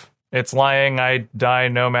live. It's lying. I die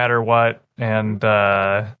no matter what. And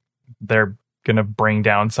they're gonna bring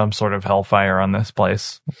down some sort of hellfire on this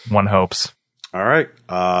place. One hopes. All right.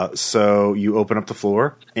 So you open up the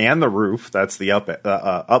floor and the roof. That's the up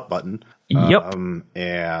button. Yep.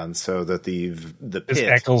 And so that the Does pit.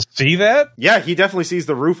 Eccles see that? Yeah, he definitely sees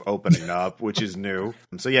the roof opening up, which is new.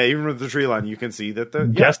 So yeah, even with the tree line, you can see that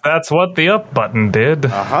Guess that's what the up button did.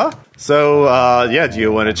 So do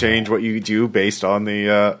you want to change what you do based on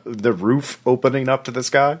the roof opening up to the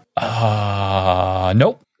sky?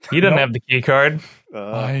 Nope. He doesn't have the key card.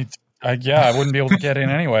 I wouldn't be able to get in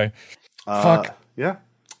anyway. Fuck. Yeah.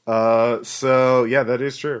 So yeah, that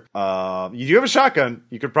is true. You do have a shotgun.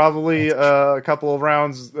 You could probably a couple of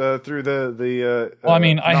rounds through the. Well, I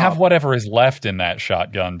mean, I knob. have whatever is left in that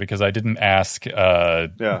shotgun because I didn't ask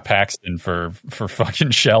Paxton for fucking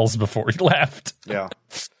shells before he left. Yeah.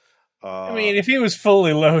 I mean, if he was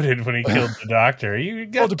fully loaded when he killed the doctor, you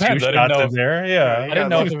got two depends. I didn't shots know in there. Yeah, I didn't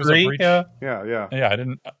know if it was a breach. Yeah. Yeah,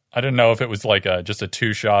 I didn't know if it was like just a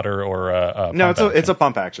 2-shotter or a No, pump it's a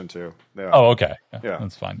pump action too. Yeah. Oh, okay. Yeah.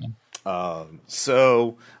 That's fine then.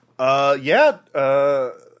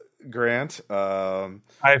 Grant.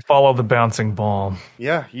 I follow the bouncing ball.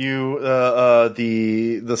 Yeah, you.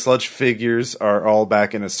 The sludge figures are all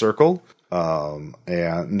back in a circle.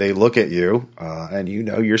 And they look at you, and you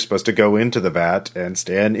know you're supposed to go into the vat and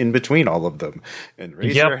stand in between all of them and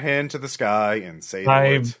raise your hand to the sky and say the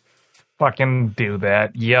words. Fucking do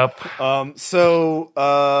that. Yep.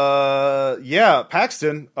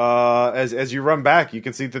 Paxton, as you run back, you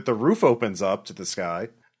can see that the roof opens up to the sky,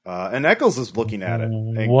 and Eccles is looking at it.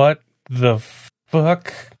 What the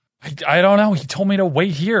fuck? I don't know. He told me to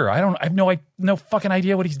wait here. I have no fucking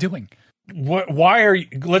idea what he's doing. What? Why are you?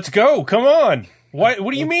 Let's go. Come on. What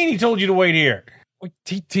do you mean he told you to wait here?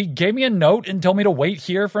 He gave me a note and told me to wait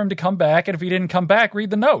here for him to come back, and if he didn't come back,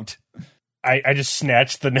 read the note. I just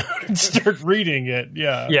snatched the note and start reading it.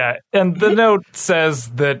 Yeah. Yeah, and the note says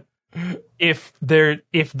that if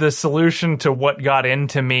the solution to what got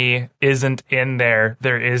into me isn't in there,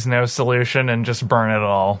 there is no solution, and just burn it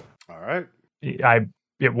all. All right.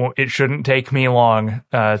 It shouldn't take me long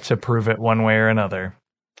to prove it one way or another.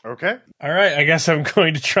 Okay. All right. I guess I'm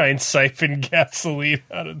going to try and siphon gasoline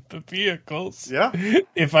out of the vehicles. Yeah.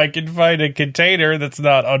 If I can find a container that's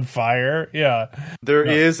not on fire. Yeah. There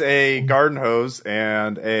is a garden hose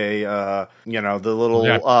and the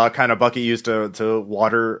little kind of bucket used to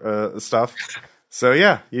water stuff. So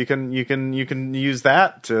yeah, you can use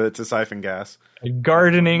that to siphon gas. A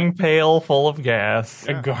gardening pail full of gas.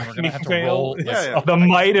 A gardening pail? The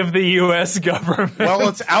might of the U.S. government. Well,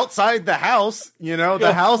 it's outside the house.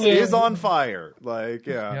 The house is on fire. Like,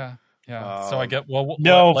 yeah. So I get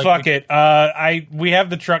fuck it. We have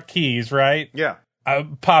the truck keys, right? Yeah.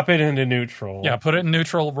 Pop it into neutral. Yeah, put it in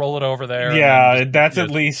neutral, roll it over there. Yeah, that's at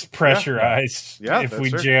least pressurized. Yeah, if we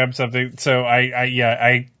true. jam something. So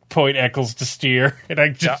I point Eccles to steer, and I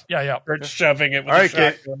just start shoving it with a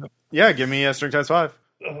shotgun. Yeah, give me a strength times 5.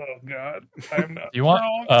 Oh God, I'm not. You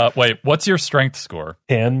want? Wait, what's your strength score?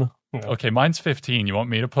 10. Okay, mine's 15. You want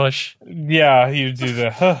me to push? Yeah, you do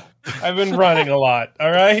the. I've been running a lot. All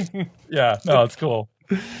right. Yeah, no, it's cool.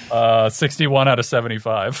 61 out of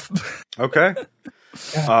 75. Okay.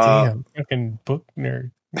 God damn, fucking book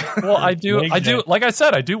nerd. Well, I do. Like I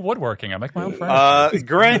said, I do woodworking. I make my own furniture.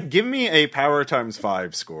 Grant, give me a power times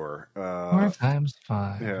 5 score. Power times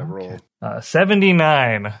 5. Yeah, roll.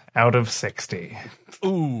 79 out of 60.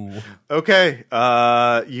 Ooh. Okay.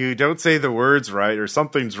 You don't say the words right, or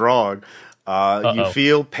something's wrong. You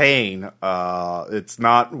feel pain. It's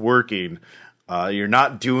not working. You're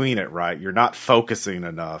not doing it right. You're not focusing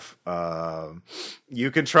enough.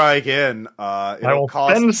 You can try again. I will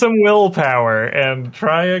spend some willpower and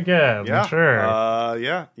try again. Yeah, sure.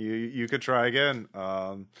 You could try again.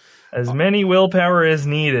 As many willpower as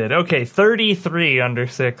needed. Okay, 33 under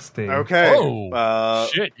 60. Okay. Oh,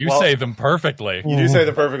 shit, you say them perfectly. You do say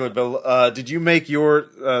them perfectly, Bill. Did you make your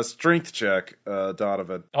strength check,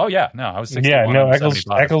 Donovan? Oh, yeah. No, I was 61. Yeah, no, I'm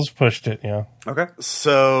 75. Eccles pushed it, yeah. Okay.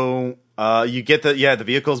 So you get the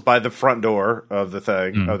vehicle's by the front door of the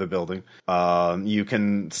thing, of the building. You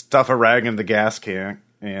can stuff a rag in the gas can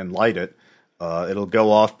and light it. It'll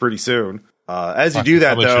go off pretty soon. As you do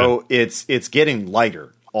that, though, it's getting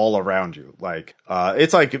lighter all around you. Like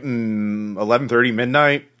it's like 11:30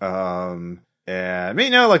 midnight, and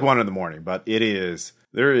maybe like 1 a.m, but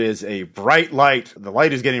there is a bright light. The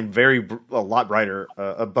light is getting a lot brighter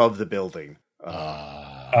above the building.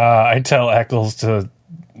 I tell Eccles to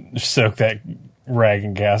soak that rag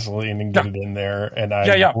in gasoline and get it in there, and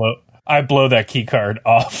I blow that key card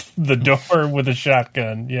off the door with a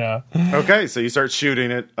shotgun. Yeah. Okay, so you start shooting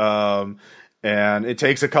it. And it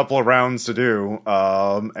takes a couple of rounds to do,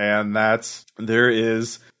 and there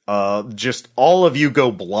is just all of you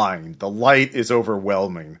go blind. The light is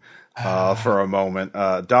overwhelming for a moment.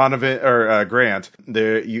 Donovan or Grant,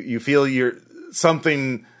 you feel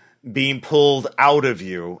something being pulled out of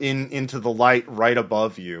you into the light right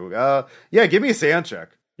above you. Give me a sand check.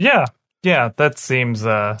 Yeah, that seems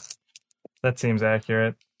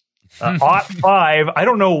accurate. 5. I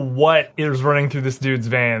don't know what is running through this dude's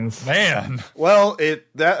veins. Man. Well,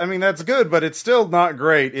 that's good, but it's still not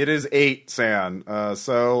great. It is 8 sand.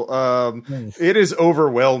 So it is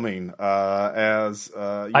overwhelming as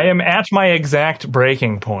I am at my exact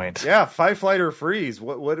breaking point. Yeah, fight, flight, or freeze.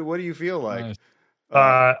 What do you feel like? Nice.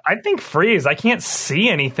 I think freeze. I can't see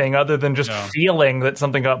anything other than just feeling that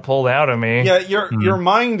something got pulled out of me. Yeah, your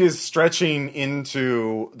mind is stretching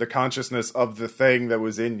into the consciousness of the thing that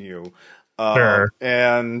was in you. Sure.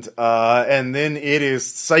 And then it is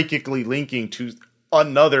psychically linking to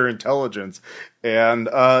another intelligence. And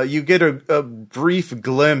you get a brief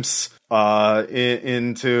glimpse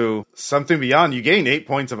into something beyond. You gain 8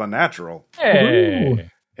 points of unnatural. Hey. Ooh.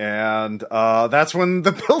 And that's when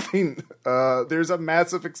the building there's a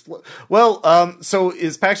massive explosion. Well, so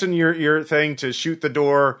is Paxton your thing to shoot the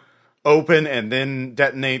door open and then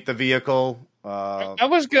detonate the vehicle? I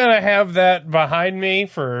was gonna have that behind me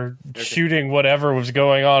for shooting whatever was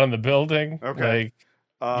going on in the building. Okay.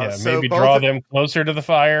 So maybe draw them closer to the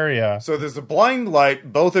fire. Yeah. So there's a blind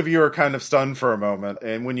light. Both of you are kind of stunned for a moment,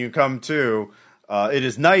 and when you come to, it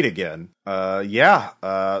is night again.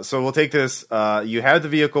 So we'll take this. You had the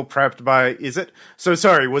vehicle prepped by. Is it? So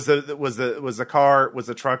sorry. Was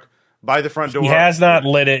the truck by the front door? He has not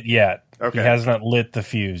lit it yet. Okay. He has not lit the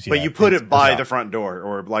fuse yet. But you put it by the front door,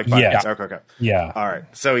 or like by Okay. Yeah. All right.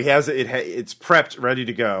 So he has it. It's prepped, ready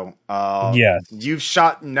to go. Yes. You've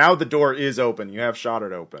shot. Now the door is open. You have shot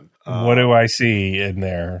it open. What do I see in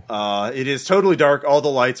there? It is totally dark. All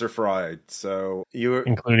the lights are fried. So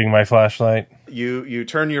including my flashlight. You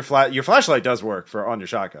turn your flashlight does work on your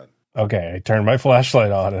shotgun. Okay, I turn my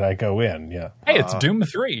flashlight on and I go in. Yeah. Hey, it's Doom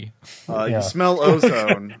 3. You smell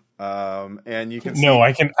ozone. And you can see. No,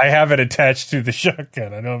 I have it attached to the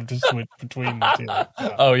shotgun. I don't have to switch between the two. Yeah.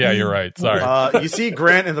 Oh yeah, you're right. Sorry. You see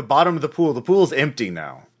Grant in the bottom of the pool. The pool's empty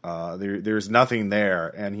now. There's nothing there,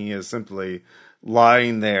 and he is simply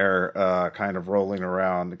lying there, kind of rolling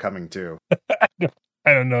around, coming to.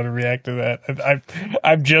 I don't know how to react to that.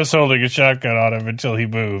 I'm just holding a shotgun on him until he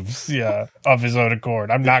moves. Yeah, of his own accord.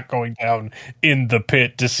 I'm not going down in the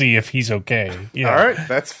pit to see if he's okay. Yeah. All right,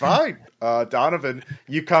 that's fine. Donovan,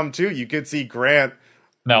 you come too. You can see Grant.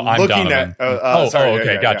 No, I'm looking Donovan.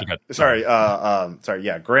 Gotcha. Sorry. Sorry.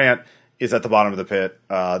 Yeah, Grant is at the bottom of the pit.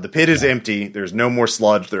 The pit is empty. There's no more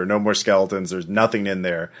sludge. There are no more skeletons. There's nothing in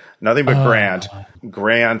there. Nothing but Grant.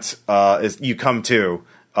 Grant you come to,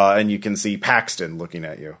 and you can see Paxton looking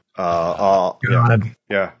at you. God.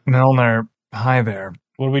 Yeah. Milner, hi there.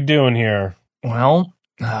 What are we doing here? Well,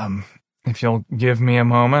 if you'll give me a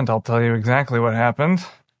moment, I'll tell you exactly what happened.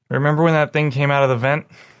 Remember when that thing came out of the vent?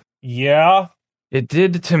 Yeah. It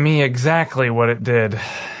did to me exactly what it did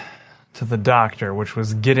to the doctor, which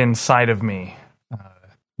was get inside of me.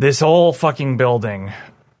 This whole fucking building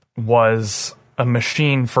was a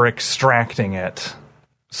machine for extracting it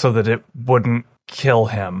so that it wouldn't kill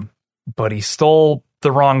him. But he stole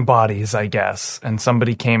the wrong bodies, I guess, and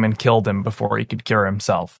somebody came and killed him before he could cure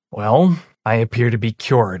himself. Well, I appear to be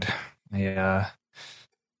cured.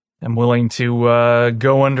 I'm willing to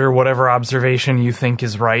go under whatever observation you think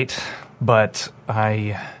is right, but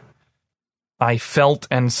I I felt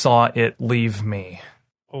and saw it leave me.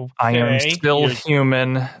 Okay. I am still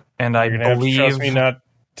human, and I You're gonna believe. have to trust me not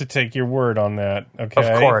to take your word on that.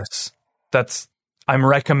 Okay. Of course. I'm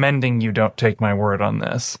recommending you don't take my word on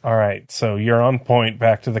this. All right. So you're on point.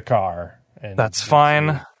 Back to the car. And That's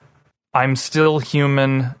fine. I'm still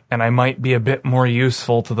human, and I might be a bit more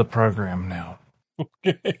useful to the program now.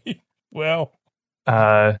 Okay. Well,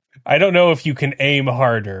 Uh, I don't know if you can aim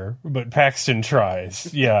harder, but Paxton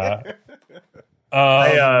tries. Yeah.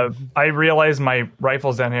 I realize my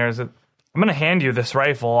rifle's down here. I'm going to hand you this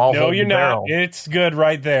rifle. I'll No, hold you're the barrel. not. It's good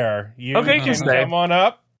right there. You Okay, you can stay. come on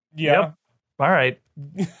up. Yeah. Yep. All right.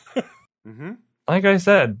 Mm-hmm. Like I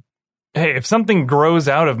said, hey, if something grows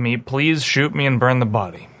out of me, please shoot me and burn the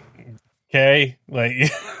body. Okay.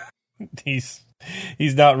 Like he's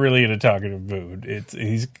not really in a talkative mood.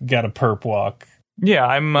 He's got a perp walk. Yeah,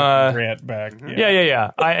 I'm. Rant back.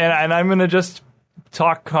 Yeah. And I'm going to just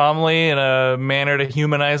talk calmly in a manner to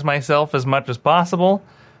humanize myself as much as possible.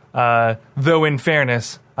 Though, in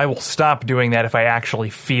fairness, I will stop doing that if I actually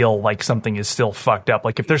feel like something is still fucked up.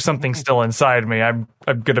 Like, if there's something still inside me, I'm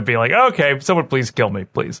going to be like, okay, someone please kill me,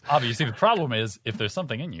 please. Obviously, the problem is if there's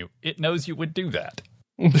something in you, it knows you would do that.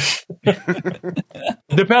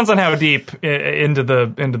 Depends on how deep into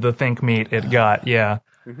the think meat it got, yeah.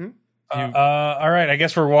 All right, I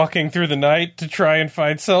guess we're walking through the night to try and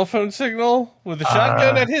find cell phone signal with a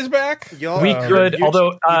shotgun at his back. We could,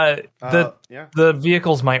 although yeah. the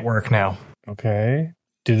vehicles might work now. Okay.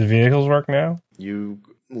 Do the vehicles work now? You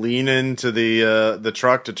lean into the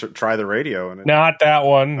truck to try the radio, and Not that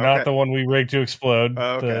one. Okay. Not the one we rigged to explode.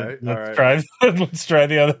 Okay, Let's all right. let's try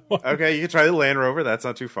the other one. okay, you can try the Land Rover. That's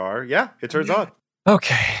not too far. Yeah, it turns on.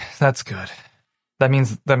 Okay, that's good. That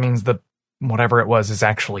means that whatever it was is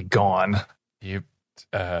actually gone. You,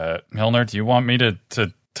 Milner, do you want me to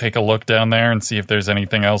take a look down there and see if there's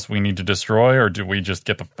anything else we need to destroy, or do we just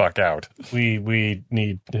get the fuck out? We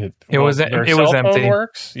need to. It was their it was cell phone empty.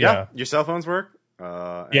 Works. Yeah, your cell phones work.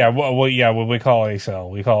 Yeah. Well, yeah. What we call a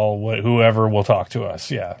cell, we call whoever will talk to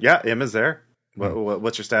us. Yeah. Yeah, Emma's there.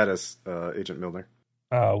 What's your status, Agent Milner?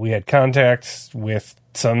 We had contact with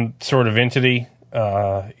some sort of entity.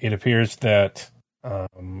 It appears that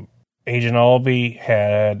Agent Albee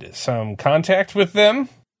had some contact with them,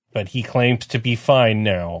 but he claims to be fine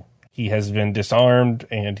now. He has been disarmed,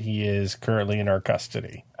 and he is currently in our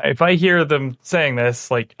custody. If I hear them saying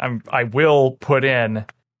this, like I will put in.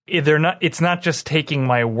 It's not just taking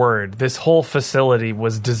my word. This whole facility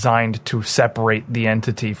was designed to separate the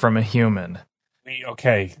entity from a human.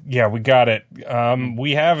 Okay, yeah, we got it.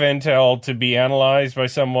 We have intel to be analyzed by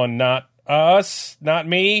someone, not us, not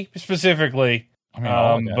me specifically. I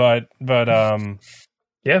mean, But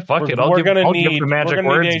Yeah, fuck it. we're going to need the magic Agent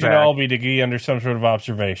words back. Albee to be under some sort of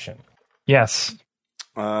observation. Yes.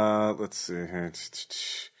 Let's see.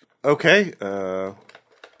 Okay.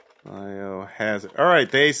 Biohazard. All right.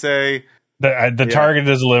 They say The target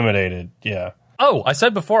is eliminated. Yeah. Oh, I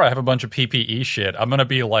said before I have a bunch of PPE shit. I'm gonna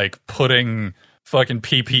be like putting fucking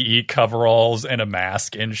PPE coveralls and a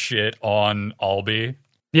mask and shit on Albee.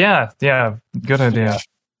 Yeah. Good idea.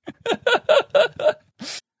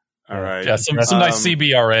 all right. Yeah, some nice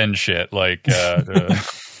CBRN shit. Like,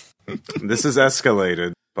 This is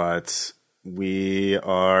escalated, but we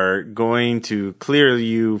are going to clear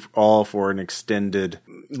you all for an extended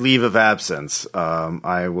leave of absence.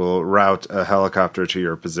 I will route a helicopter to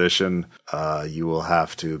your position. You will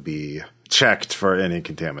have to be checked for any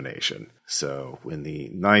contamination. So when the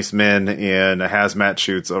nice men in hazmat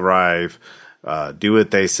suits arrive, do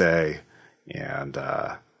what they say, and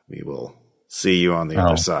we will see you on the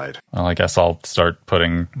other side. well, I guess I'll start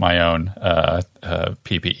putting my own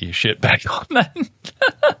PPE shit back on then.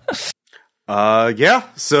 Yeah.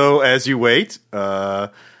 So as you wait,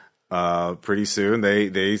 pretty soon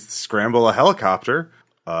they scramble a helicopter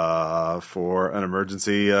for an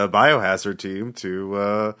emergency biohazard team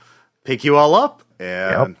to pick you all up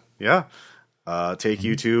and take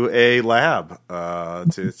you to a lab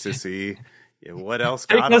to see what else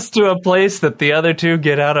Take got us to a place that the other two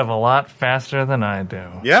get out of a lot faster than I do.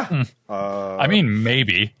 Yeah. I mean,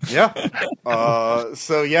 maybe. Yeah.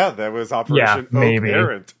 So yeah, that was Operation maybe. Oak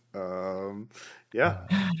Errant. Yeah.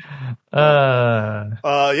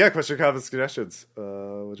 Question, comments, suggestions.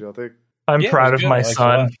 What do y'all think? I'm Yeah, proud it of was my good. I liked it a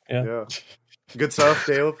son. lot. Yeah. Yeah. Good stuff,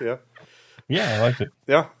 Caleb. Yeah. Yeah, I liked it.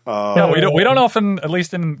 Yeah. Yeah, we don't often, at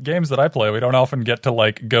least in games that I play, we don't often get to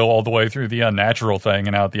like go all the way through the unnatural thing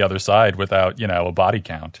and out the other side without a body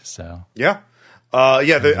count. So Yeah. To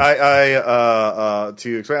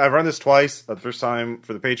explain, I've run this twice. The first time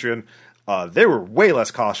for the Patreon, they were way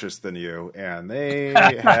less cautious than you, and they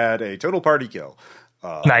had a total party kill.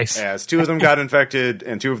 Nice. As 2 of them got infected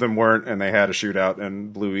and 2 of them weren't, and they had a shootout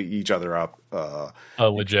and blew each other up.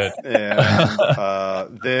 Legit.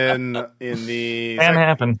 And then in the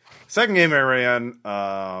second game I ran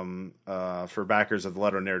for backers of the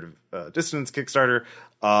Leto Narrative Dissonance Kickstarter,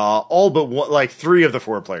 all but one, 3 of the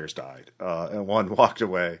 4 players died, and 1 walked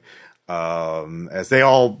away. As they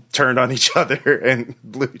all turned on each other and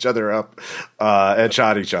blew each other up and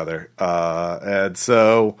shot each other. And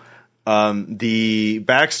so the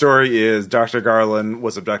backstory is Dr. Garland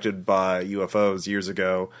was abducted by UFOs years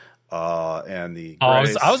ago. And the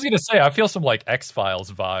Greys, I was going to say, I feel some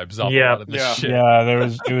X-Files vibes off a lot of this shit. Yeah,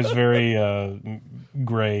 it was very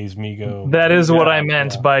Greys, Mego. That is what I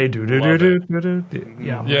meant by do.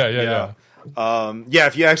 Yeah.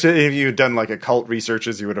 If you had done occult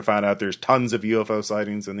researches, you would have found out there's tons of UFO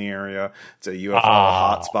sightings in the area. It's a UFO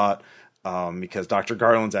hotspot. Because Dr.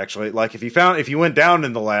 Garland's actually if you went down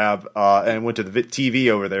in the lab and went to the TV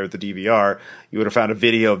over there at the DVR, you would have found a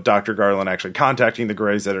video of Dr. Garland actually contacting the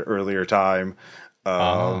Greys at an earlier time.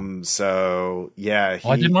 So yeah,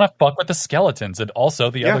 I didn't want to fuck with the skeletons, and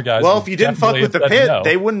also the other guys. Well, if you didn't fuck with the pit,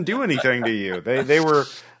 they wouldn't do anything to you. They were.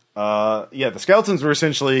 The skeletons were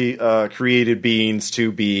essentially created beings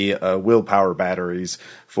to be willpower batteries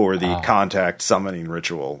for the contact summoning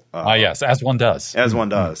ritual. Yes, as one does. As one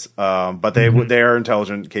does. But they are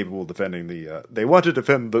intelligent, capable of defending they want to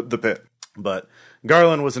defend the pit. But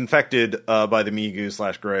Garland was infected by the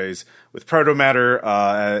Migu/Greys with protomatter,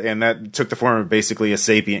 and that took the form of basically a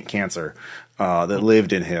sapient cancer that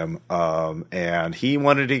lived in him. And he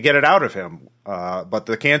wanted to get it out of him. But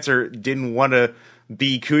the cancer didn't want to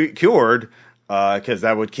be cured because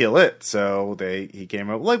that would kill it. So he came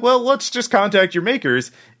up let's just contact your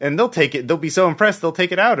makers and they'll take it. They'll be so impressed they'll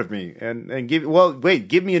take it out of me and give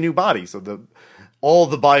me a new body. So all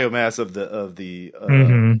the biomass of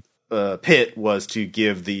the pit was to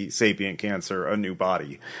give the sapient cancer a new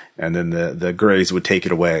body, and then the Greys would take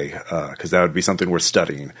it away because that would be something worth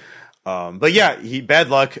studying. But yeah, bad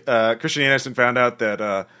luck. Christian Anderson found out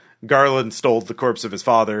that Garland stole the corpse of his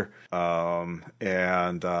father,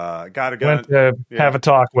 and got a gun. Went to have a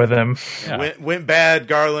talk with him. Yeah. Went bad.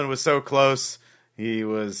 Garland was so close. He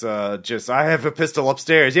was I have a pistol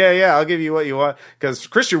upstairs. Yeah, I'll give you what you want. Because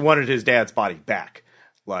Christian wanted his dad's body back.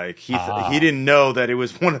 He didn't know that it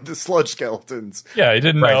was one of the sludge skeletons. Yeah, he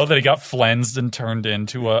didn't know that he got flensed and turned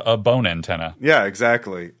into a bone antenna. Yeah,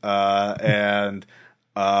 exactly. And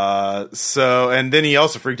then he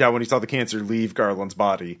also freaked out when he saw the cancer leave Garland's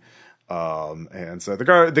body. And so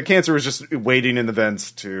the cancer was just waiting in the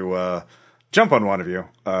vents to jump on one of you.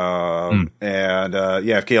 And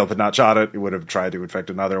if Caleb had not shot it would have tried to infect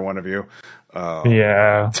another one of you.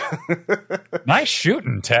 Nice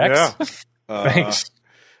shooting, Tex. Yeah. Thanks.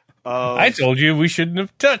 I told you we shouldn't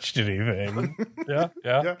have touched anything. Yeah.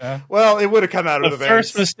 Well, it would have come out of the vents.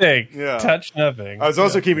 First mistake. Yeah. Touch nothing. I was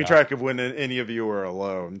also keeping track of when any of you were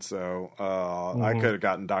alone, so I could have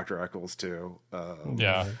gotten Dr. Eccles too.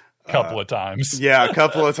 A couple of times. Yeah, a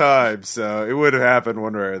couple of times. So it would have happened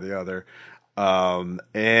one way or the other. The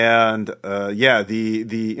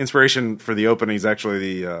inspiration for the opening is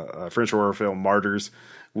actually the French horror film Martyrs,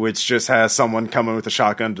 which just has someone coming with a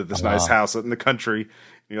shotgun to this nice house in the country. And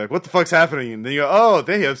you're like, what the fuck's happening? And then you go, oh,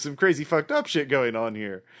 they have some crazy fucked up shit going on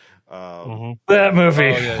here. That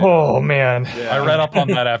movie. Oh, man. Yeah. I read up on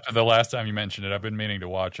that after the last time you mentioned it. I've been meaning to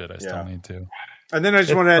watch it. I still need to. And then I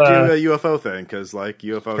just wanted to do a UFO thing because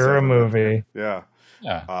UFOs are a movie. Yeah.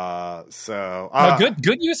 Yeah.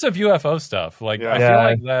 Good use of UFO stuff. I feel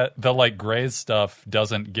like that the Greys stuff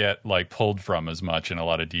doesn't get pulled from as much in a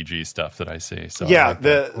lot of DG stuff that I see. So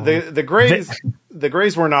the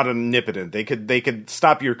Greys were not omnipotent. They could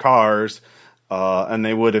stop your cars, and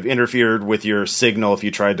they would have interfered with your signal if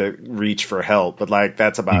you tried to reach for help. But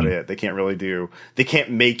that's about it. They can't really they can't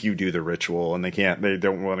make you do the ritual, and they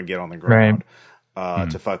don't want to get on the ground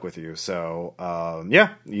to fuck with you. So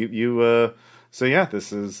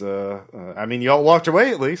this is, y'all walked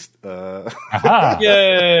away at least.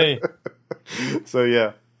 Yay!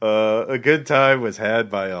 So a good time was had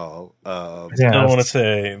by all. I still want to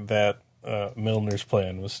say that Milner's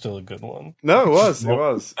plan was still a good one. No, it was.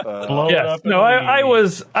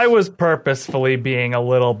 I was purposefully being a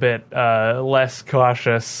little bit less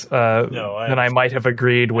cautious than I might have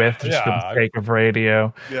agreed with just for the sake of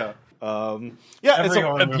radio. Yeah. Every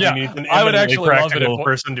horror movie needs an I would actually practical love it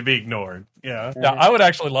person to be ignored. Yeah, I would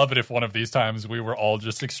actually love it if one of these times we were all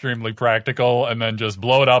just extremely practical and then just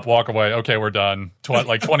blow it up, walk away. Okay, we're done.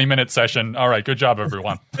 20-minute session. All right, good job,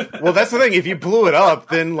 everyone. Well, that's the thing. If you blew it up,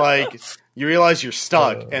 then you realize you're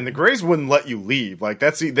stuck, and the Greys wouldn't let you leave. Like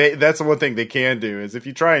that's the one thing they can do is if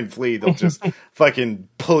you try and flee, they'll just fucking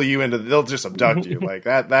pull you into. They'll just abduct you like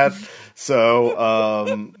that.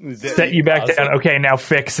 So set you back down. Okay, now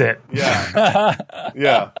fix it. Yeah,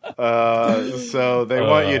 yeah. So they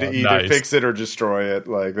want you to either nice. fix it or destroy it.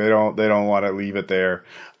 Like they don't want to leave it there.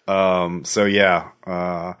 So yeah,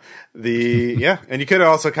 and you could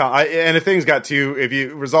also and if things got if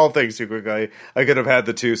you resolve things too quickly, I could have had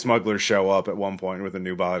the 2 smugglers show up at one point with a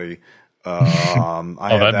new body.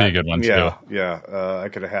 That'd be a good one too. Yeah. I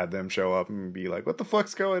could have had them show up and be like, "What the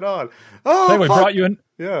fuck's going on?" Oh, hey, we brought you in.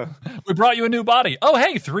 Yeah, we brought you a new body. Oh,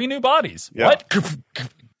 hey, 3 new bodies. Yeah. What?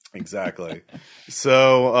 Exactly.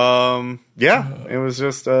 So, it was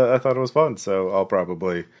just, I thought it was fun. So I'll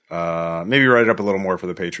probably, maybe write up a little more for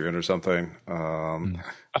the Patreon or something.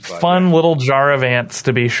 A fun little jar of ants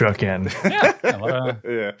to be shook in. A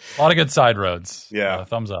lot of good side roads. Yeah.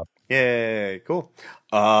 Thumbs up. Yay. Cool.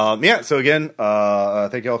 So again,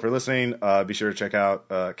 thank you all for listening. Be sure to check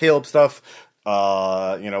out, Caleb stuff.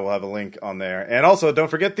 We'll have a link on there. And also don't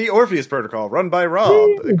forget the Orpheus Protocol run by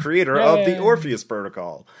Rob, the creator of the Orpheus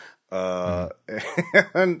Protocol. And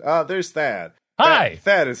there's Thad. Hi.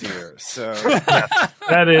 Thad is here. So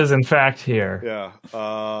That is in fact here. yeah.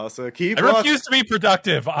 So keep I refuse to be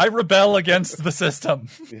productive. I rebel against the system.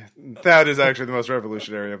 Thad is actually the most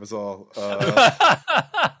revolutionary of us all.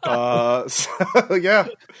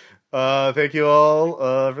 Thank you all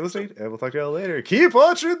for listening, and we'll talk to you all later. Keep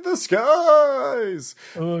watching the skies.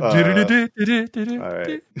 All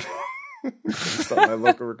right. Stop my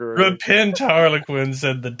local recording. Repent, Harlequin,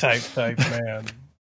 said the type man.